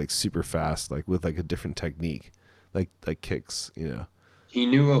to play like super fast, like with like a different technique, like kicks. You know, he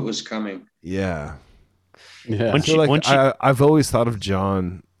knew what was coming. Yeah. Yeah. So like I've always thought of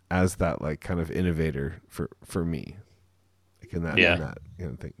John as that like kind of innovator for me, like in that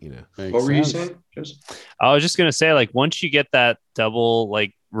kind of thing, you know. Makes What were you sense. saying? I was just gonna say, like, once you get that double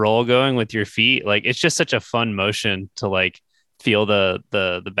like roll going with your feet, like it's just such a fun motion to like feel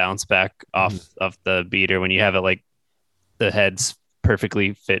the bounce back off of the beater when you have it like the heads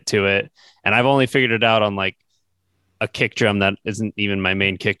perfectly fit to it. And I've only figured it out on like a kick drum that isn't even my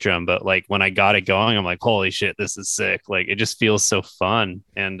main kick drum, but like when I got it going, I'm like, holy shit, this is sick. Like it just feels so fun.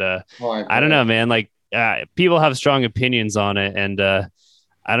 And I don't know, man, like people have strong opinions on it, and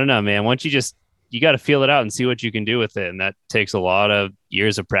I don't know, man, once you got to feel it out and see what you can do with it, and that takes a lot of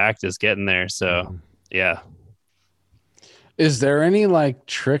years of practice getting there. So yeah. Is there any like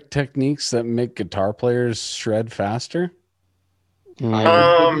trick techniques that make guitar players shred faster?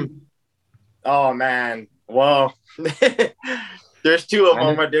 Oh man. Well, there's two of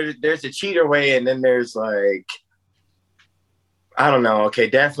them. But there's a cheater way, and then there's like, I don't know. Okay,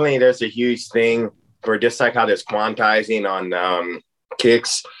 definitely there's a huge thing for just like how there's quantizing on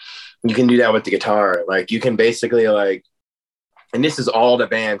kicks. You can do that with the guitar. Like you can basically like, and this is all the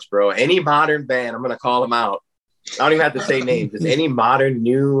bands, bro. Any modern band, I'm gonna call them out. I don't even have to say names. Just any modern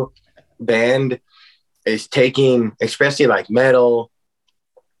new band is taking, especially like metal,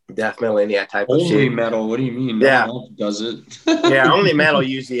 death metal, any that type of shit. Only metal. What do you mean? Yeah, no one else does it. Yeah, only metal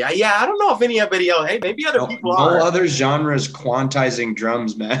usually. I don't know if anybody else. Hey, maybe other people are. No other genres quantizing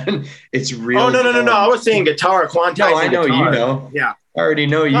drums, man. It's real. Oh no! I was saying guitar quantizing. No, I know guitar. you know. Yeah, I already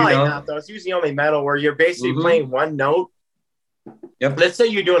know you know. Not, though. It's usually only metal where you're basically playing one note. Yep. Let's say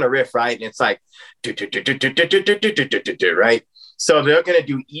you're doing a riff, right? And it's like, right? So they're going to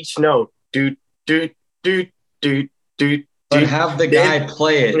do each note, but have the guy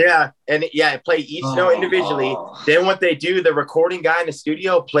play it. Yeah. And play each note individually. Then what they do, the recording guy in the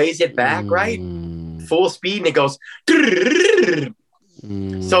studio plays it back, right? Full speed. And it goes.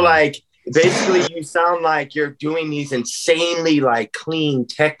 So like, basically you sound like you're doing these insanely like clean,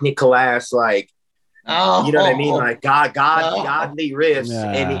 technical ass, like, you know what I mean? Like godly riffs,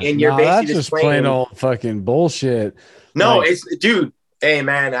 and you're basically just plain old fucking bullshit. No, like, it's dude. Hey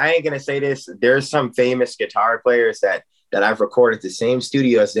man, I ain't gonna say this. There's some famous guitar players that I've recorded the same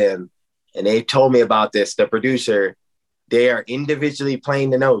studio as them, and they told me about this. The producer, they are individually playing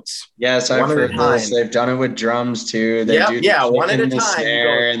the notes. Yes, I've heard this. They've done it with drums too. They do one at a time,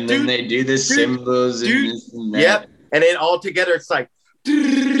 and then they do the cymbals and this and that. Yep, and then all together it's like.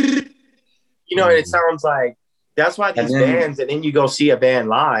 You know, and it sounds like that's why these bands, and then you go see a band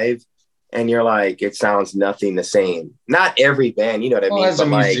live and you're like, it sounds nothing the same. Not every band, you know what I mean? As a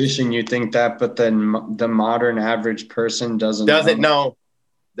musician, you think that, but then the modern average person doesn't know.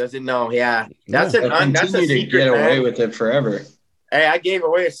 Yeah. That's a secret, to get away with it forever. Hey, I gave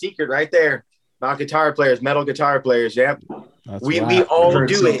away a secret right there about guitar players, metal guitar players. Yep. We all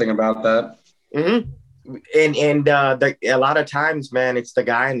do something about that. Mm-hmm. And a lot of times, man, it's the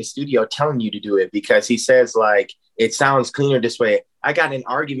guy in the studio telling you to do it because he says like it sounds cleaner this way. I got in an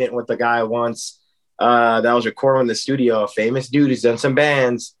argument with a guy once that was recording in the studio, a famous dude who's done some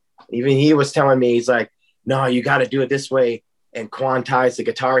bands. Even he was telling me, he's like, no, you got to do it this way and quantize the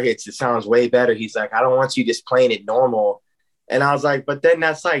guitar hits. It sounds way better. He's like, I don't want you just playing it normal. And I was like, but then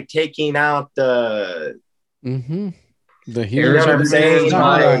that's like taking out the the you know what I'm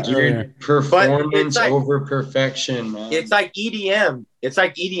saying? Performance over perfection, man. It's like EDM. It's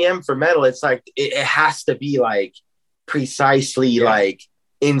like EDM for metal. It's like it has to be like precisely like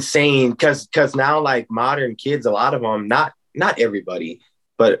insane because now like modern kids, a lot of them, not everybody,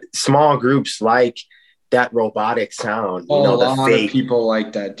 but small groups like that robotic sound. You know, a lot of people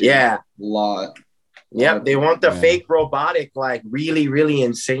like that, dude. Yeah, a lot. Yep, they want the fake robotic, like really, really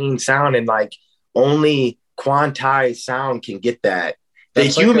insane sound, and like only quantized sound can get that.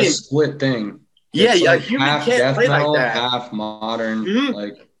 That's the human like a split thing. Yeah, it's a human can't play metal, like that. Half modern,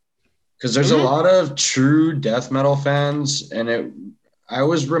 like because there's a lot of true death metal fans, and I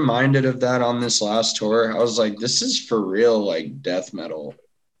was reminded of that on this last tour. I was like, this is for real, like death metal.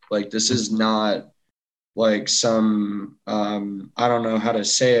 Like this is not like some I don't know how to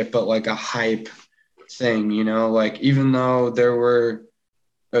say it, but like a hype thing, you know, like even though there were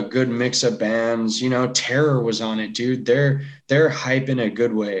a good mix of bands, you know, Terror was on it, dude. They're hype in a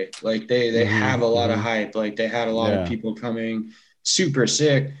good way. Like they have a lot of hype. Like they had a lot of people coming, super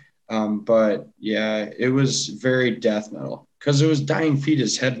sick. But yeah, it was very death metal because it was Dying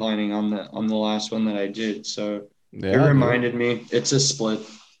Fetus headlining on the last one that I did. So it reminded me. It's a split.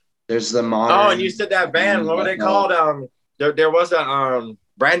 There's the modern. Oh, and you said that band. What were they called? There was a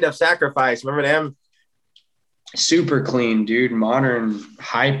Brand of Sacrifice. Remember them? Super clean, dude. Modern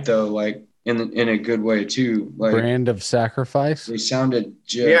hype though, like in a good way too. Like Brand of Sacrifice. They sounded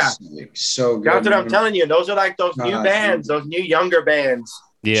just like so good. That's what I'm telling you. Those are like those new bands, those new younger bands.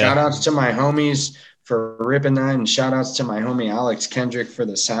 Yeah. Shout outs to my homies for ripping that, and shout outs to my homie Alex Kendrick for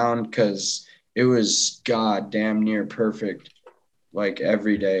the sound because it was goddamn near perfect. Like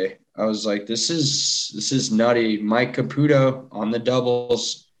every day, I was like, this is nutty. Mike Caputo on the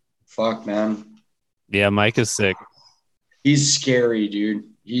doubles. Fuck, man. Yeah, Mike is sick. He's scary, dude.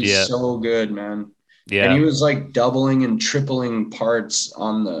 He's so good, man. Yeah. And he was like doubling and tripling parts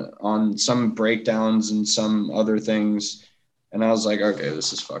on some breakdowns and some other things. And I was like, okay,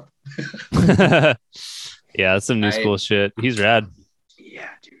 this is fucked. Yeah, that's some new school shit. He's rad. Yeah,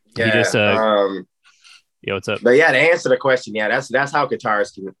 dude. Yeah. He just Yo, what's up? But yeah, to answer the question, yeah, that's how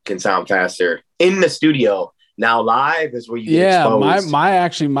guitars can sound faster in the studio. Now live is where you get exposed.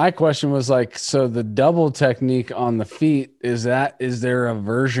 My question was like, so the double technique on the feet, is there a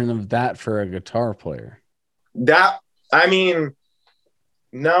version of that for a guitar player? No,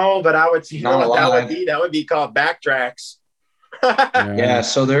 but I would see that would be called backtracks. Yeah,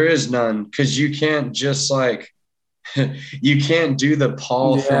 so there is none, because you can't just like you can't do the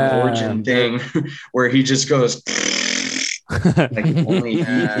Paul from Origin thing where he just goes like only he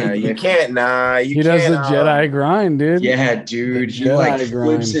can. You can't. He does the Jedi grind, dude. Yeah, dude. He like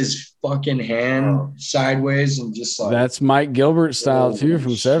flips his fucking hand sideways and just like. That's Mike Gilbert style too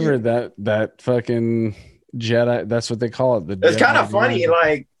from Severed. That fucking Jedi. That's what they call it. It's kind of funny.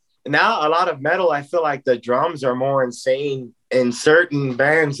 Like now, a lot of metal, I feel like the drums are more insane in certain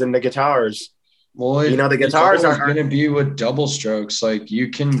bands than the guitars. Well, the guitars are going to be with double strokes. Like you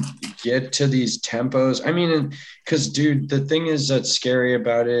can get to these tempos. I mean, because dude, the thing is that's scary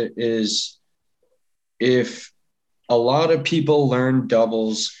about it is if a lot of people learn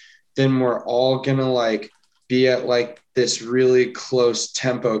doubles, then we're all going to like be at like this really close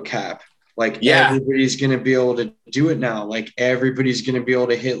tempo cap. Like everybody's going to be able to do it now. Like everybody's going to be able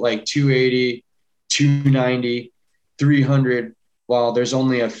to hit like 280, 290, 300. While there's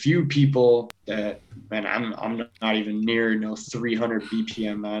only a few people that, man, I'm not even near 300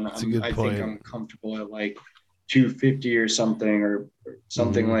 BPM, man. I think I'm comfortable at like 250 or something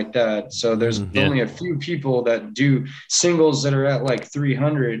like that. So there's only a few people that do singles that are at like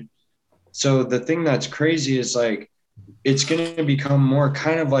 300. So the thing that's crazy is like it's going to become more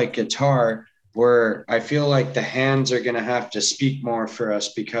kind of like guitar, where I feel like the hands are going to have to speak more for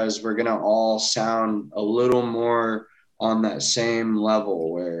us because we're going to all sound a little more on that same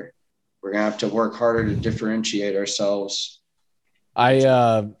level where we're gonna have to work harder to differentiate ourselves.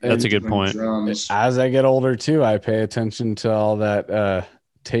 That's a good point. Drums. As I get older too, I pay attention to all that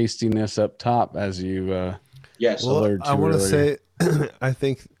tastiness up top as you yes. Well, I want to say I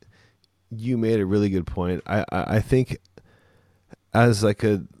think you made a really good point. I think as like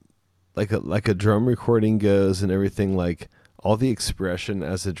a drum recording goes and everything, like all the expression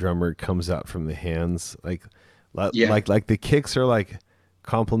as a drummer comes out from the hands, like the kicks are like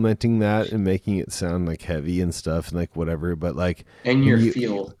complementing that and making it sound like heavy and stuff and like whatever, but like and your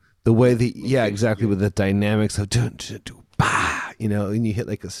feel the way exactly with the dynamics of bah, and you hit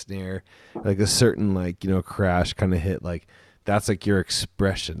like a snare, like a certain like crash kind of hit, like that's like your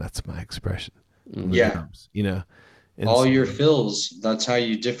expression. That's my expression. Drums, and all your fills. That's how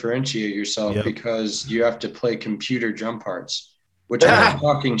you differentiate yourself because you have to play computer drum parts. Which I'm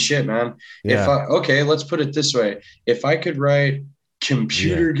talking shit, man. Yeah. Let's put it this way. If I could write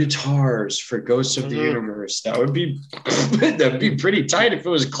computer guitars for Ghosts of the Universe, that'd be pretty tight if it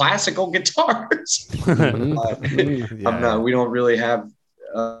was classical guitars. We don't really have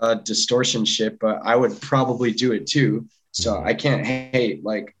distortion shit, but I would probably do it too. So I can't hate.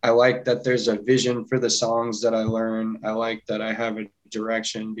 Like I like that there's a vision for the songs that I learn. I like that I have a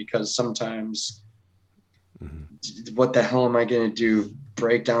direction, because sometimes what the hell am I going to do?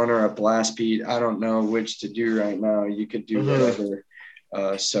 Breakdown or a blast beat? I don't know which to do right now. You could do whatever.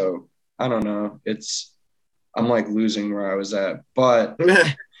 So I don't know. I'm like losing where I was at, but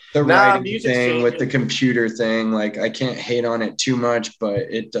the writing thing with the computer thing, like I can't hate on it too much, but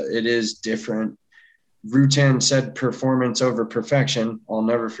it is different. Rutan said performance over perfection. I'll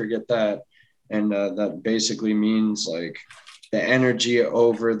never forget that. And that basically means like the energy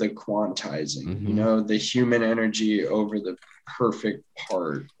over the quantizing, the human energy over the perfect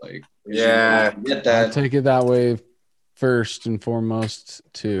part. Like, get that. I'll take it that way first and foremost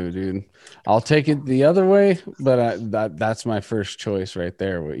too, dude. I'll take it the other way, but that's my first choice right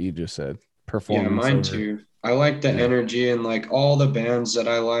there. What you just said, performance. Yeah, mine too. I like the energy, and like all the bands that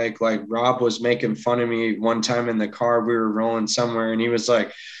I like Rob was making fun of me one time in the car. We were rolling somewhere and he was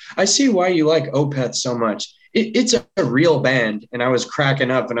like, I see why you like Opeth so much. It's a real band. And I was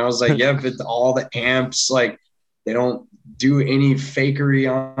cracking up and I was like, yeah, but all the amps, like they don't do any fakery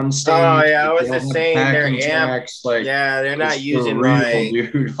on stage. Oh yeah, I was just saying their amps, like they're not using real,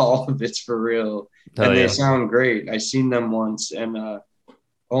 dude. All of it's for real. And they sound great. I seen them once and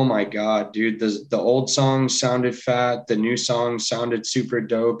oh my God, dude, the old songs sounded fat. The new songs sounded super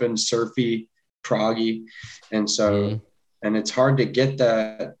dope and surfy, proggy. And so, and it's hard to get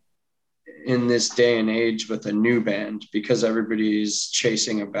that in this day and age with a new band because everybody's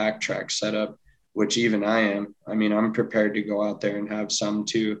chasing a backtrack setup, which even I am. I mean, I'm prepared to go out there and have some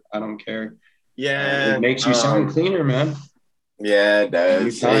too. I don't care. Yeah. It makes you sound cleaner, man. Yeah, it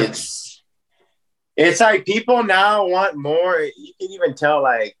does. It's like people now want more. You can even tell,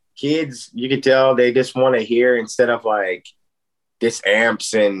 like kids, you could tell they just want to hear, instead of like this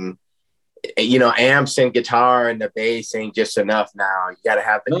amps and amps and guitar and the bass ain't just enough now. You got to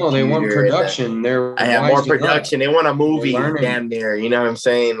have the they want production. I have more production. They want a movie damn near. You know what I'm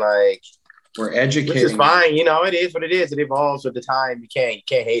saying? Like, we're educating. Which is fine. You know, it is what it is. It evolves with the time. You can't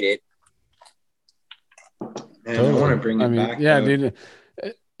hate it. And totally. I want to bring it back. Yeah, dude.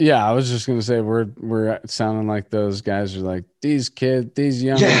 Yeah, I was just gonna say we're sounding like those guys are like these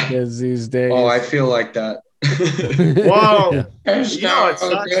younger kids these days. Oh, I feel like that. Whoa, it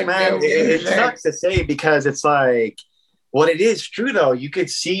sucks, man. It sucks to say, because it's like, well, it is true though. You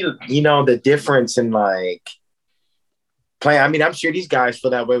could see, the difference in like playing. I mean, I'm sure these guys feel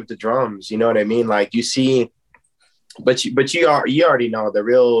that way with the drums. You know what I mean? Like you see, but you already know the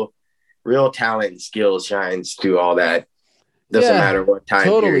real talent and skill shines through all that. Doesn't matter what time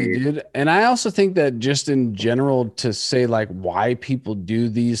period. Dude. And I also think that just in general, to say like why people do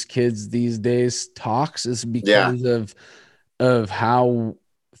these kids these days talks is because of how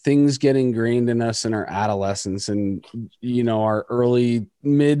things get ingrained in us in our adolescence and, our early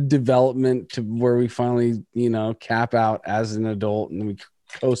mid development to where we finally, cap out as an adult and we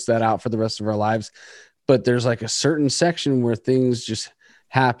coast that out for the rest of our lives. But there's like a certain section where things just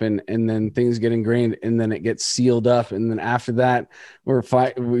happen and then things get ingrained and then it gets sealed up, and then after that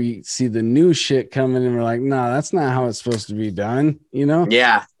we see the new shit coming and we're like, no, that's not how it's supposed to be done.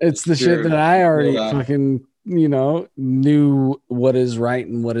 It's the shit that I already fucking knew what is right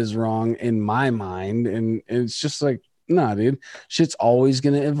and what is wrong in my mind, and it's just like, nah, dude, shit's always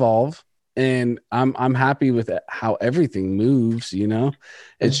gonna evolve, and I'm happy with how everything moves.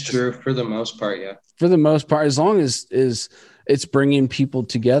 It's true for the most part. Yeah, for the most part, as long as it's bringing people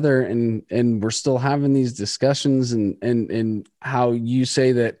together and we're still having these discussions and how you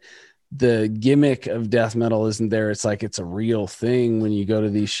say that the gimmick of death metal isn't there. It's like, it's a real thing when you go to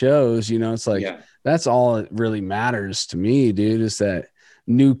these shows, it's like, that's all it really matters to me, dude, is that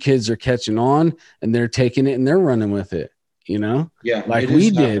new kids are catching on and they're taking it and they're running with it, like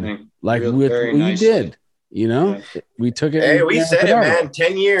we did, like we did, we took it. Hey, we said it, man,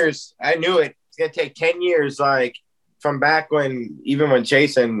 10 years. I knew it. It's going to take 10 years. Like, from back when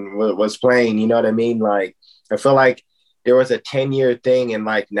Jason was playing, you know what I mean? Like, I feel like there was a 10-year thing, and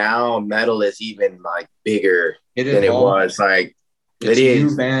like now metal is even like bigger than it was. Like, it's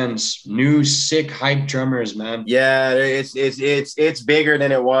new bands, new sick hype drummers, man. Yeah, it's bigger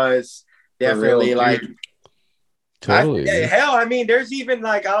than it was. Definitely, like, totally. Hell, I mean, there's even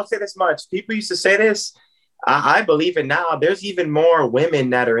like, I'll say this much. People used to say this. I believe it now. There's even more women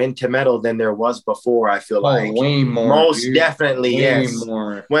that are into metal than there was before. I feel like way more. Most definitely, way yes.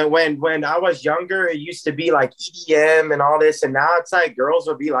 More. When I was younger, it used to be like EDM and all this, and now it's like girls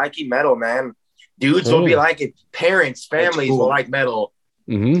will be liking metal, man. Dudes will be like it. Parents, families will like metal.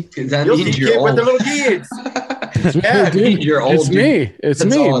 Mm-hmm. You'll see kids with the little kids. Yeah, dude, you're old. It's dude. me. It's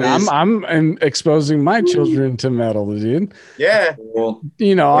That's me. I'm exposing my children to metal, dude. Yeah.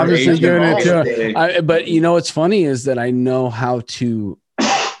 Obviously doing it too. But what's funny is that I know how to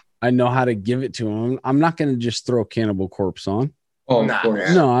give it to them. I'm not going to just throw Cannibal Corpse on. Oh, of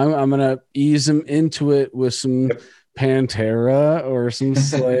course. No, I'm going to ease them into it with some Pantera or some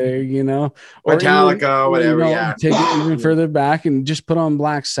Slay, or Metallica, even, whatever. Take it even further back and just put on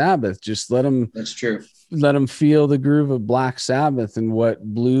Black Sabbath. Just let them. That's true. Let them feel the groove of Black Sabbath and what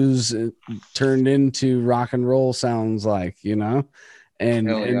blues turned into rock and roll sounds like,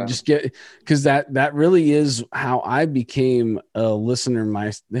 and just get, because that really is how I became a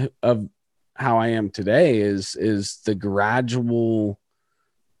listener of how I am today is the gradual,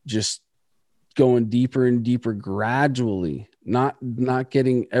 just going deeper and deeper gradually, not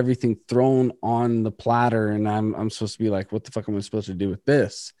getting everything thrown on the platter. And I'm supposed to be like, what the fuck am I supposed to do with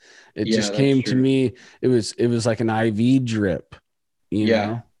this? It just came to me. It was like an IV drip, you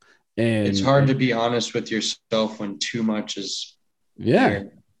know? And it's hard to be honest with yourself when too much is. Yeah,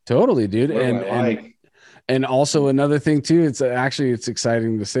 totally, dude. And also another thing too, it's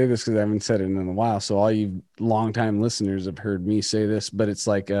exciting to say this because I haven't said it in a while. So all you longtime listeners have heard me say this, but it's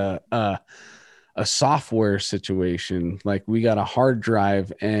like a software situation. Like, we got a hard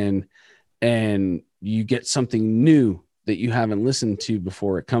drive and you get something new that you haven't listened to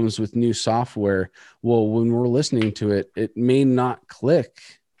before. It comes with new software. Well, when we're listening to it, it may not click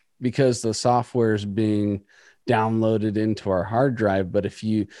because the software is being downloaded into our hard drive. But if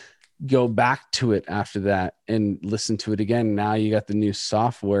you go back to it after that and listen to it again, now you got the new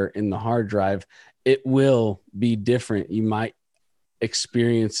software in the hard drive, it will be different. You might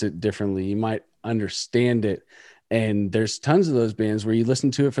experience it differently. You might understand it. And there's tons of those bands where you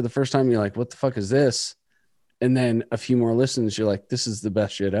listen to it for the first time, you're like, what the fuck is this? and then a few more listens, you're like, this is the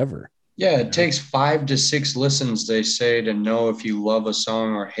best shit ever. Yeah, it takes 5 to 6 listens, they say, to know if you love a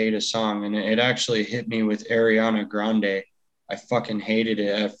song or hate a song. And it actually hit me with Ariana Grande. I fucking hated it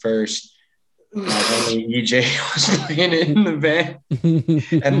at first. My homie EJ was playing it in the band.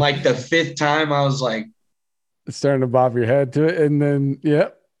 And like the 5th time, I was like, it's starting to bob your head to it. And then,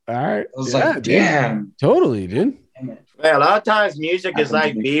 yep. All right. I was like, damn. Dude. Totally, dude. Man, a lot of times music is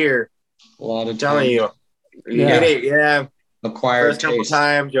like beer. A lot of I'm telling you. Yeah. Acquired first couple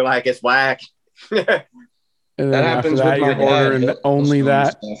times, you're like, it's whack. And then that happens with my dad. Ordering only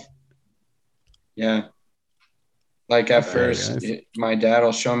that. Yeah. Like at first, my dad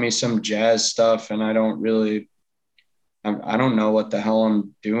will show me some jazz stuff, and I don't know what the hell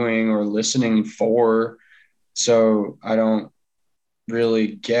I'm doing or listening for. So I don't really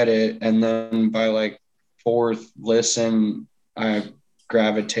get it. And then by like 4th listen, I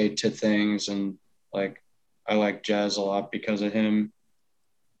gravitate to things, and like I like jazz a lot because of him.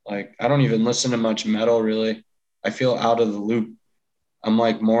 Like I don't even listen to much metal really. I feel out of the loop. I'm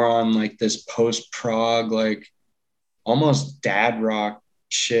like more on like this post-prog, like almost dad rock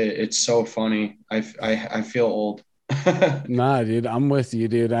shit. It's so funny. I feel old. Nah, dude, I'm with you,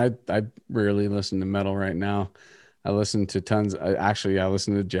 dude. I rarely listen to metal right now. I listen to tons. I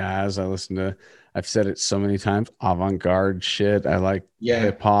listen to jazz. I've said it so many times, avant-garde shit. I like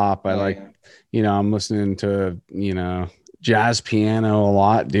hip hop. I'm listening to, jazz piano a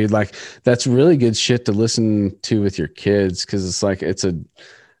lot, dude. Like that's really good shit to listen to with your kids. Cause it's like, it's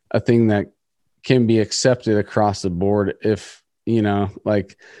a thing that can be accepted across the board if,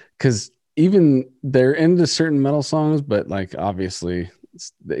 cause even they're into certain metal songs, but like, obviously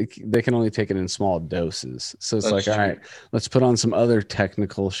they can only take it in small doses. So it's all right, let's put on some other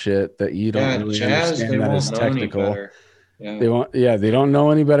technical shit that you don't really understand that is technical. They don't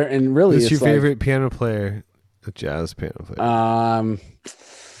know any better. And really, who's your favorite piano player? A jazz piano player.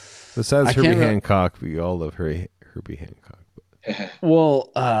 Besides Herbie Hancock, we all love Herbie Hancock. Well,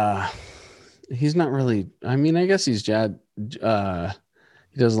 he's not really. I mean, I guess he's jazz. He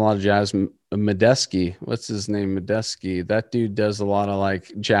does a lot of jazz. Medeski, what's his name? Medeski. That dude does a lot of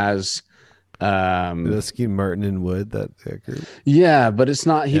like jazz. Medeski, Martin and Wood. That group. Yeah, but it's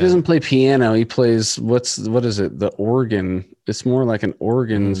not. He doesn't play piano. He plays what is it? The organ. It's more like an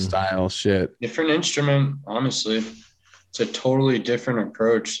organ style shit. Different instrument, honestly. It's a totally different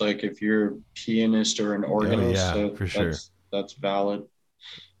approach. Like if you're a pianist or an organist, for sure, that's valid.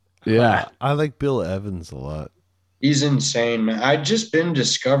 Yeah, I like Bill Evans a lot. He's insane, man. I've just been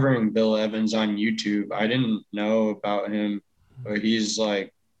discovering Bill Evans on YouTube. I didn't know about him, but he's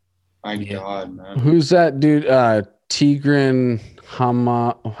like, my God, man. Who's that dude? Tigran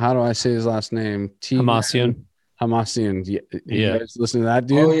how do I say his last name? Hamasyan. You guys listen to that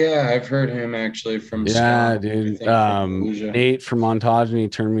dude? Oh yeah, I've heard him actually from Scott, dude. Nate from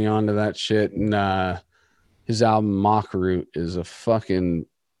Ontogeny turned me on to that shit, and his album Mock Root is a fucking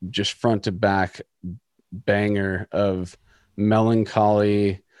just front to back banger of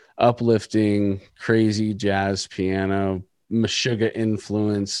melancholy, uplifting, crazy jazz piano, Meshuggah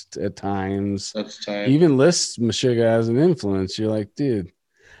influenced at times. That's tight. Even lists Meshuggah as an influence. You're like, dude.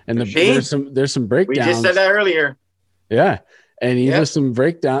 And there's some breakdowns. We just said that earlier. Yeah. And there's some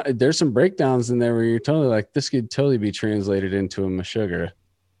breakdowns in there where you're totally like, this could totally be translated into a Meshuggah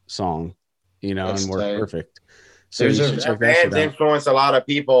song, That's and work tight. Perfect. So that band's influenced a lot of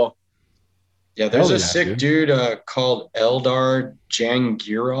people. Yeah, there's a sick dude called Eldar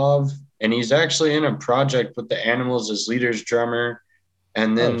Jangirov, and he's actually in a project with the Animals as leaders drummer.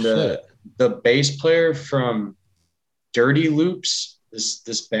 And then the bass player from Dirty Loops,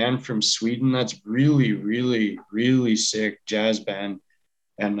 this band from Sweden that's really, really, really sick jazz band.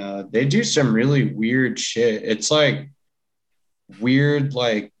 And they do some really weird shit. It's like weird,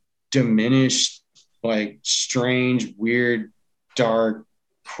 like diminished, like strange, weird, dark,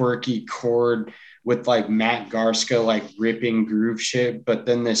 quirky chord with like Matt Garska, like ripping groove shit. But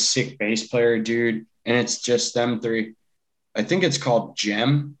then this sick bass player dude, and it's just them three. I think it's called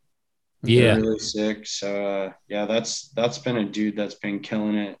Gem. Yeah. They're really sick. So that's been a dude that's been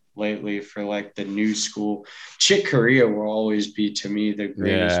killing it lately for like the new school. Chick Corea will always be to me the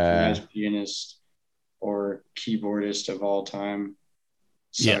greatest jazz pianist or keyboardist of all time.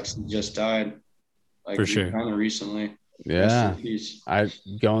 Sucks he just died. Like for sure. Kind of recently. Yeah. I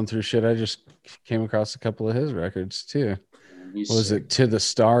going through shit. I just came across a couple of his records too. What was it? To the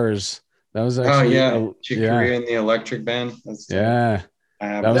Stars. That was actually Chick Corea and the Electric Band.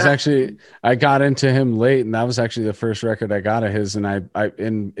 That was actually, I got into him late, and that was actually the first record I got of his. And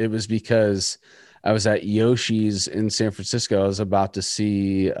and it was because I was at Yoshi's in San Francisco. I was about to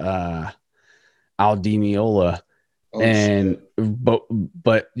see Al Di Meola. Oh, And shit.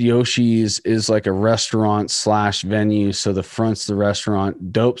 but Yoshi's is like a restaurant / venue. So the front's the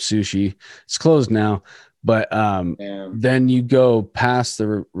restaurant. Dope Sushi. It's closed now. But Damn. then you go past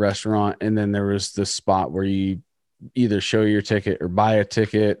the restaurant, and then there was this spot where you either show your ticket or buy a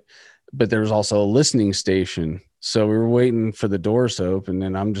ticket. But there was also a listening station. So we were waiting for the doors to open,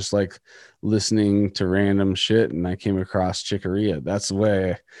 and I'm just like listening to random shit, and I came across Chicoria. That's the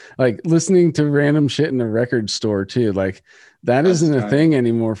way, like listening to random shit in a record store too. Like that That's isn't a tight. thing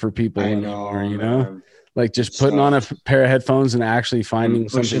anymore for people I anymore, know, you know? man. Like just It's putting on a tough. pair of headphones and actually finding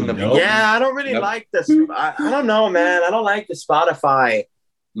pushing something the dope. Yeah, I don't really Yep. like this. I don't know, man. I don't like the Spotify.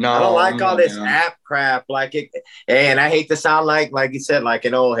 No, I don't like I'm all not this down. app crap. Like it, and I hate to sound like you said, like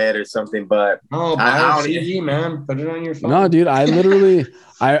an old head or something. But No, I buy a don't- CD, man. Put it on your phone. No, dude, I literally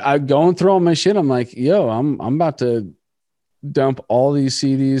I going through all my shit. I'm like, yo, I'm about to dump all these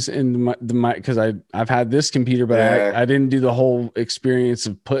CDs into my because I've had this computer, but Yeah. I didn't do the whole experience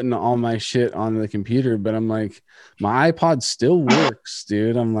of putting all my shit on the computer. But I'm like, my iPod still works,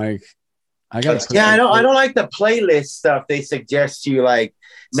 dude. I'm like, I got That's- yeah, I don't like the playlist stuff they suggest you like.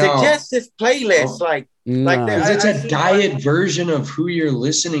 No. Suggest this playlist, No. like Nah. they- Because it's I a see diet version of who you're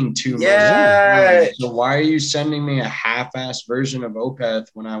listening to. most Yeah. of the time. So why are you sending me a half-assed version of Opeth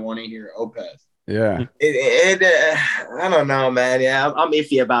when I want to hear Opeth? Yeah, I don't know, man. Yeah, I'm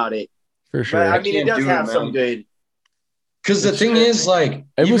iffy about it. for sure. But I mean, it can't does do it, have some man. good. Because the thing is, like,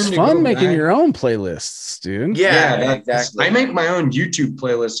 It was even to fun go making back- your own playlists, dude. Yeah, that's- exactly. I make my own YouTube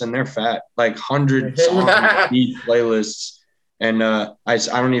playlists, and they're fat, like 100 song deep playlists, and I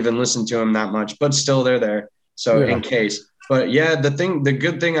don't even listen to them that much, but still they're there. So Yeah. in case. But yeah, the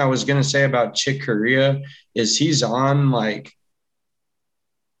good thing I was gonna say about Chick Corea is he's on, like,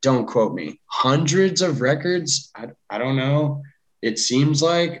 don't quote me, hundreds of records. I don't know. It seems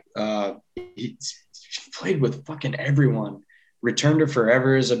like he's played with fucking everyone. Return to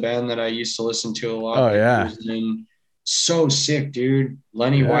Forever is a band that I used to listen to a lot. Oh, yeah. And so sick, dude.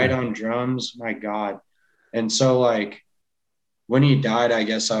 Lenny Yeah. White on drums, my God. And so, like, when he died, I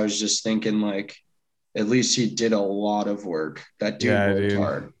guess I was just thinking, like, at least he did a lot of work. That dude Yeah, worked dude.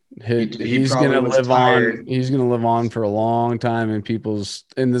 hard. He- He he's probably gonna was live on. tired. He's gonna live on for a long time in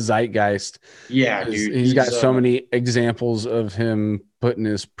the zeitgeist. Yeah, 'Cause dude. he's got so many examples of him putting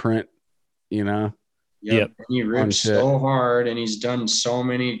his print, you know. Yep. And he On rips shit. so hard, and he's done so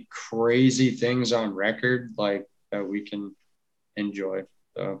many crazy things on record, like, that we can enjoy.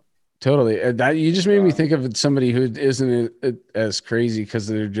 So Totally. That you just made me think of somebody who isn't as crazy because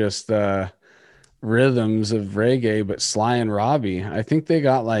they're just rhythms of reggae, but Sly and Robbie. I think they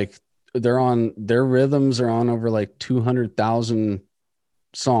got like their rhythms are on over like 200,000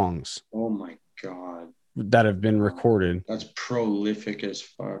 songs oh my God, that have been recorded. that's prolific as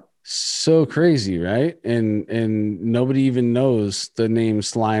fuck. So crazy, right? And nobody even knows the name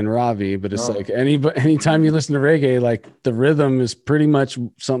Sly and Robbie, but it's No. like anytime you listen to reggae, like the rhythm is pretty much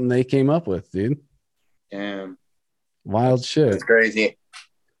something they came up with, dude. Damn. Wild shit. It's crazy.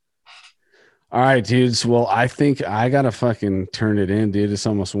 All right, dudes. Well, I think I gotta fucking turn it in, dude. It's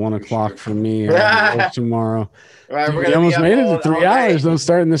almost 1:00 for me. I have to work tomorrow. All right, Dude, we're we gonna almost be up made it all- to 3 all night. hours. Don't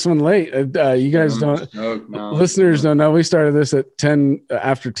starting this one late. You guys I'm don't. stoked now. Listeners don't know. We started this at 10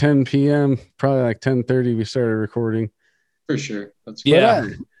 after 10 p.m. Probably like 10:30. We started recording. For sure. That's Yeah.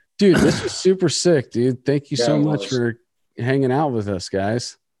 But, dude, this was super sick, dude. Thank you Yeah, so it much was. for hanging out with us,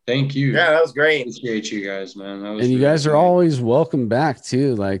 guys. Thank you. Yeah, that was great. Appreciate you guys, man. That was And you really guys are good. always welcome back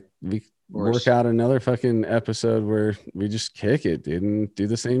too. Like we course. work out another fucking episode where we just kick it, dude, and do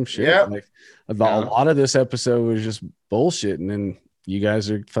the same shit. Yep. Like a Yeah. lot of this episode was just bullshit, and then you guys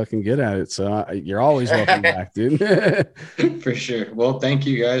are fucking good at it. So you're always welcome back, dude. For sure. Well, thank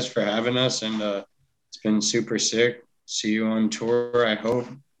you guys for having us, and it's been super sick. See you on tour. I hope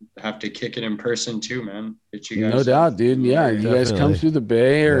have to kick it in person too, man. Get you guys No doubt, dude. Yeah, you guys come Definitely. through the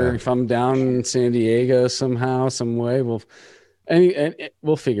Bay, or Yeah. if I'm down in San Diego somehow, some way, we'll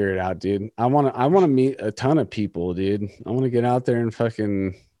figure it out, dude. I want to meet a ton of people, dude. I want to get out there and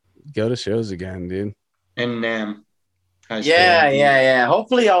fucking go to shows again, dude. And Nam. High Yeah, school. yeah.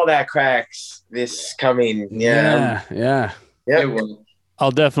 Hopefully all that cracks this coming. Yeah. yeah. It will.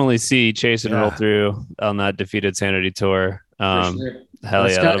 I'll definitely see Chase and Yeah. roll through on that Defeated Sanity tour. For sure. Hell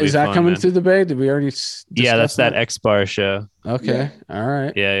That's yeah, got- that'll be is that fun, coming man. through the Bay? Did we already? Yeah, that's discuss that X Bar show. Okay, all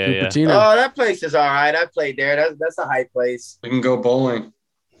right. Yeah. Cupertino. Oh, that place is all right. I played there. That's a high place. We can go bowling.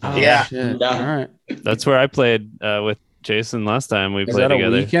 Oh, Yeah. shit. Yeah. All right. That's where I played with Jason last time we Is played that a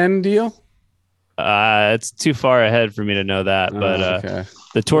together. weekend deal? It's too far ahead for me to know that, but Oh, okay.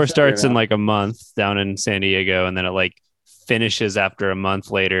 the tour We'll figure starts it in out. like a month down in San Diego, and then it like finishes after a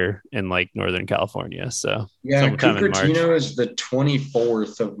month later in like Northern California. So Yeah, sometime in March. Cupertino is the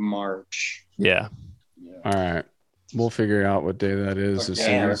 24th of March. Yeah. All right. We'll figure out what day that is. As soon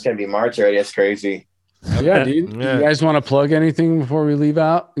Damn, as... it's gonna be March already. That's crazy. Yeah, dude. Yeah. You guys want to plug anything before we leave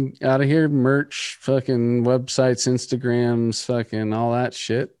out of here? Merch, fucking websites, Instagrams, fucking all that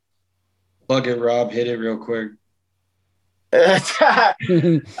shit. Plug it, Rob. Hit it real quick. Well,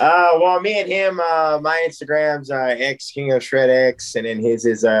 me and him, my Instagram's X King of Shred X, and then his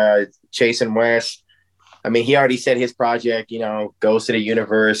is Chasen West. I mean, he already said his project, goes to the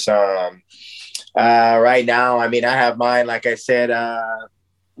universe. Right now, I mean, I have mine, like I said,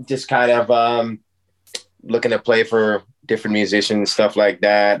 just kind of looking to play for different musicians, stuff like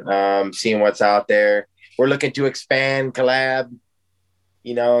that, seeing what's out there. We're looking to expand, collab,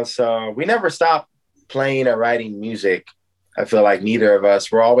 so we never stop playing or writing music. I feel like neither of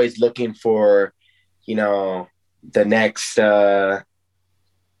us. We're always looking for, the next sound,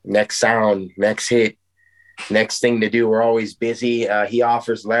 next hit, next thing to do. We're always busy. He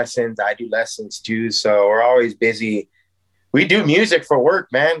offers lessons. I do lessons too. So we're always busy. We do music for work,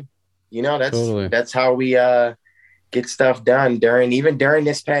 man. That's how we get stuff done during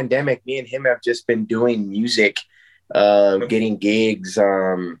this pandemic. Me and him have just been doing music, getting gigs,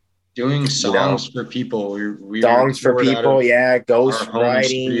 doing songs for people. Songs for people, ghost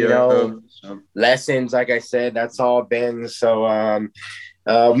writing, lessons. Like I said, that's all been. So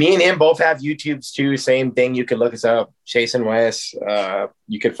me and him both have YouTubes too. Same thing. You can look us up, Chasen West.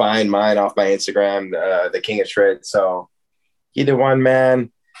 You can find mine off my Instagram, the King of Shred. So either one,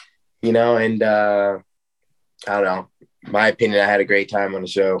 man. And I don't know. My opinion, I had a great time on the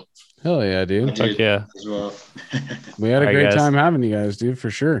show. Hell yeah, dude. Fuck yeah. As well. We had a great time having you guys, dude, for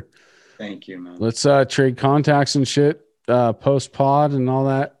sure. Thank you, man. Let's trade contacts and shit, post pod and all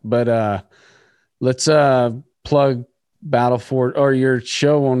that. But let's plug Battle Forge or your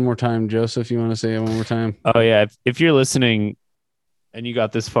show one more time, Joseph. You want to say it one more time? Oh yeah. If you're listening and you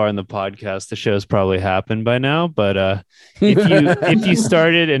got this far in the podcast, the show's probably happened by now. But if you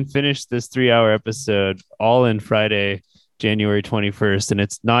started and finished this 3-hour episode all in Friday, January 21st, and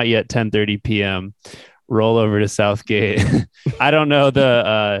it's not yet 10:30 p.m., roll over to Southgate. I don't know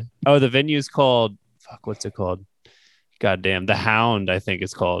the venue's called, what's it called? Goddamn, the Hound, I think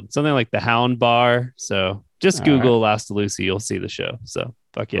it's called. Something like the Hound Bar. So just Google Last Lucy, you'll see the show. So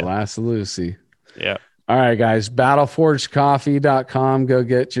fuck yeah. Last Lucy. Yeah. All right, guys. Battleforgecoffee.com. Go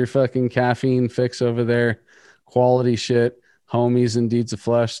get your fucking caffeine fix over there. Quality shit. Homies and Deeds of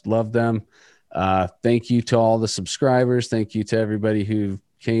Flesh. Love them. Thank you to all the subscribers. Thank you to everybody who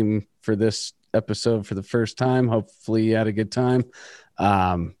came for this episode for the first time. Hopefully you had a good time.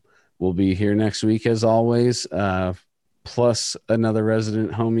 We'll be here next week as always, plus another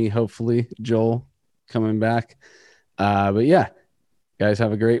resident homie, hopefully Joel coming back. But yeah, guys,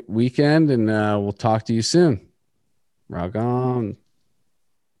 have a great weekend, and we'll talk to you soon. Rock on.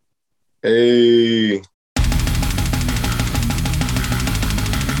 Hey.